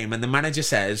 and the manager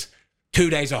says,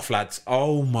 2 days off, lads.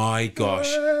 Oh my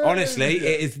gosh. Honestly,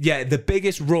 it is, the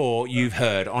biggest roar you've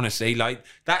heard, honestly. Like,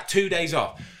 that 2 days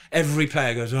off, every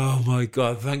player goes, "Oh my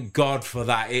God, thank God for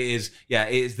that." It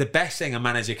is the best thing a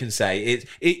manager can say.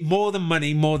 It more than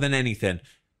money, more than anything.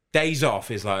 days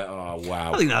off is like, oh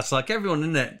wow. I think that's like everyone,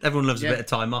 isn't it? Everyone loves a bit of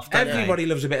time off. Don't Everybody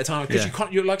loves a bit of time because you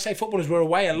can't. You like say footballers, we're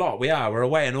away a lot. We're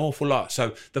away an awful lot.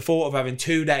 So the thought of having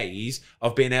 2 days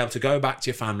of being able to go back to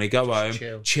your family, go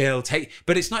home, chill, take.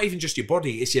 But it's not even just your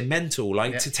body; it's your mental.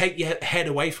 Like to take your head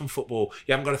away from football,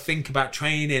 you haven't got to think about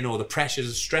training or the pressures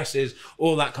and stresses,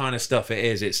 all that kind of stuff.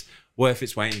 It's worth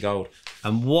its weight in gold.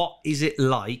 And what is it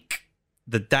like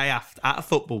the day after at a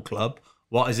football club?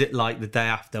 What is it like the day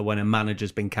after when a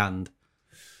manager's been canned?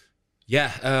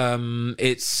 Yeah,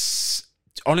 it's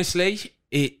honestly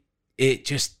it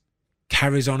just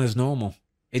carries on as normal.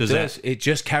 It does. It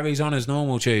just carries on as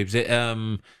normal, Tubes.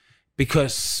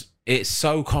 Because it's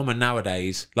so common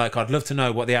nowadays. Like, I'd love to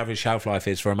know what the average shelf life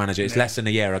is for a manager. It's less than a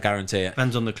year, I guarantee it.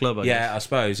 Depends on the club, I guess. I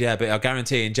suppose. Yeah, but I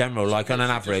guarantee in general, like on an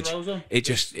average, it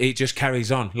just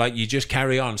carries on. Like, you just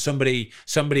carry on. Somebody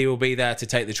will be there to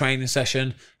take the training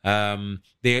session.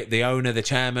 The owner, the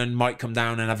chairman might come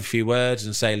down and have a few words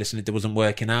and say, listen, it wasn't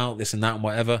working out, this and that and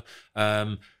whatever.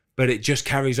 But it just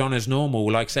carries on as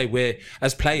normal. Like, say, we're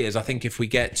as players, I think if we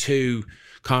get too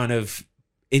kind of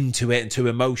into it and too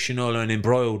emotional and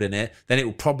embroiled in it, then it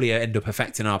will probably end up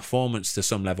affecting our performance to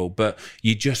some level. But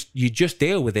you just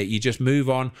deal with it. You just move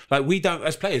on. Like, we don't,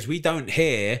 as players, we don't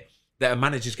hear that a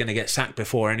manager's going to get sacked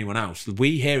before anyone else.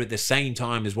 We hear at the same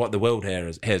time as what the world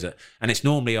hears it, and it's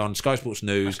normally on Sky Sports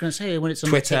News. I was going to say, when it's on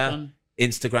Twitter,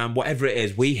 Instagram, whatever it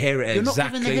is, we hear it. You're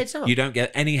exactly. Not giving the heads up. You don't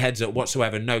get any heads up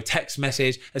whatsoever. No text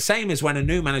message. The same as when a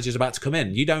new manager's about to come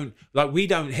in. You don't we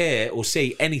don't hear or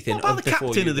see anything. What about the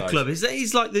captain of the club?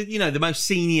 He's like the most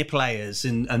senior players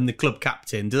and the club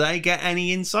captain. Do they get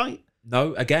any insight?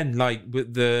 No, again, like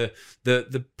with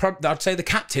I'd say the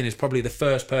captain is probably the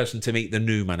first person to meet the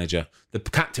new manager. The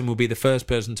captain will be the first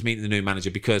person to meet the new manager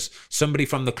because somebody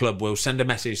from the club will send a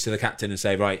message to the captain and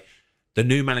say, right, the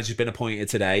new manager's been appointed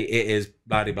today. It is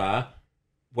blah, blah, blah.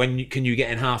 Can you get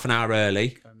in half an hour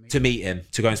early to meet him,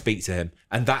 to go and speak to him?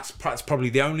 And that's probably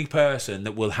the only person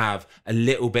that will have a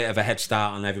little bit of a head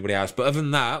start on everybody else. But other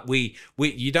than that,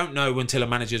 you don't know until a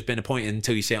manager's been appointed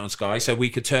until you see it on Sky. So we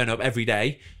could turn up every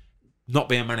day, not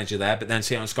be a manager there, but then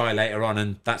see it on Sky later on,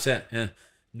 and that's it. Yeah.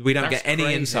 We don't get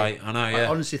any insight. I know, yeah. I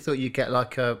honestly thought you'd get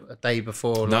like a day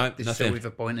before. Like, this nothing. is what we've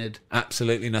appointed.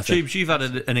 Absolutely nothing. Tubes, you've had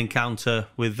an encounter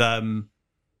with one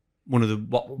of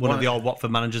the old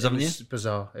Watford managers, haven't you? It was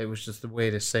bizarre. It was just the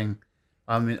weirdest thing.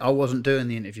 I mean, I wasn't doing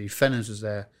the interview. Fenners was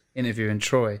there interviewing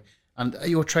Troy. And at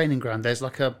your training ground, there's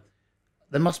there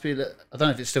must be, I don't know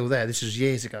if it's still there. This was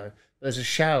years ago. There's a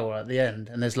shower at the end,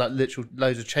 and there's like literal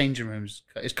loads of changing rooms.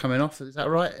 It's coming off. Is that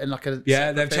right? And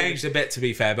they've changed a bit, to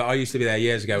be fair. But I used to be there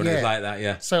years ago when it was like that.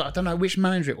 Yeah. So I don't know which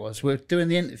manager it was. We're doing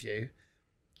the interview,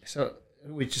 so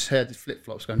we just heard the flip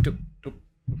flops going, dup, dup,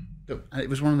 dup, and it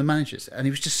was one of the managers, and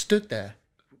he was just stood there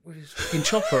with his fucking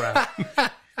chopper out,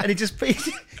 and he just put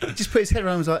his head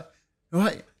around and was like, all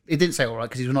right. He didn't say all right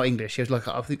because he was not English. He was like,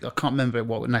 I can't remember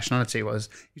what nationality it was.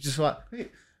 He was just like.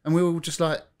 And we were all just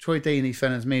like, Troy Deeney,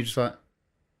 Fenners, me, just like,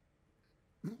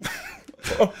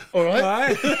 all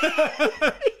right.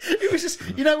 It was just,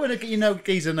 when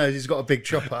geezer knows he's got a big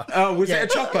chopper. Oh, was it a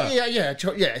chopper? Yeah.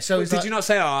 So did you not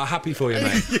say, happy for you,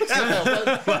 mate?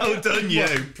 Well done, you.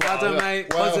 Well done,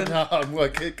 mate. Well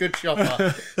done. Good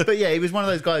chopper. But yeah, he was one of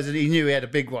those guys that he knew he had a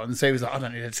big one, so he was like, I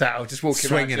don't need a towel, just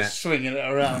walking around, swinging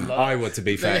it around. Like, I would, to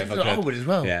be fair. I would as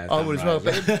well. Yeah, I would as well.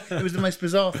 But it was the most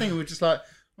bizarre thing. We were just like,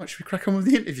 what, should we crack on with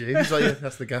the interview? He's like, yeah,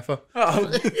 that's the gaffer.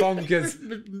 Oh, bonkers.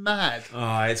 It's mad.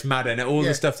 Oh, it's mad. And all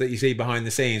the stuff that you see behind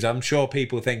the scenes, I'm sure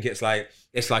people think it's like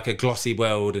a glossy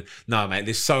world. No, mate,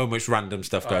 there's so much random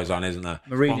stuff goes on, isn't there?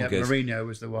 Mourinho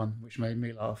was the one which made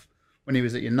me laugh when he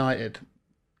was at United.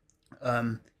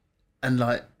 And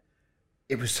like,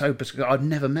 it was so bizarre. I'd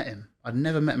never met him. I'd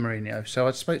never met Mourinho. So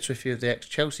I spoke to a few of the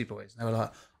ex-Chelsea boys, and they were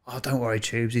like, oh, don't worry,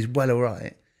 Tubes, he's well all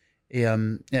right. He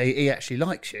actually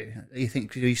likes you. He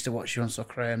thinks he used to watch you on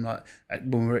Soccer like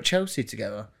when we were at Chelsea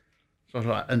together. So I was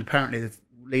like, and apparently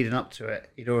leading up to it,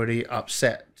 he'd already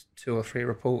upset 2 or 3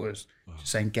 reporters, just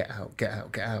saying get out, get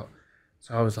out, get out.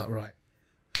 So I was like, right.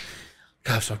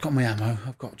 So I've got my ammo.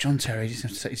 I've got John Terry.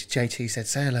 JT said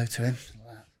say hello to him.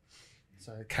 Like that.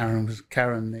 So Karen,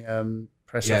 the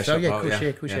press officer. Of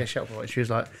course, yeah, shut up. She was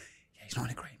like, yeah, he's not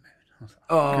in a great mood.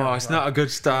 I was like, it's not a good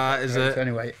start, is it? So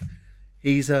anyway.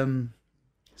 He's so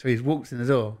he's walked in the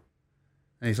door,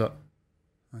 and he's like,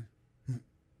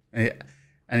 and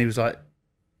he was like,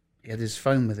 he had his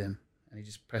phone with him, and he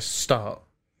just pressed start,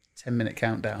 10-minute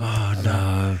countdown. Oh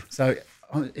no! So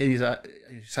he's like,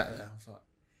 he sat there. I was like,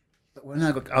 but when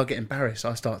I'll get embarrassed,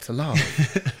 I start to laugh.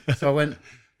 So I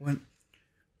went,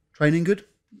 training good,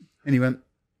 and he went,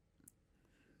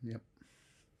 yep.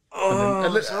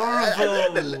 and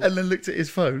then looked at his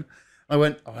phone. I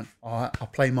went, all right, I'll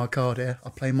play my card here.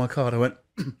 I'll play my card. I went,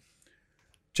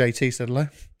 JT said hello.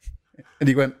 And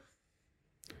he went,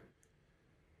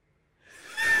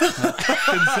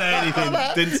 Didn't say anything.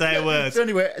 Didn't say a word. so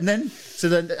anyway, and then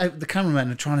the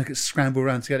cameramen are trying to scramble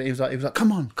around together. He was like,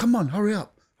 come on, hurry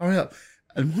up.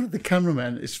 And one of the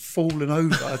cameramen is falling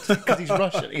over because he's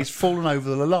Russian. He's fallen over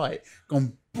the light,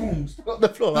 gone boom, on the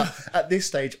floor. Like, at this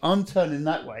stage, I'm turning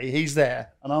that way. He's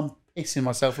there, and I'm pissing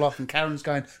myself laughing. Karen's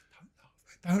going,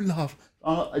 don't laugh.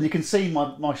 And you can see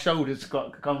my shoulders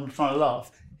kind of trying to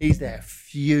laugh. He's there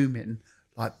fuming,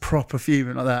 like proper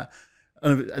fuming like that.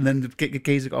 And then the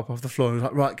geezer got up off the floor and was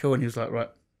like, right, cool. And he was like, right,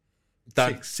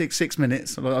 Done. 6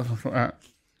 minutes. And I was like, right.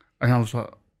 And I was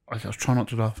like, I was trying not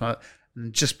to laugh.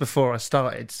 And just before I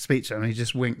started to speak to him, he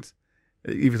just winked.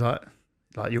 He was like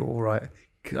you're all right.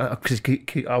 Because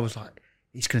I was like,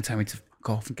 he's going to tell me to fuck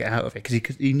off and get out of it.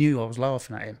 Because he knew I was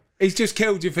laughing at him. He's just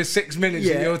killed you for 6 minutes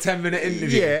in your 10-minute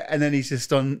interview. Yeah, and then he's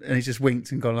just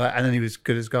winked and gone like that, and then he was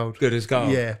good as gold. Good as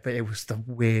gold. Yeah, but it was the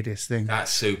weirdest thing.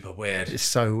 That's super weird. It's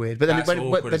so weird. But then, That's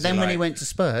awkward as you when he like. went to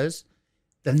Spurs,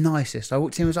 the nicest. I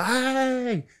walked in and was like,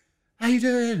 hey, how you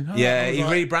doing? Yeah, I was he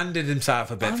like, rebranded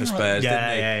himself a bit for like- Spurs, Yeah,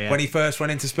 didn't he? yeah, yeah. When he first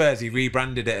went into Spurs, he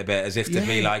rebranded it a bit as if to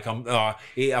be Yeah. like,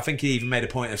 I think he even made a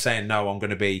point of saying, no, I'm going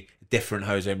to be different,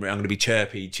 Jose. I'm going to be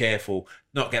chirpy, cheerful,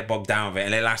 not get bogged down with it.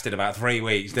 And it lasted about 3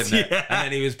 weeks, didn't it? Yeah. And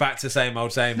then he was back to same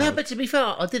old. No, but to be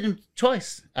fair, I did him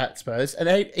twice at Spurs,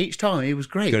 and each time he was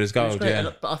great. Good as He was gold, great.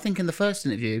 yeah. But I think in the first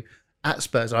interview at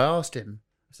Spurs, I asked him.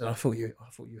 I said, I thought you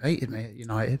hated me at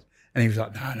United, and he was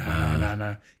like,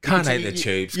 no. Can't hate the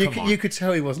tubes, come on. You could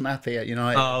tell he wasn't happy at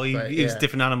United. Oh, he was a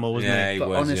different animal, wasn't Yeah, he? he But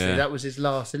was, honestly, yeah. that was his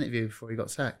last interview before he got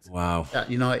sacked. Wow.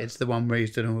 At United's the one where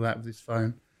he's doing all that with his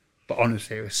phone. But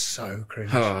honestly, it was so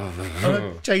cringe. Oh.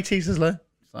 JT says like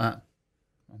that.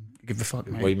 Give a fuck,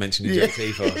 mate. Well, you mentioned the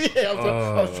JT for. Yeah,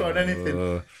 I was trying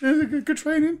anything. Good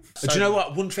training. Do you know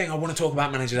what? One thing I want to talk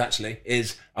about managers actually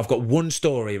is I've got one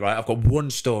story, right? I've got one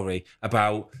story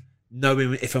about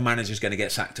knowing if a manager's going to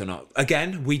get sacked or not.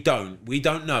 Again, we don't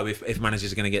know if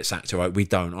managers are going to get sacked, right? We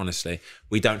don't, honestly.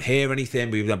 We don't hear anything.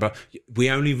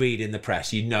 We only read in the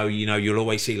press. You'll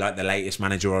always see like the latest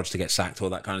manager odds to get sacked, all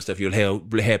that kind of stuff. You'll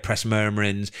hear press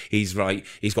murmurings. He's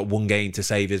got one game to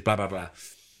save his blah blah blah.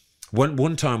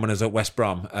 One time when I was at West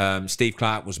Brom, Steve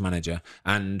Clarke was manager,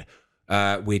 and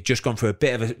we'd just gone through a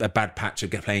bit of a bad patch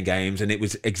of playing games, and it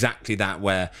was exactly that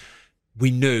where we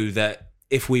knew that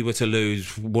if we were to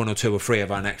lose 1 or 2 or 3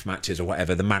 of our next matches or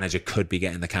whatever, the manager could be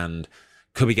getting canned.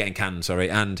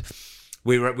 And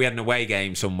we had an away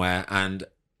game somewhere, and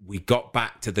we got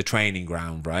back to the training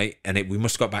ground, right? And we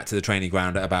must have got back to the training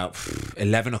ground at about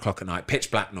 11 o'clock at night. Pitch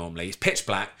black normally. It's pitch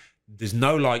black. There's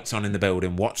no lights on in the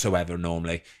building whatsoever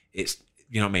normally. It's,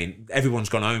 you know what I mean? Everyone's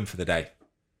gone home for the day.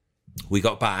 We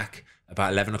got back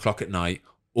about 11 o'clock at night.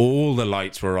 All the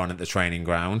lights were on at the training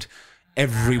ground.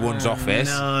 Everyone's office.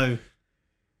 No.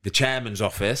 The chairman's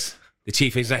office, the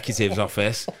chief executive's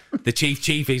office, the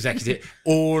chief executive,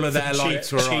 all of their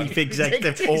lights were on. Chief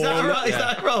executive. Is that right? Is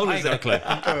that right? I ain't got a clue.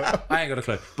 I ain't got a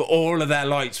clue. But all of their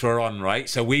lights were on, right?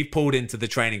 So we've pulled into the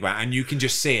training ground, and you can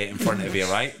just see it in front of you,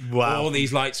 right? Wow. All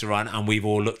these lights are on, and we've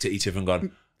all looked at each other and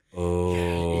gone,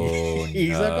 oh, He's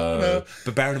no. like, oh, no.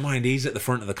 But bearing in mind, he's at the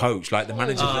front of the coach. Like, the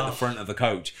manager's at the front of the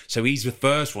coach. So he's the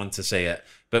first one to see it.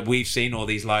 But we've seen all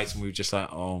these lights, and we were just like,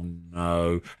 oh,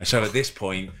 no. And so at this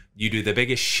point, you do the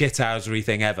biggest shithousery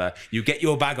thing ever. You get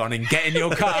your bag on and get in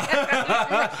your car.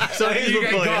 So here's You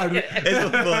one get for gone. you.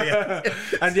 Here's one for you.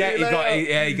 And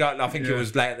he got, I think it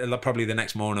was probably the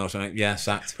next morning or something. Yeah,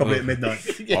 sacked. Probably at midnight.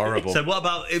 Horrible. So what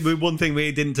about one thing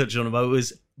we didn't touch on about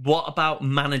was what about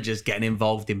managers getting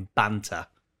involved in banter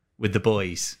with the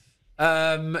boys?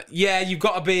 Yeah, you've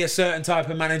got to be a certain type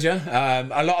of manager.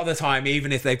 A lot of the time,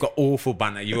 even if they've got awful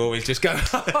banter, you always just go,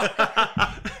 Funny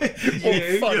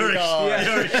guy.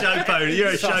 You're a show pony. You're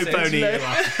a show Sausage, pony. You mate.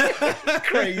 are.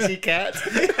 Crazy cat.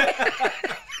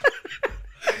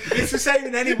 It's the same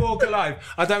in any walk of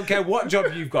life. I don't care what job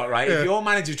you've got, right? If your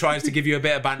manager tries to give you a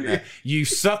bit of banter, you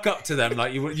suck up to them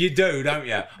like you do, don't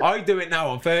you? I do it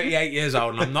now. I'm 38 years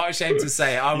old, and I'm not ashamed to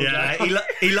say it. I would Yeah,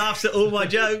 he laughs at all my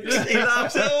jokes. He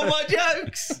laughs at all my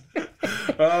jokes.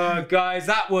 Guys,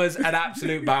 that was an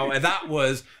absolute belter. That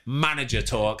was manager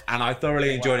talk, and I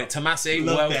thoroughly enjoyed it. Tomasi,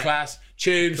 Loved world it. class.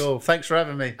 Tubes, Cool. Thanks for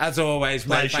having me. as always,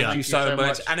 mate. Pleasure. Thank you so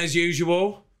much. And as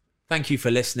usual, thank you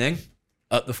for listening.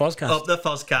 Up the Fozcast. Up the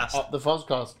Fozcast. Up the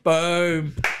Fozcast.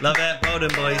 Boom. Love it. Well done,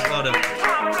 boys. Well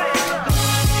done.